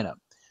this lineup.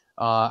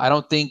 I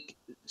don't think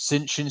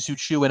Shin-Soo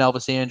Choo and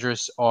Elvis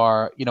Andrus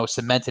are,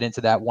 cemented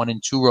into that 1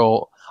 and 2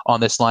 role on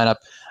this lineup.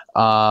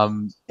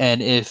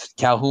 And if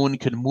Calhoun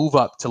could move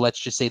up to, let's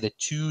just say, the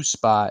 2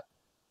 spot,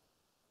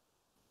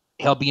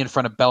 he'll be in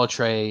front of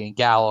Beltre and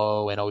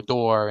Gallo and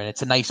Odor, and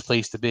it's a nice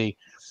place to be.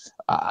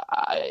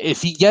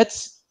 If he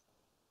gets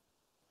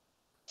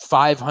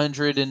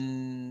 500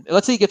 and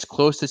let's say he gets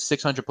close to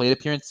 600 plate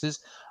appearances,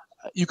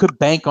 you could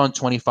bank on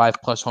 25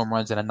 plus home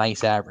runs and a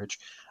nice average.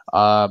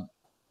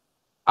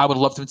 I would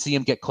love to see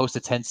him get close to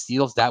 10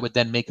 steals. That would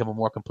then make him a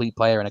more complete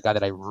player and a guy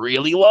that I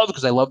really love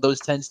because I love those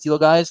 10 steal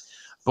guys.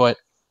 But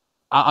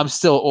I'm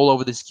still all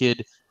over this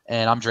kid,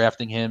 and I'm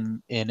drafting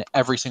him in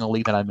every single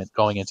league that I'm in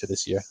going into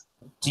this year.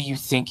 Do you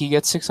think he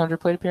gets 600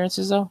 plate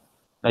appearances, though?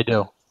 I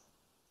do.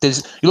 You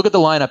look at the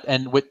lineup,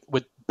 and with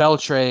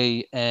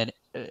Beltre and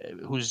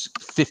who's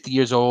 50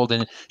 years old,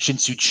 and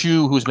Shin-Soo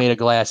Choo, who's made of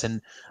glass,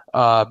 and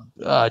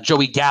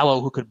Joey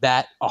Gallo, who could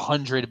bat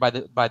 100 by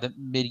the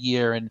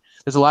mid-year, and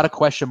there's a lot of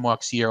question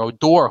marks here.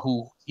 Odor,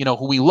 who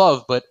we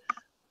love, but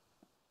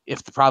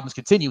if the problems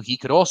continue, he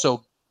could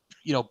also,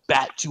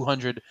 bat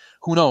 200.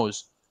 Who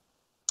knows?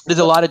 There's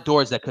a lot of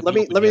doors that could. Let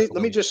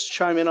me just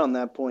chime in on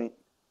that point,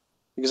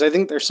 because I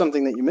think there's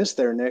something that you missed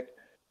there, Nick.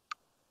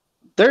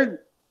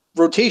 Their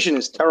rotation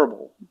is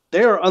terrible.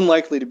 They are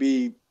unlikely to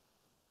be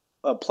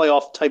a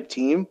playoff type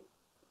team.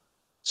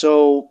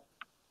 So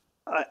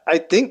I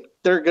think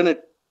they're going to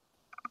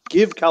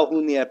give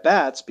Calhoun the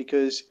at-bats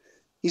because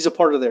he's a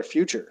part of their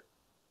future.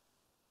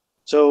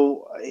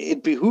 So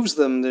it behooves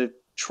them to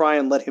try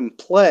and let him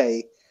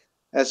play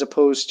as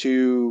opposed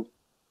to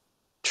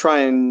try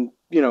and,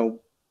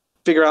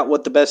 figure out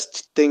what the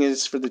best thing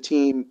is for the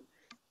team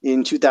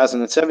in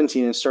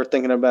 2017 and start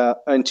thinking about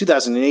in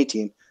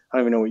 2018. I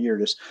don't even know what year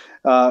it is.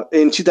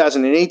 In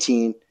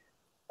 2018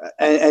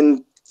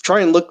 and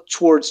try and look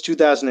towards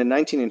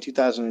 2019 and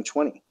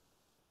 2020.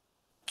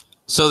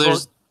 So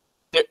there's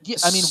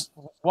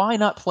why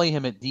not play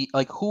him at D?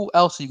 Like, who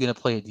else are you going to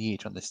play at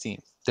DH on this team?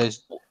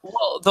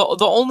 The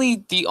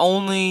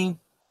only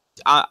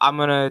I'm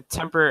going to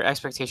temper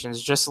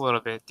expectations just a little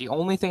bit. The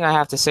only thing I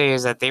have to say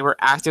is that they were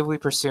actively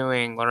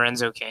pursuing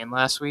Lorenzo Cain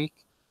last week.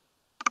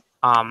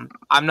 I'm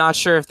not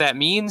sure if that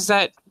means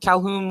that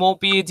Calhoun won't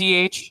be a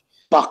DH.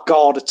 By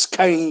God, it's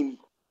Cain.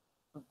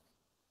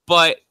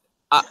 But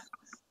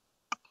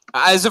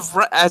as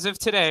of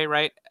today,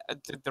 right,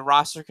 the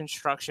roster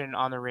construction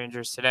on the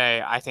Rangers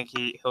today, I think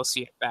he'll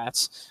see at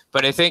bats.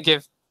 But I think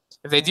if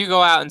they do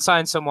go out and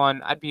sign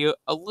someone, I'd be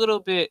a little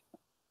bit.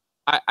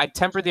 I'd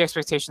temper the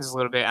expectations a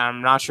little bit. And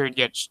I'm not sure he'd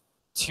get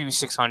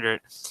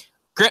 600.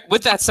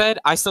 With that said,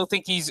 I still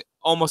think he's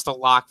almost a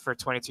lock for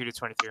 22 to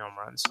 23 home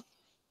runs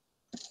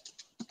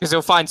because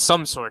he'll find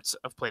some sorts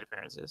of plate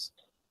appearances.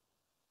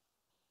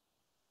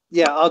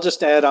 Yeah, I'll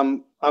just add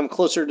I'm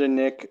closer to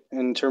Nick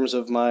in terms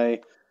of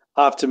my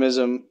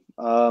optimism.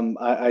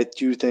 I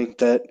do think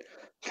that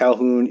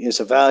Calhoun is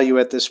a value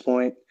at this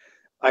point.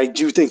 I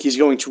do think he's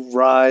going to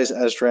rise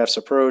as drafts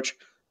approach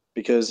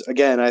because,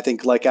 again, I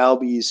think like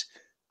Albies,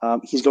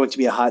 he's going to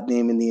be a hot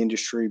name in the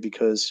industry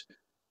because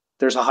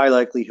there's a high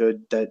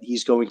likelihood that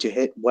he's going to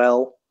hit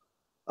well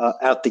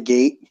out the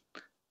gate.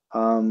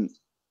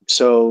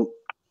 So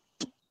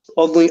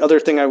only other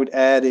thing I would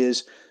add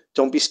is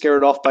don't be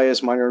scared off by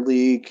his minor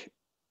league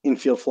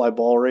infield fly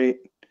ball rate.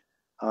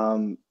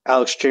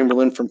 Alex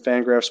Chamberlain from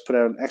Fangraphs put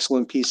out an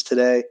excellent piece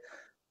today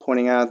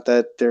pointing out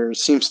that there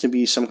seems to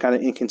be some kind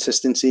of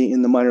inconsistency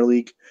in the minor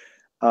league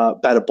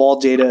batted ball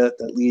data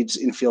that leads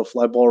infield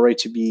fly ball rate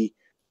to be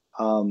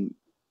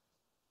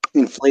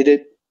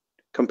inflated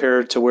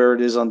compared to where it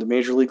is on the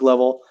major league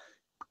level.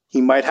 He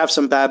might have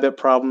some BABIP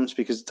problems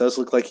because it does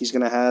look like he's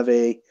going to have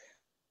a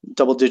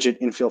double-digit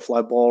infield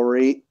fly ball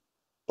rate,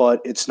 but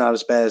it's not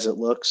as bad as it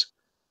looks.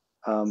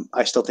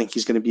 I still think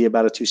he's going to be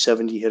about a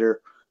 270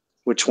 hitter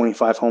with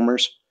 25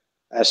 homers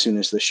as soon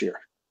as this year.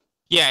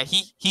 Yeah,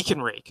 he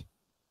can rake.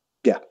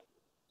 Yeah.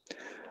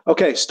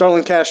 Okay,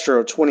 Starlin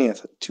Castro,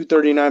 20th,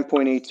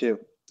 239.82.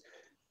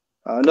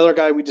 Another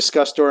guy we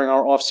discussed during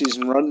our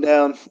offseason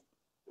rundown.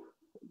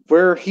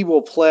 Where he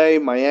will play,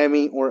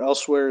 Miami or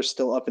elsewhere, is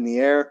still up in the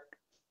air.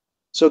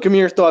 So give me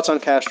your thoughts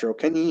on Castro.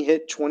 Can he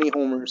hit 20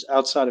 homers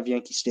outside of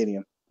Yankee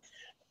Stadium?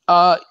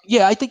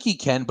 Yeah, I think he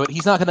can, but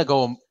he's not going to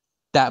go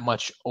that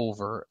much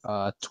over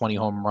 20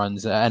 home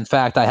runs. In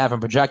fact, I have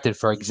him projected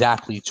for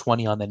exactly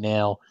 20 on the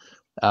nail.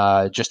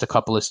 Just a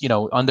couple of,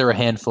 under a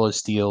handful of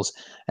steals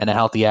and a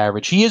healthy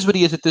average. He is what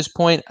he is at this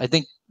point. I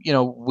think,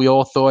 we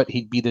all thought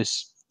he'd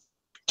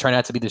turn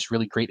out to be this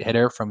really great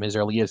hitter from his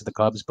early years at the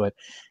Cubs, but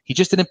he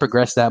just didn't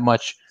progress that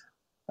much.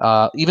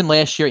 Even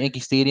last year at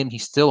Yankee Stadium, he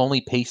still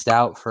only paced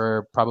out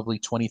for probably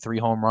 23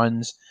 home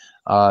runs.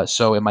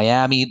 So in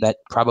Miami, that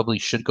probably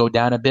should go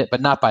down a bit,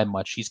 but not by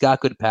much. He's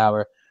got good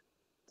power.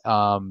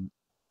 And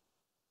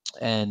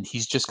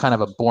he's just kind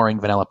of a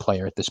boring vanilla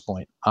player at this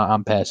point.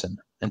 I'm passing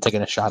and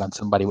taking a shot on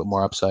somebody with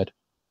more upside.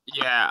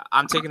 Yeah,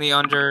 I'm taking the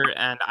under,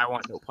 and I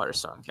want no part of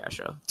Starlin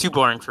Castro. Too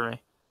boring for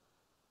me.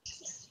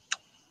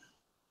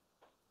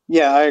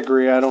 Yeah, I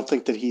agree. I don't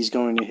think that he's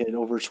going to hit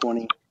over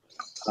 20.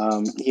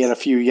 He had a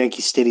few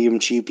Yankee Stadium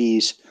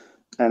cheapies,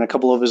 and a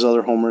couple of his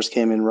other homers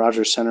came in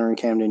Rogers Center and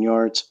Camden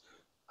Yards,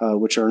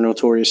 which are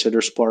notorious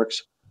hitter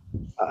sparks.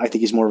 I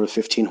think he's more of a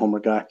 15-homer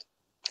guy.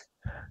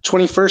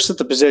 21st at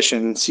the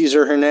position,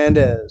 Cesar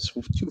Hernandez,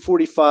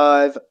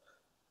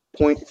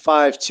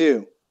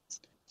 245.52.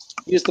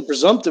 He is the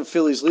presumptive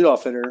Phillies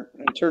leadoff hitter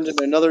and turned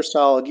in another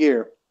solid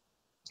year.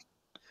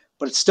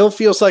 But it still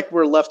feels like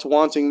we're left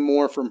wanting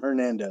more from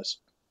Hernandez.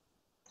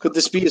 Could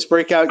this be his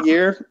breakout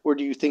year, or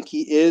do you think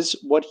he is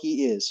what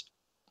he is?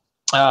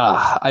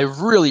 I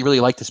really, really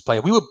like this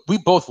player. We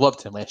both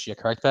loved him last year,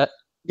 correct, Pat?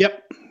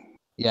 Yep.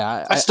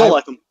 Yeah, I still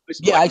like him.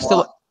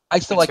 I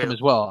still like him as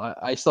well.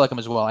 I still like him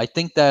as well. I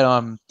think that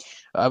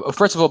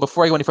first of all,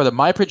 before I go any further,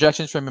 my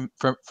projections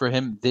for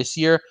him this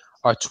year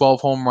are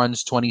 12 home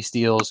runs, 20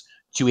 steals,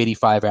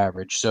 285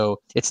 average. So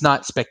it's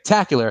not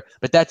spectacular,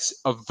 but that's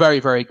a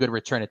very, very good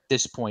return at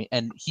this point.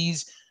 And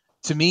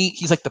to me,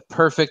 he's like the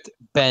perfect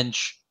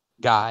bench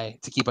guy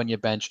to keep on your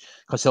bench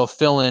because he'll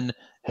fill in.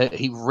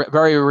 He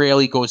very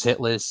rarely goes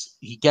hitless.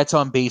 He gets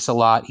on base a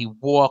lot. He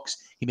walks.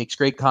 He makes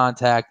great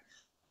contact.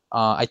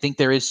 I think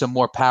there is some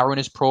more power in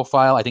his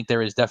profile. I think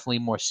there is definitely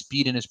more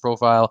speed in his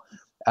profile,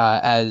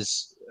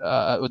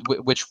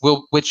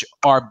 which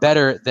are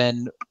better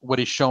than what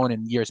is shown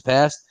in years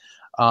past.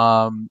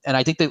 And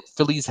I think the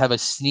Phillies have a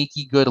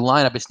sneaky good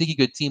lineup, a sneaky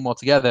good team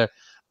altogether.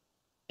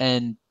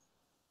 And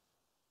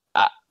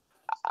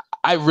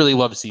I really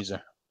love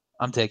Caesar.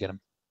 I'm taking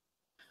him.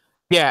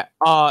 Yeah.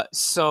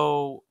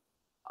 So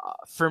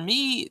for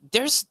me,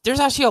 there's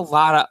actually a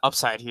lot of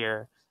upside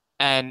here,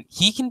 and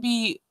he can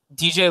be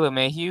DJ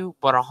LeMahieu,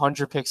 but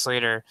 100 picks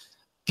later,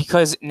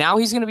 because now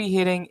he's going to be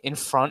hitting in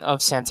front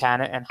of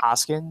Santana and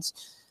Hoskins.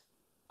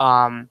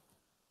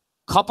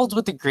 Coupled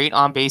with the great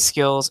on-base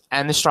skills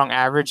and the strong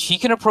average, he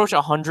can approach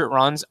 100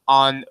 runs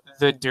on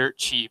the dirt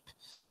cheap.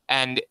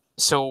 And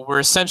so we're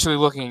essentially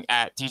looking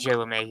at DJ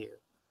LeMahieu.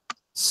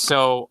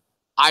 So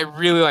I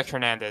really like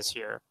Hernandez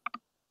here.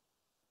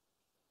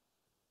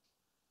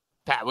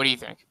 Pat, what do you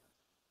think?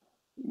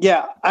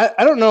 Yeah, I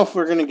don't know if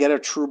we're going to get a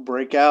true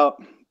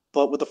breakout,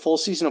 but with a full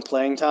season of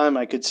playing time,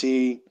 I could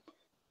see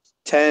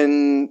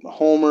 10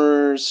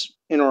 homers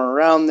in or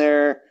around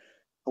there,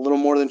 a little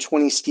more than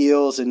 20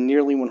 steals, and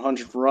nearly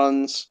 100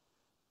 runs.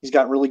 He's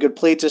got really good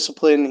plate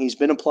discipline. He's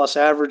been a plus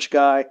average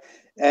guy,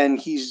 and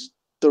he's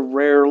the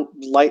rare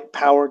light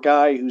power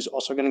guy who's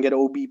also going to get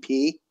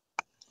OBP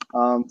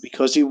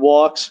because he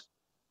walks.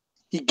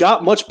 He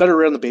got much better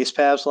around the base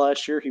paths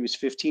last year. He was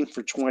 15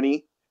 for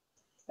 20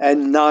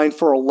 and 9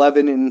 for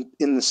 11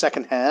 in the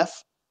second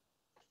half,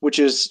 which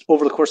is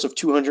over the course of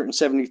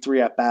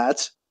 273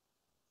 at-bats.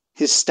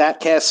 His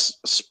StatCast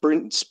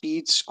sprint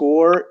speed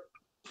score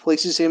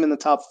places him in the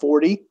top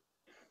 40.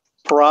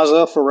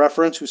 Peraza, for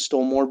reference, who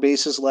stole more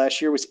bases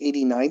last year, was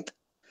 89th.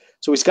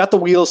 So he's got the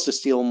wheels to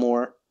steal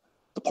more.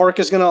 The park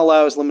is going to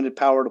allow his limited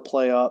power to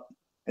play up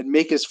and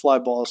make his fly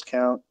balls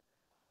count.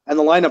 And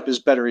the lineup is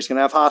better. He's going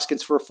to have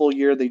Hoskins for a full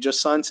year. They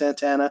just signed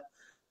Santana.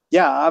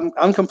 Yeah,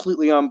 I'm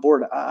completely on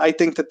board. I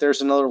think that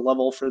there's another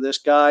level for this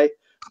guy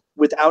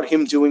without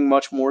him doing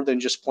much more than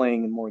just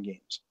playing in more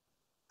games.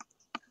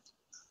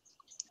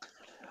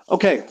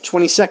 Okay,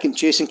 22nd,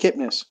 Jason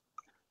Kipnis,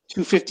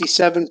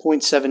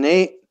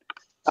 257.78,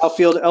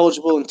 outfield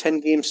eligible in 10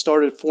 game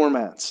started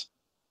formats.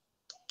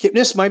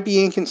 Kipnis might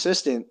be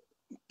inconsistent,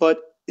 but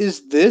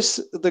is this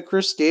the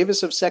Chris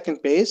Davis of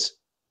second base?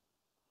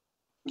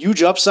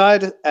 Huge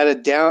upside at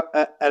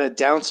a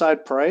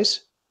downside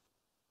price.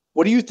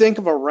 What do you think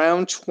of a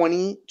round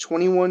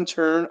 2021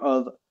 turn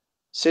of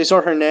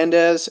Cesar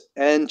Hernandez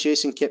and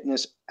Jason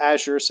Kipnis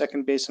as your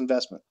second base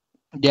investment?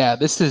 Yeah,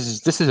 this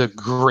is a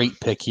great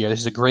pick here. This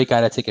is a great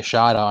guy to take a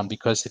shot on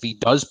because if he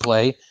does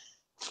play,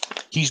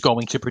 he's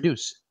going to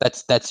produce.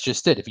 That's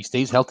just it. If he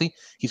stays healthy,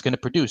 he's going to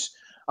produce.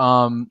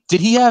 He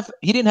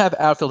didn't have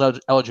outfield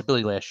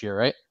eligibility last year,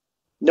 right?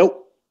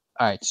 Nope.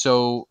 All right,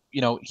 so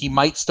he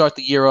might start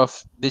the year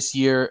off this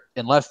year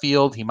in left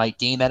field. He might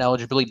gain that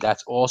eligibility.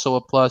 That's also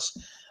a plus.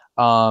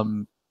 I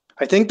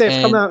think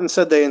they've come out and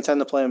said they intend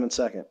to play him in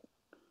second.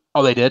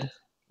 Oh, they did?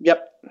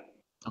 Yep.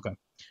 Okay.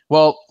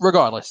 Well,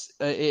 regardless,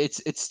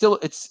 it's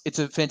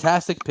a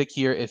fantastic pick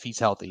here if he's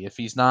healthy. If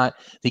he's not,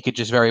 he could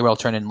just very well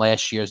turn in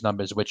last year's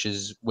numbers, which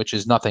is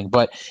nothing.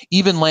 But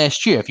even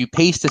last year, if you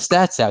pace the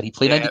stats out, he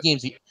played 90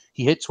 games.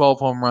 He hit 12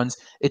 home runs.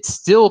 It's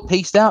still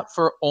paced out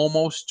for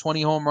almost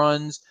 20 home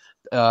runs,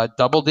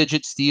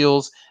 double-digit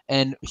steals,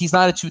 and he's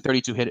not a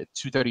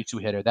 232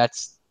 hitter.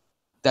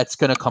 That's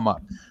going to come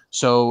up.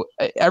 So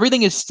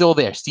everything is still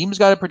there. Steam's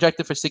got it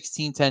projected for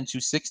 16, 10,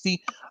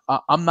 260.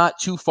 I'm not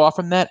too far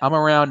from that. I'm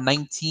around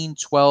 19,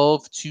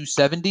 12,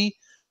 270.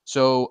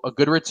 So a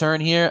good return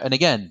here. And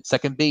again,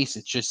 second base,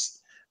 it's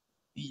just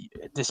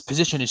this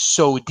position is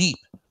so deep.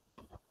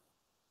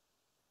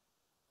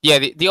 Yeah,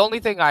 the only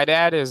thing I'd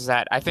add is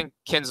that I think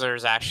Kinsler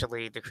is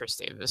actually the Chris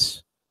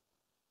Davis,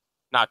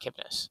 not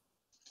Kipnis.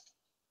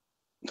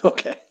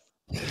 Okay.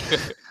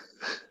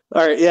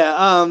 All right,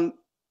 yeah.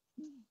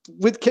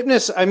 with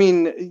Kipnis, I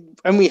mean,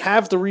 and we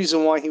have the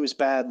reason why he was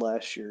bad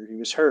last year. He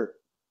was hurt.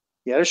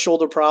 He had a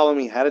shoulder problem.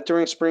 He had it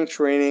during spring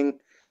training.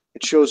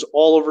 It shows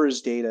all over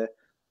his data.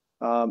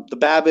 The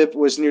BABIP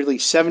was nearly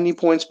 70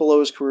 points below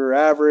his career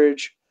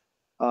average.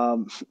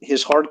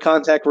 His hard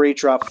contact rate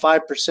dropped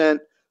 5%.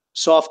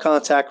 Soft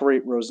contact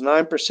rate rose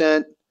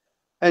 9%.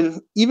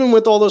 And even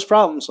with all those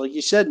problems, like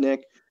you said,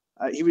 Nick,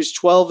 he was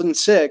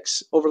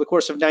 12-6 over the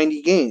course of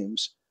 90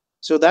 games.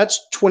 So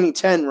that's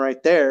 2010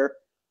 right there.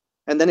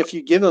 And then if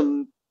you give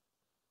him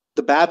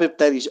the BABIP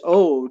that he's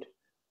owed,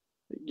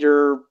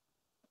 you're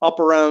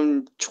up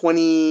around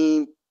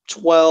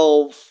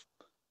 2012,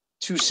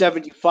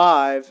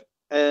 275,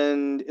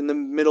 and in the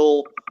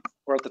middle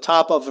or at the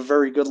top of a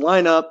very good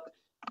lineup,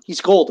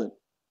 he's golden.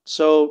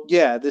 So,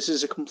 yeah, this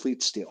is a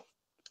complete steal.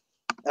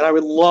 And I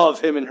would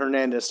love him and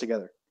Hernandez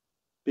together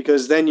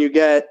because then you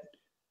get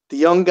the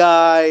young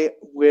guy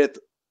with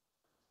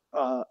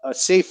a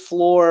safe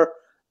floor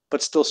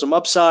but still some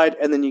upside,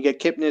 and then you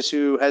get Kipnis,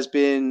 who has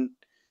been,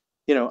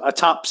 a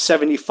top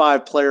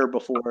 75 player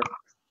before,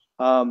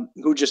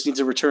 who just needs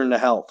a return to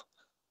health.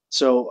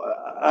 So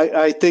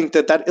I think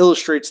that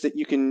illustrates that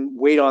you can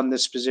wait on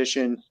this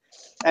position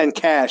and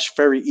cash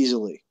very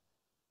easily.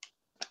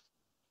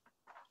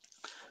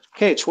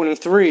 Okay,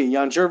 23,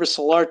 Yangervis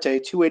Solarte,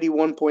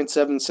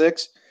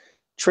 281.76,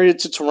 traded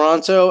to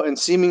Toronto and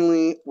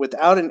seemingly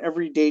without an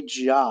everyday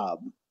job.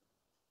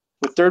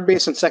 With third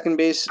base and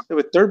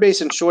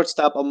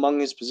shortstop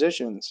among his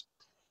positions.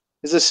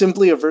 Is this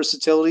simply a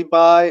versatility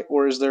buy,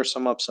 or is there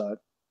some upside?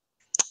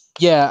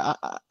 Yeah,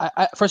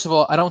 I first of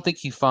all, I don't think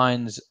he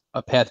finds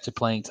a path to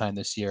playing time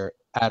this year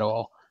at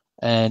all.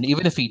 And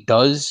even if he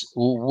does,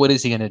 what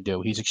is he going to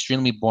do? He's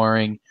extremely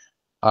boring.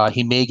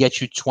 He may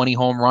get you 20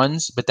 home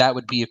runs, but that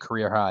would be a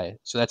career high.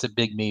 So that's a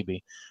big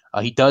maybe.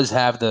 He does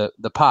have the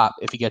pop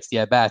if he gets the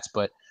at-bats,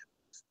 but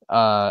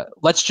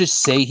let's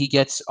just say he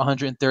gets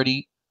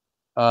 130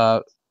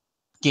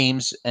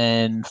 games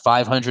and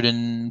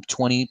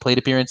 520 plate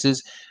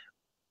appearances.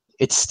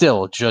 It's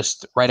still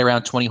just right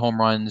around 20 home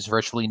runs,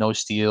 virtually no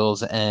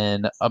steals,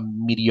 and a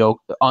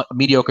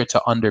mediocre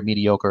to under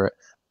mediocre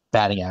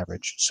batting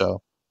average.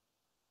 So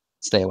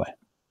stay away.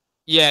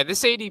 Yeah,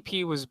 this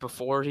ADP was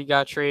before he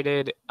got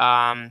traded,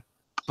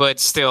 but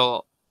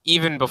still,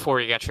 even before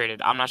he got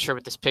traded, I'm not sure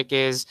what this pick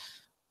is.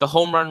 The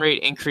home run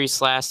rate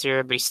increased last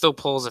year, but he still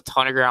pulls a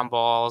ton of ground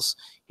balls.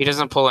 He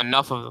doesn't pull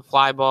enough of the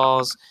fly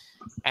balls.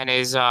 And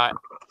his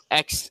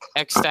X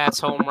stats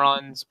home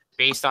runs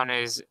based on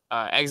his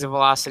exit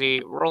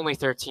velocity were only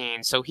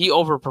 13, so he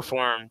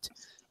overperformed.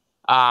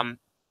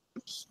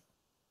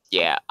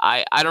 Yeah,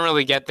 I don't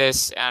really get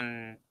this,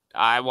 and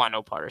I want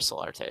no part of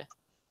Solarte.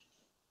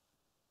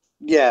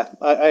 Yeah,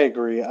 I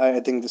agree.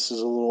 I think this is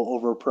a little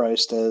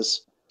overpriced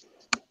as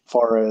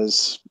far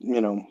as,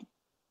 the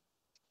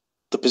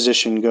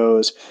position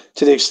goes.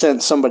 To the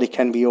extent somebody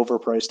can be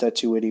overpriced at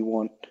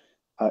 281,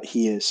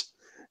 he is.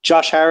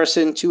 Josh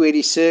Harrison,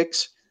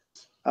 286.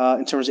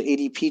 In terms of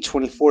ADP,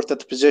 24th at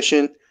the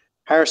position.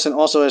 Harrison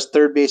also has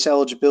third base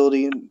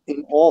eligibility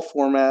in all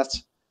formats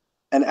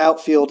and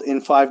outfield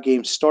in 5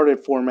 games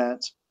started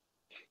formats.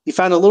 He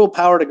found a little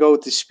power to go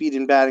with the speed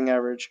and batting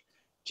average.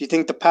 Do you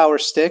think the power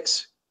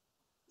sticks?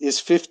 Is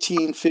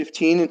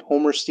 15-15 in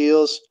homer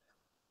steals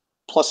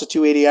plus a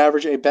 280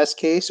 average a best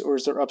case, or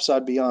is there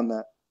upside beyond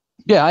that?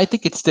 Yeah, I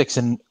think it sticks.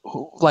 And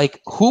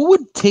who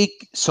would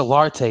take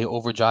Solarte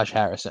over Josh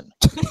Harrison?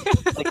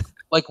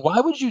 Why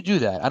would you do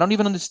that? I don't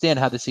even understand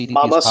how this ADP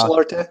Mama is possible.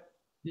 Solarte?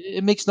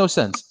 It makes no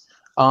sense.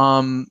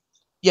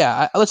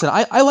 Yeah, listen,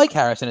 I like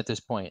Harrison at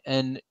this point,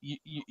 and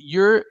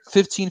you're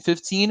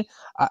 15-15.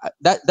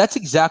 That's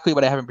exactly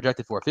what I haven't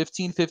projected for.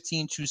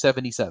 15-15,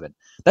 277.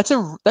 That's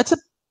a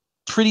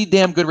pretty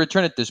damn good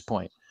return at this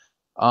point.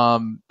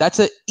 That's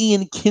a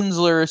Ian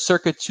Kinsler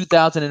circa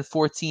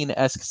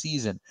 2014-esque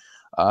season.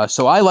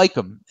 So I like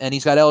him, and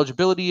he's got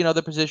eligibility in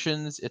other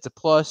positions. It's a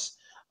plus.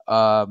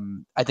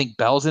 I think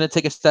Bell's going to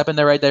take a step in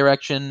the right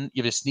direction.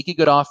 You have a sneaky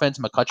good offense.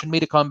 McCutchen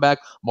made a comeback.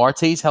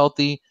 Marte's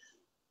healthy.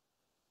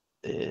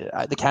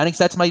 The counting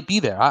stats might be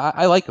there.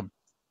 I like him.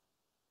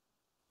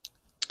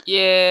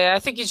 Yeah, I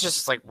think he's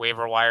just like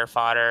waiver wire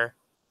fodder.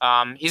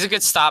 He's a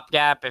good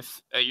stopgap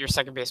if your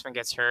second baseman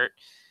gets hurt,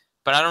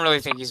 but I don't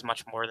really think he's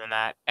much more than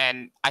that.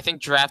 And I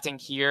think drafting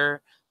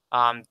here,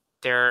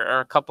 there are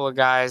a couple of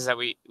guys that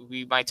we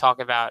might talk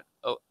about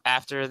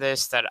after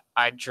this that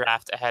I'd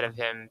draft ahead of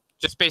him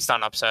just based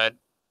on upside.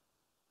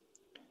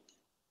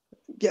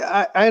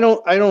 Yeah, I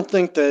don't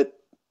think that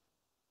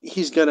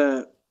he's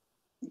gonna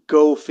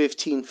go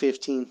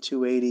 15-15,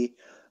 280.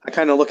 I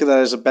kind of look at that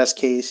as a best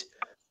case,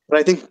 but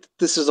I think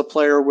this is a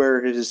player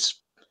where his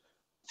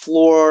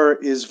floor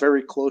is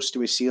very close to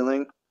his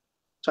ceiling.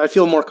 So I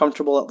feel more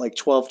comfortable at like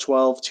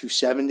 12-12,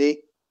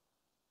 270.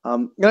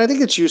 And I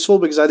think it's useful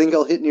because I think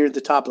he'll hit near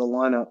the top of the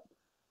lineup.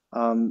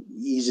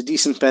 He's a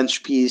decent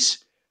bench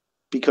piece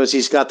because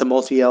he's got the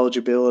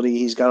multi-eligibility.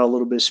 He's got a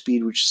little bit of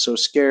speed, which is so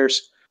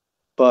scarce.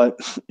 But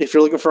if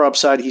you're looking for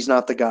upside, he's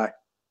not the guy.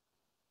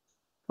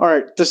 All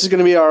right, this is going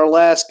to be our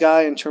last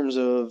guy in terms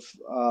of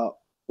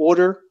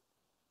order.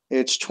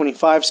 It's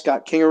 25,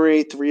 Scott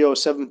Kingery,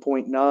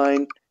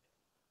 307.9.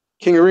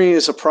 Kingery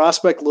is a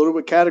prospect loaded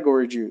with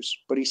category juice,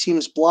 but he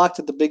seems blocked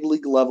at the big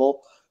league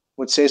level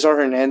with Cesar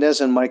Hernandez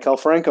and Maikel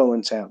Franco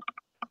in town.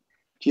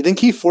 Do you think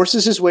he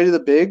forces his way to the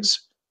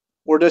bigs,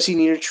 or does he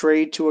need a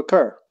trade to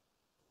occur?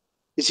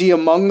 Is he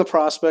among the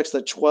prospects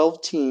that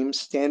 12 teams,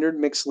 standard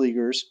mixed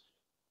leaguers,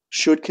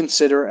 should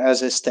consider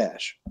as his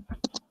stash?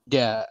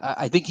 Yeah,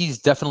 I think he's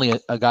definitely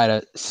a guy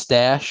to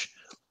stash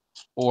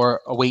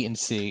or a wait and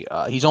see.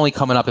 He's only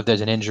coming up if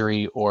there's an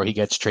injury or he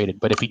gets traded.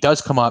 But if he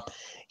does come up,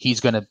 he's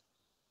gonna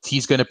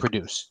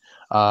produce.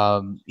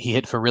 He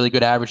hit for really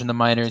good average in the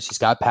minors. He's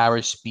got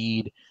power,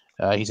 speed.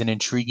 He's an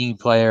intriguing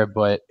player,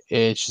 but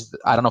it's just,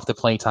 I don't know if the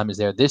playing time is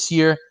there this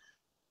year.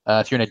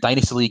 If you're in a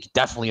dynasty league,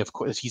 definitely, of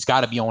course, he's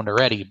got to be owned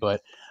already.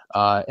 But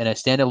in a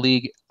standard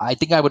league, I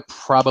think I would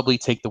probably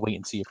take the wait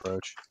and see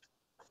approach.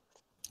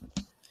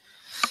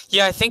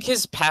 Yeah, I think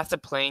his path to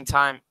playing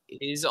time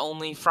is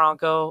only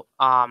Franco.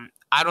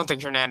 I don't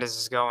think Hernandez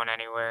is going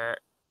anywhere,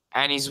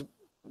 and he's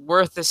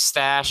worth the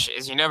stash.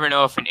 As you never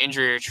know if an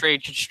injury or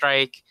trade could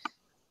strike,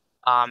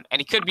 and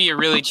he could be a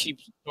really cheap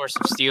source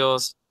of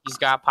steals. He's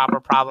got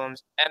popper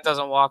problems and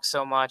doesn't walk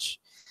so much.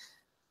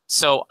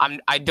 So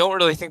I don't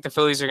really think the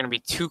Phillies are going to be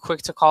too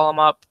quick to call him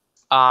up.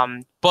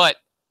 But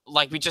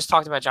like we just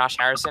talked about Josh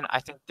Harrison, I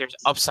think there's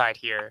upside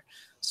here.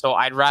 So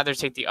I'd rather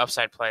take the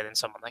upside play than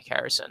someone like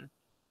Harrison.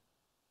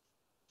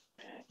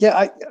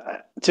 Yeah,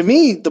 to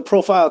me, the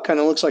profile kind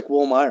of looks like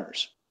Will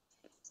Myers.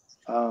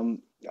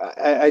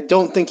 I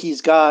don't think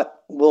he's got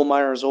Will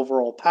Myers'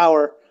 overall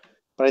power,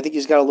 but I think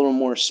he's got a little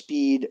more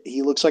speed.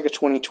 He looks like a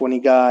 2020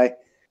 guy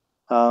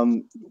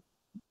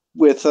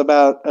with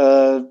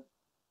about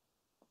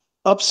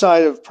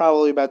upside of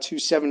probably about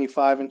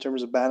 275 in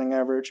terms of batting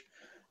average,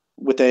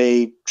 with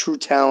a true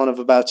talent of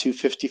about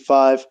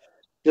 255.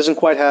 He doesn't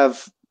quite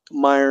have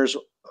Myers'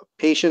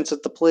 patience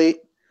at the plate,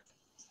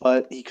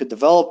 but he could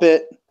develop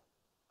it.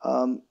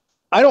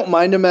 I don't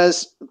mind him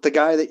as the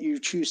guy that you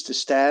choose to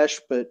stash,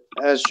 but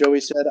as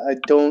Joey said, I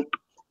don't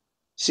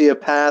see a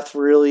path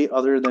really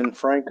other than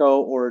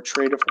Franco or a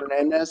trade of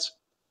Hernandez.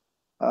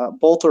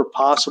 Both are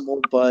possible,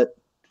 but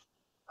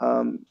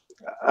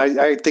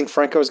I think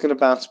Franco is going to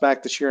bounce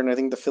back this year, and I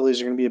think the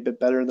Phillies are going to be a bit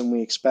better than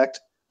we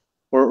expect,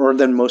 or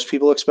than most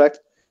people expect.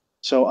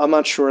 So I'm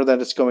not sure that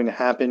it's going to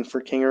happen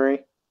for Kingery.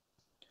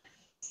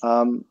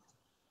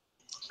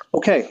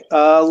 Okay,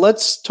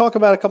 let's talk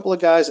about a couple of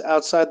guys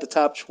outside the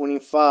top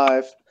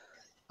 25.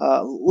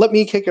 Let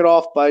me kick it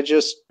off by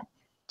just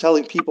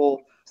telling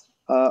people,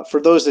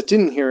 for those that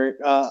didn't hear it,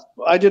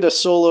 I did a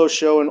solo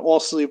show, an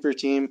all-sleeper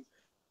team,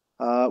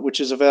 which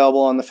is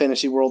available on the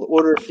Fantasy World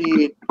Order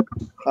feed,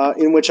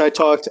 in which I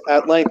talked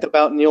at length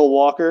about Neil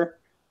Walker.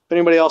 If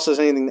anybody else has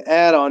anything to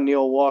add on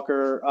Neil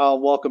Walker, I'll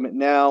welcome it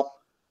now.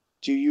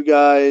 Do you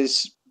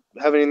guys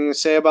have anything to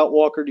say about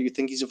Walker? Do you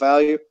think he's a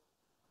value?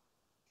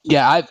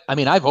 Yeah,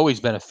 I've always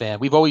been a fan.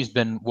 We've always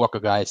been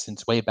Walker guys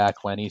since way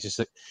back when.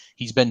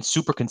 He's been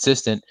super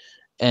consistent,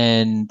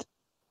 and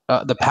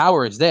the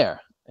power is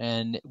there,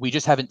 and we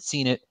just haven't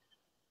seen it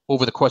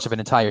over the course of an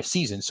entire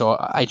season. So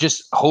I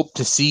just hope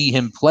to see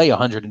him play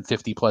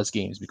 150 plus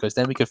games, because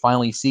then we could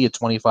finally see a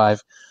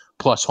 25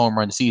 plus home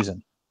run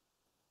season.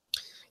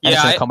 And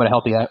it's going to come at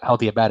a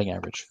healthy batting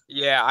average.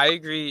 Yeah, I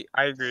agree.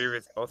 I agree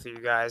with both of you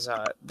guys.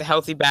 The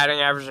healthy batting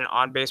average and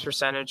on base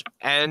percentage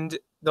and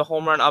the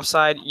home run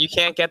upside, you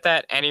can't get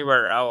that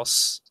anywhere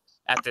else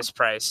at this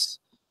price.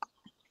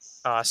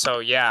 So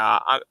yeah,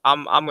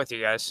 I'm with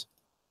you guys.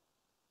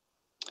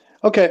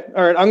 Okay,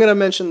 all right. I'm going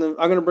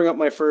to bring up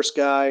my first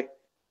guy.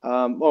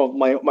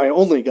 My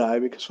only guy,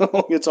 because I'm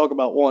only going to talk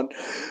about one.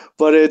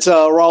 But it's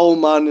Raul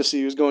Mondesi,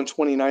 who's going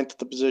 29th at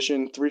the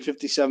position,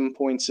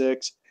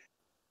 357.6.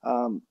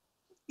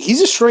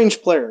 He's a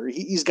strange player.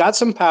 He's got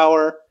some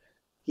power.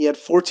 He had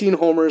 14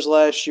 homers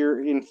last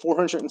year in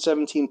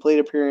 417 plate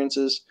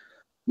appearances.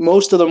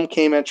 Most of them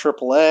came at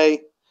AAA.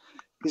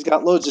 He's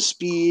got loads of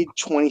speed,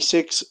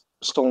 26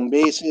 stolen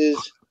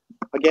bases.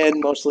 Again,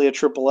 mostly at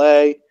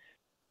AAA.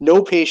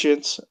 No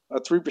patience, a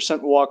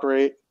 3% walk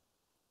rate,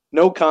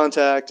 no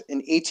contact,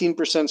 an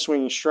 18%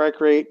 swinging strike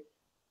rate,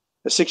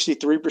 a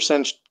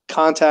 63%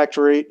 contact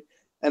rate,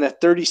 and a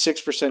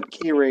 36%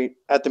 K rate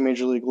at the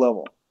major league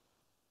level.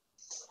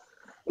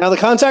 Now, the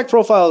contact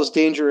profile is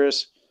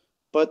dangerous,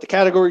 but the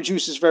category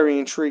juice is very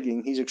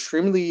intriguing. He's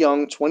extremely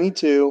young,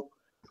 22,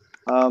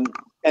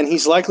 and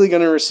he's likely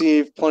going to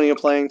receive plenty of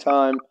playing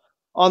time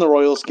on the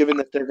Royals, given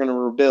that they're going to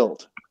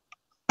rebuild.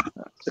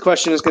 The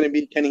question is going to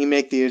be, can he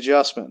make the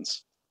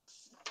adjustments?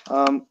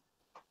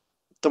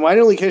 The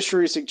minor league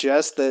history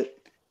suggests that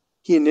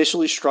he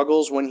initially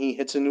struggles when he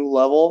hits a new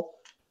level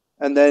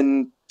and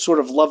then sort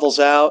of levels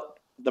out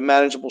the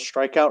manageable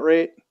strikeout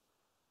rate.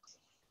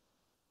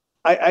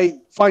 I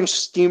find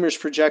Steamer's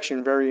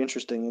projection very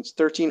interesting. It's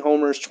 13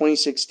 homers,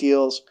 26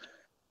 steals,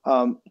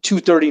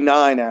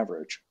 239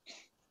 average.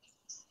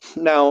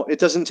 Now, it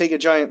doesn't take a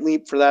giant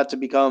leap for that to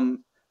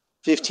become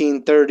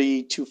 15,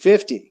 30,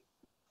 250.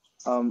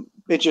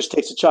 It just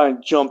takes a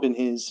giant jump in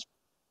his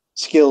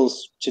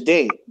skills to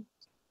date.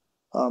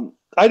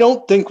 I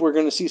don't think we're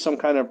going to see some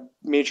kind of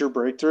major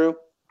breakthrough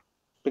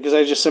because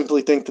I just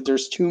simply think that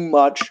there's too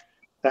much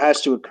that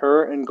has to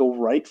occur and go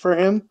right for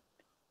him.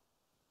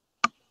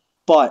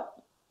 But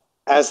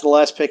as the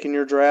last pick in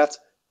your draft,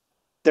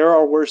 there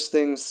are worse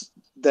players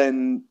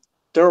than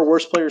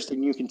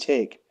you can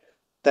take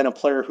than a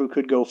player who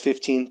could go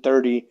 15,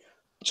 30,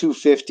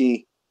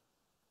 250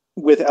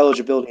 with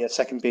eligibility at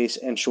second base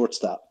and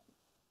shortstop.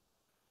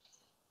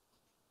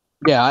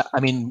 Yeah, I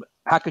mean,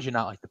 how could you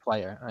not like the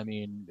player? I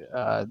mean,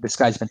 this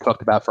guy's been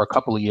talked about for a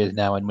couple of years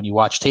now, and when you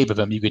watch tape of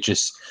him,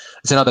 it's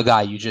another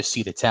guy. You just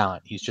see the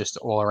talent. He's just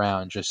all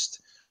around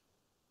just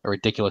a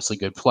ridiculously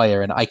good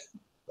player. And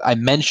I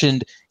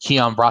mentioned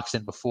Keon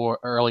Broxton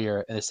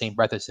earlier in the same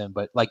breath as him,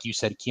 but like you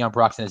said, Keon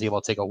Broxton is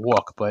able to take a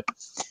walk, but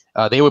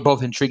they were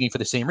both intriguing for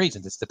the same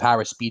reasons. It's the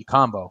power speed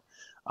combo.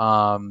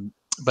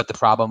 But the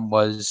problem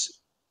was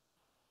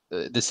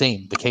the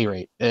same, the K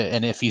rate.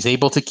 And if he's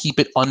able to keep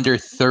it under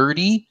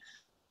 30,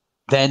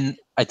 then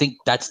I think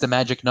that's the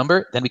magic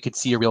number. Then we could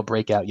see a real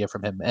breakout year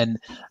from him. And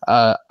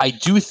I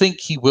do think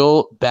he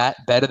will bat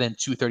better than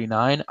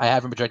 239. I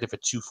have him projected for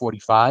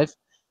 245.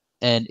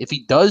 And if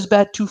he does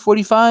bat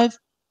 245,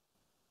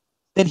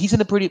 then he's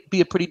going to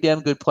be a pretty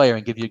damn good player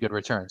and give you a good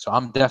return. So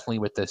I'm definitely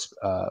with this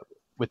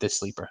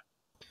sleeper.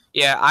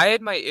 Yeah, I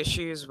had my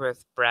issues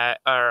with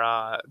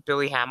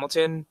Billy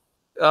Hamilton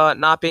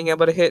not being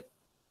able to hit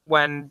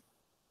when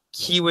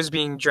he was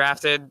being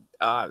drafted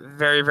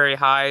very, very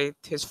high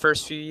his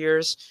first few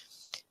years.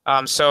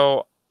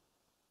 So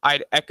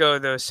I'd echo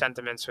those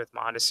sentiments with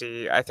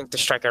Mondesi. I think the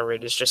strikeout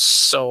rate is just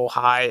so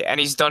high, and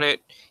he's done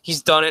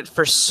it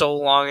for so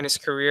long in his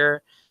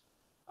career.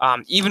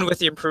 Even with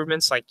the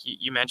improvements, like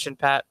you mentioned,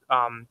 Pat,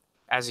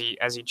 as he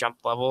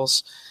jumped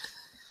levels,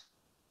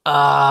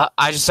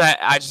 I just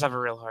have a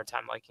real hard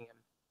time liking him.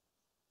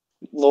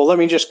 Well, let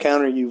me just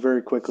counter you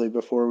very quickly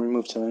before we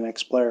move to the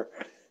next player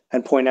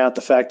and point out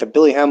the fact that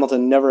Billy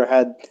Hamilton never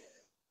had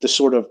the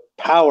sort of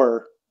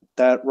power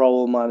that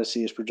Raul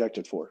Mondesi is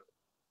projected for.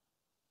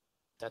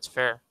 That's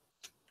fair.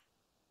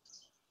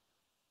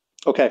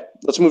 Okay,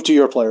 let's move to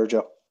your player,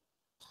 Joe.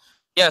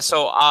 Yeah,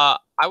 so I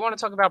want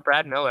to talk about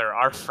Brad Miller,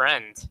 our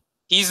friend.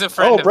 He's a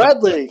friend. Oh,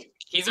 Bradley.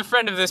 He's a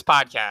friend of this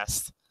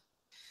podcast.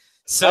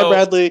 So, hi,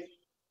 Bradley.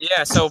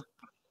 Yeah, so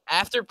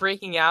after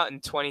breaking out in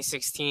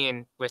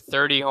 2016 with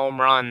 30 home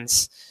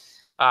runs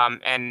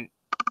and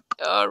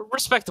a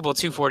respectable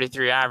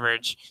 243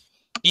 average,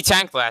 he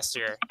tanked last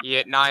year. He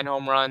hit 9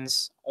 home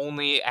runs,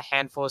 only a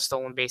handful of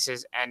stolen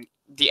bases, and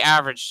the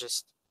average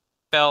just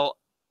fell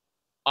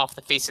off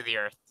the face of the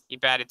earth. He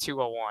batted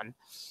 201.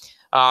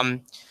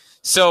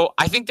 So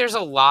I think there's a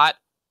lot,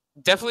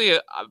 definitely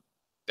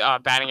a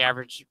batting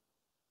average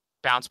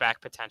bounce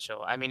back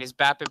potential. I mean, his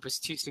BABIP was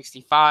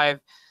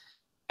 265,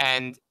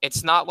 and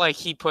it's not like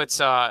he pops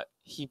up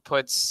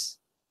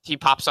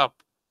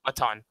a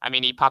ton. I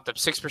mean, he popped up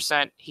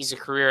 6%. He's a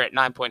career at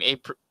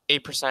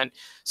 9.8%.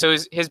 So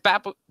his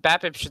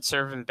BABIP should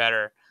serve him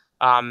better.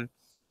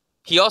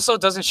 He also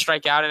doesn't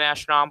strike out an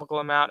astronomical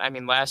amount. I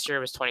mean, last year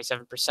it was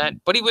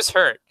 27%, but he was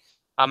hurt.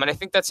 And I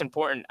think that's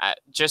important.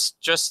 Just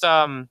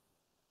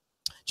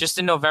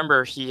in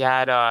November, he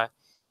had a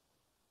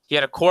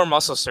core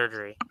muscle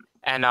surgery,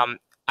 and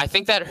I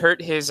think that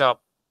hurt his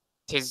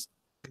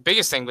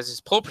biggest thing was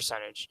his pull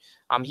percentage.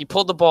 He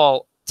pulled the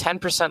ball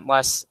 10%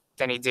 less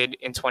than he did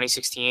in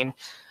 2016,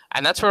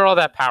 and that's where all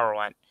that power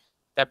went.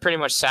 That pretty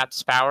much sapped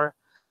his power.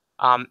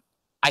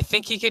 I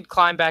think he could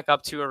climb back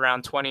up to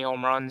around 20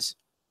 home runs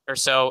or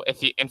so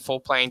if he in full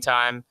playing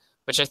time,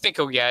 which I think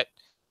he'll get.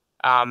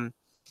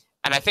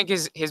 And I think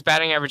his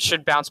batting average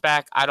should bounce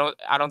back. I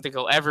don't think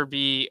he'll ever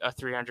be a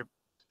 300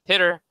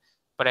 hitter,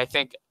 but I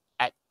think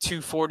at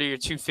 240 or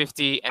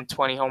 250 and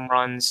 20 home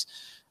runs,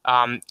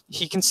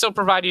 he can still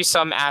provide you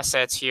some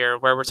assets here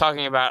where we're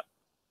talking about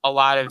a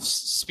lot of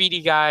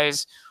speedy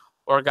guys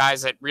or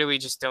guys that really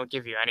just don't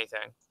give you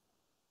anything.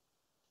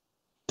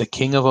 The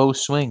king of O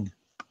swing.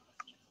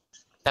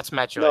 That's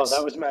Matt Joyce. No,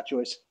 that was Matt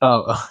Joyce.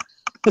 Oh.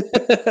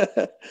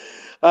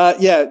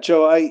 Yeah,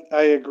 Joe,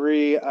 I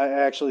agree. I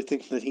actually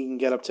think that he can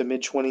get up to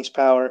mid-20s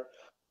power.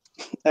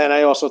 And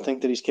I also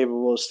think that he's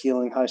capable of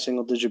stealing high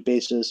single-digit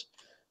bases.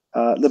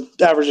 The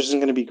average isn't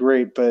going to be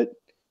great, but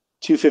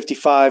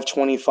 255,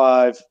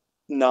 25,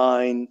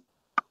 9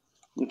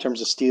 in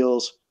terms of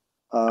steals.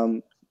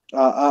 I'm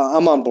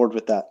on board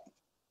with that.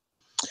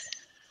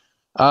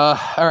 All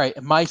right.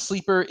 My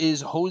sleeper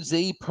is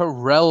Jose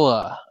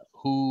Pirela,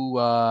 who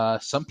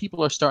some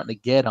people are starting to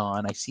get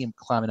on. I see him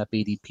climbing up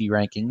ADP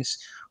rankings.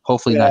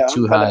 Hopefully not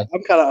too high.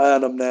 I'm kind of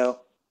on him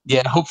now.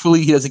 Yeah,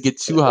 hopefully he doesn't get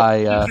too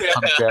high on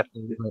the draft.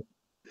 But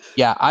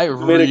yeah, I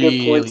made a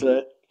good point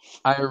today.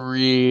 I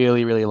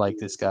really like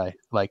this guy,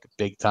 like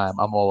big time.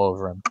 I'm all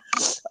over him.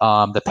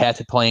 The path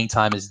to playing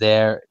time is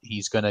there.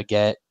 He's going to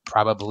get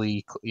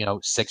probably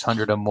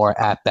 600 or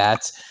more at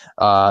bats.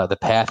 The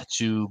path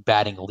to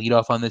batting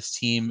leadoff on this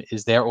team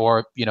is there,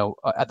 or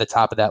at the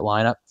top of that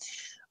lineup.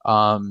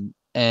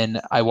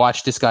 And I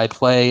watched this guy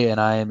play,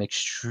 and I am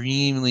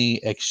extremely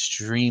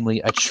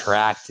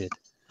attracted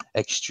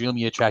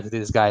extremely attracted to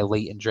this guy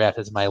late in draft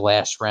as my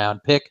last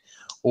round pick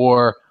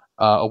or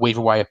a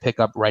waiver wire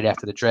pickup right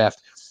after the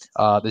draft.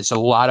 There's a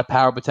lot of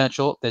power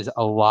potential. There's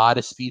a lot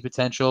of speed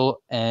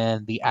potential,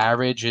 and the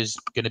average is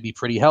going to be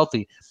pretty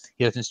healthy.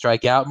 He doesn't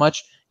strike out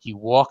much. He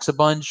walks a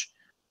bunch,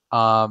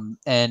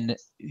 and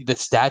the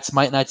stats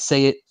might not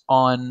say it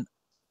on,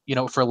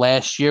 for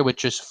last year with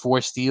just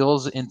 4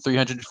 steals in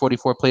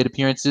 344 plate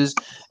appearances,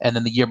 and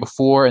then the year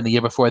before and the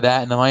year before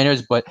that in the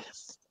minors. But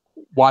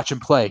watch him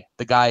play.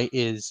 The guy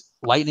is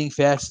lightning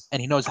fast, and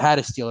he knows how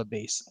to steal a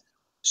base.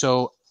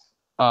 So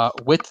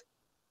with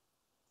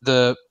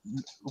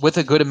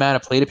a good amount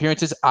of plate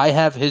appearances, I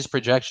have his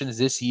projections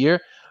this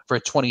year for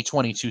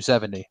 2020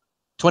 270.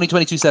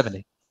 2020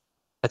 270.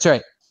 That's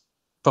right.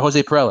 For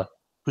Jose Pirela,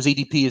 whose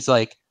ADP is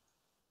like,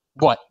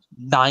 what,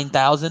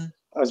 9,000?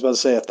 I was about to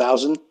say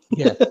 1,000.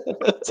 Yeah.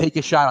 Take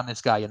a shot on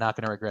this guy. You're not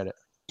going to regret it.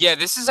 Yeah,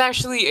 this is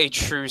actually a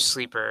true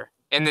sleeper.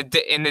 In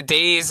the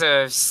days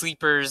of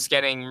sleepers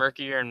getting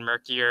murkier and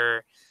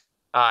murkier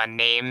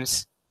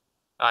names,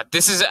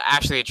 this is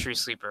actually a true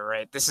sleeper,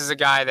 right? This is a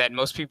guy that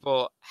most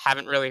people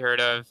haven't really heard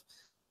of,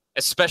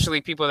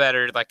 especially people that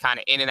are like kind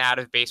of in and out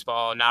of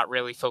baseball, not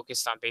really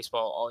focused on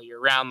baseball all year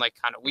round, like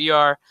kind of we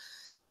are.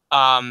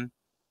 I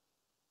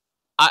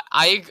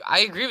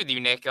agree with you,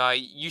 Nick.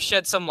 You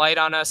shed some light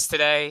on us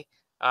today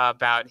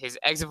about his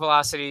exit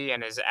velocity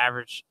and his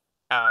average,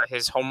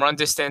 his home run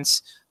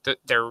distance.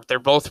 They're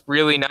both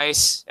really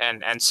nice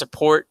and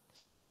support,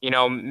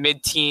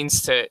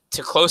 mid-teens to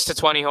close to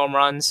 20 home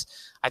runs.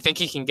 I think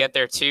he can get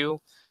there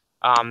too.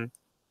 The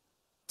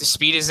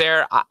speed is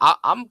there.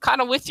 I'm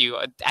kind of with you.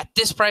 At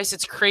this price,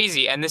 it's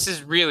crazy. And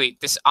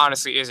this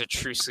honestly is a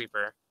true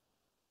sleeper.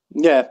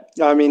 Yeah.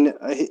 I mean,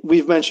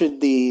 we've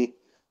mentioned the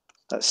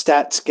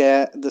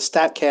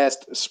StatCast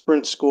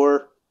sprint score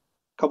a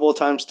couple of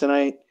times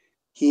tonight.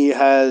 He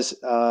has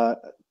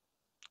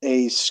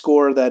a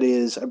score that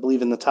is, I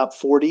believe, in the top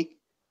 40,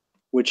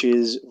 which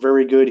is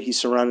very good. He's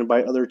surrounded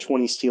by other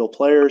 20 steal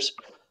players.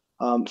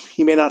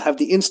 He may not have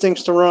the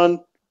instincts to run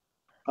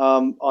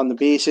on the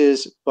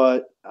bases,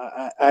 but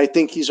I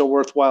think he's a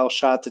worthwhile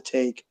shot to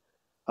take.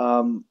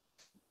 And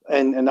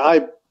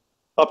I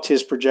upped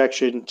his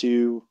projection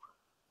to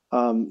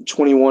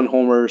 21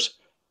 homers,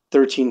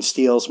 13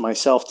 steals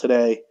myself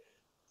today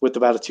with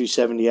about a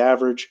 270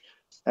 average.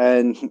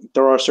 And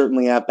there are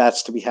certainly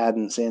at-bats to be had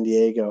in San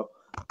Diego.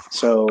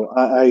 So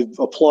I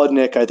applaud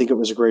Nick. I think it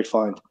was a great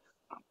find.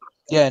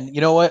 Yeah, and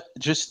you know what? I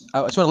just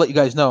want to let you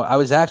guys know, I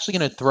was actually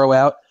going to throw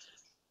out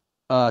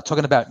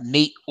talking about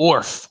Nate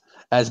Orf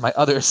as my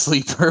other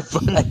sleeper,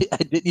 but I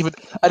didn't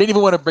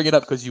even want to bring it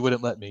up because you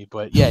wouldn't let me.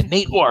 But yeah,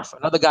 Nate Orf,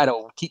 another guy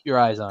to keep your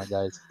eyes on,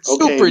 guys.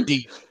 Okay. Super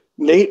deep.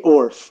 Nate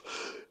Orf.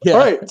 Yeah. All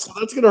right, so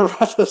that's going to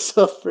wrap us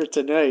up for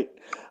tonight.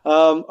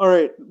 All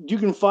right, you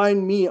can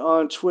find me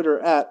on Twitter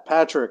at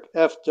Patrick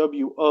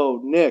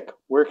FWO. Nick,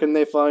 where can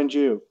they find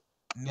you?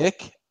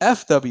 Nick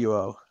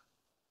FWO.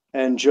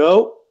 And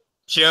Joe?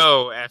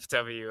 Joe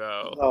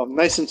FWO. Oh,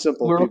 nice and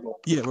simple, people.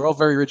 Yeah, we're all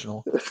very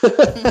original.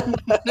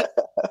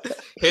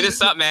 Hit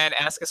us up, man.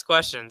 Ask us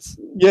questions.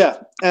 Yeah,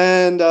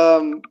 and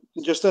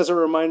just as a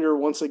reminder,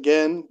 once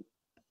again,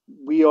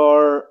 we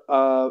are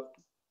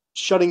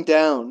shutting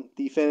down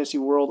the Fantasy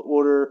World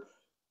Order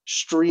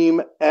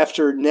stream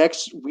after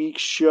next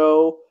week's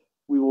show.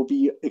 We will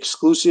be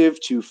exclusive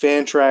to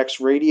Fantrax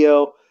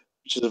Radio,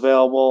 which is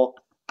available,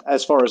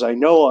 as far as I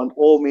know, on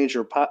all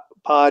major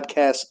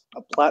podcast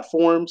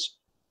platforms.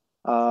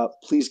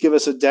 Please give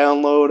us a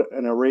download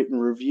and a rate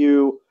and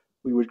review.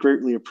 We would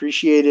greatly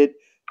appreciate it.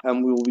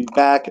 And we will be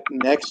back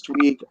next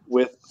week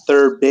with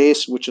third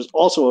base, which is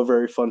also a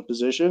very fun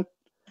position.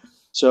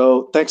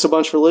 So thanks a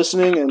bunch for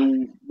listening,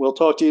 and we'll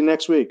talk to you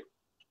next week.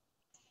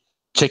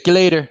 Check you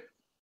later.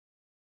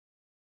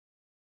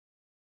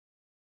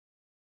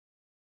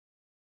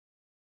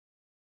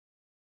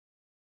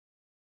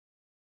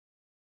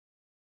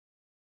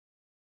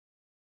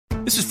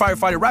 This is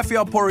firefighter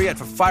Rafael Porriette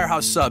for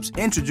Firehouse Subs,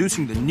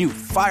 introducing the new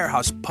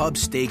Firehouse Pub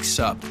Steak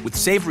Sub with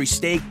savory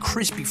steak,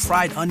 crispy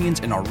fried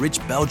onions, and our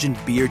rich Belgian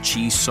beer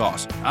cheese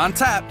sauce. On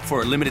tap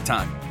for a limited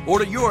time.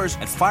 Order yours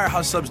at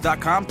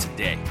firehouseSubs.com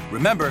today.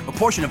 Remember, a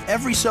portion of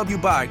every sub you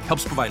buy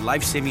helps provide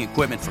life-saving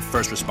equipment for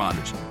first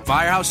responders.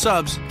 Firehouse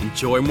Subs.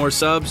 Enjoy more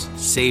subs,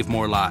 save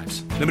more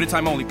lives. Limited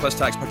time only, plus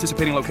tax.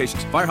 Participating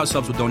locations. Firehouse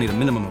Subs will donate a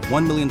minimum of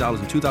 $1 million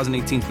in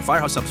 2018 to the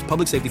Firehouse Subs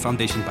Public Safety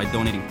Foundation by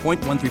donating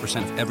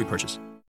 0.13% of every purchase.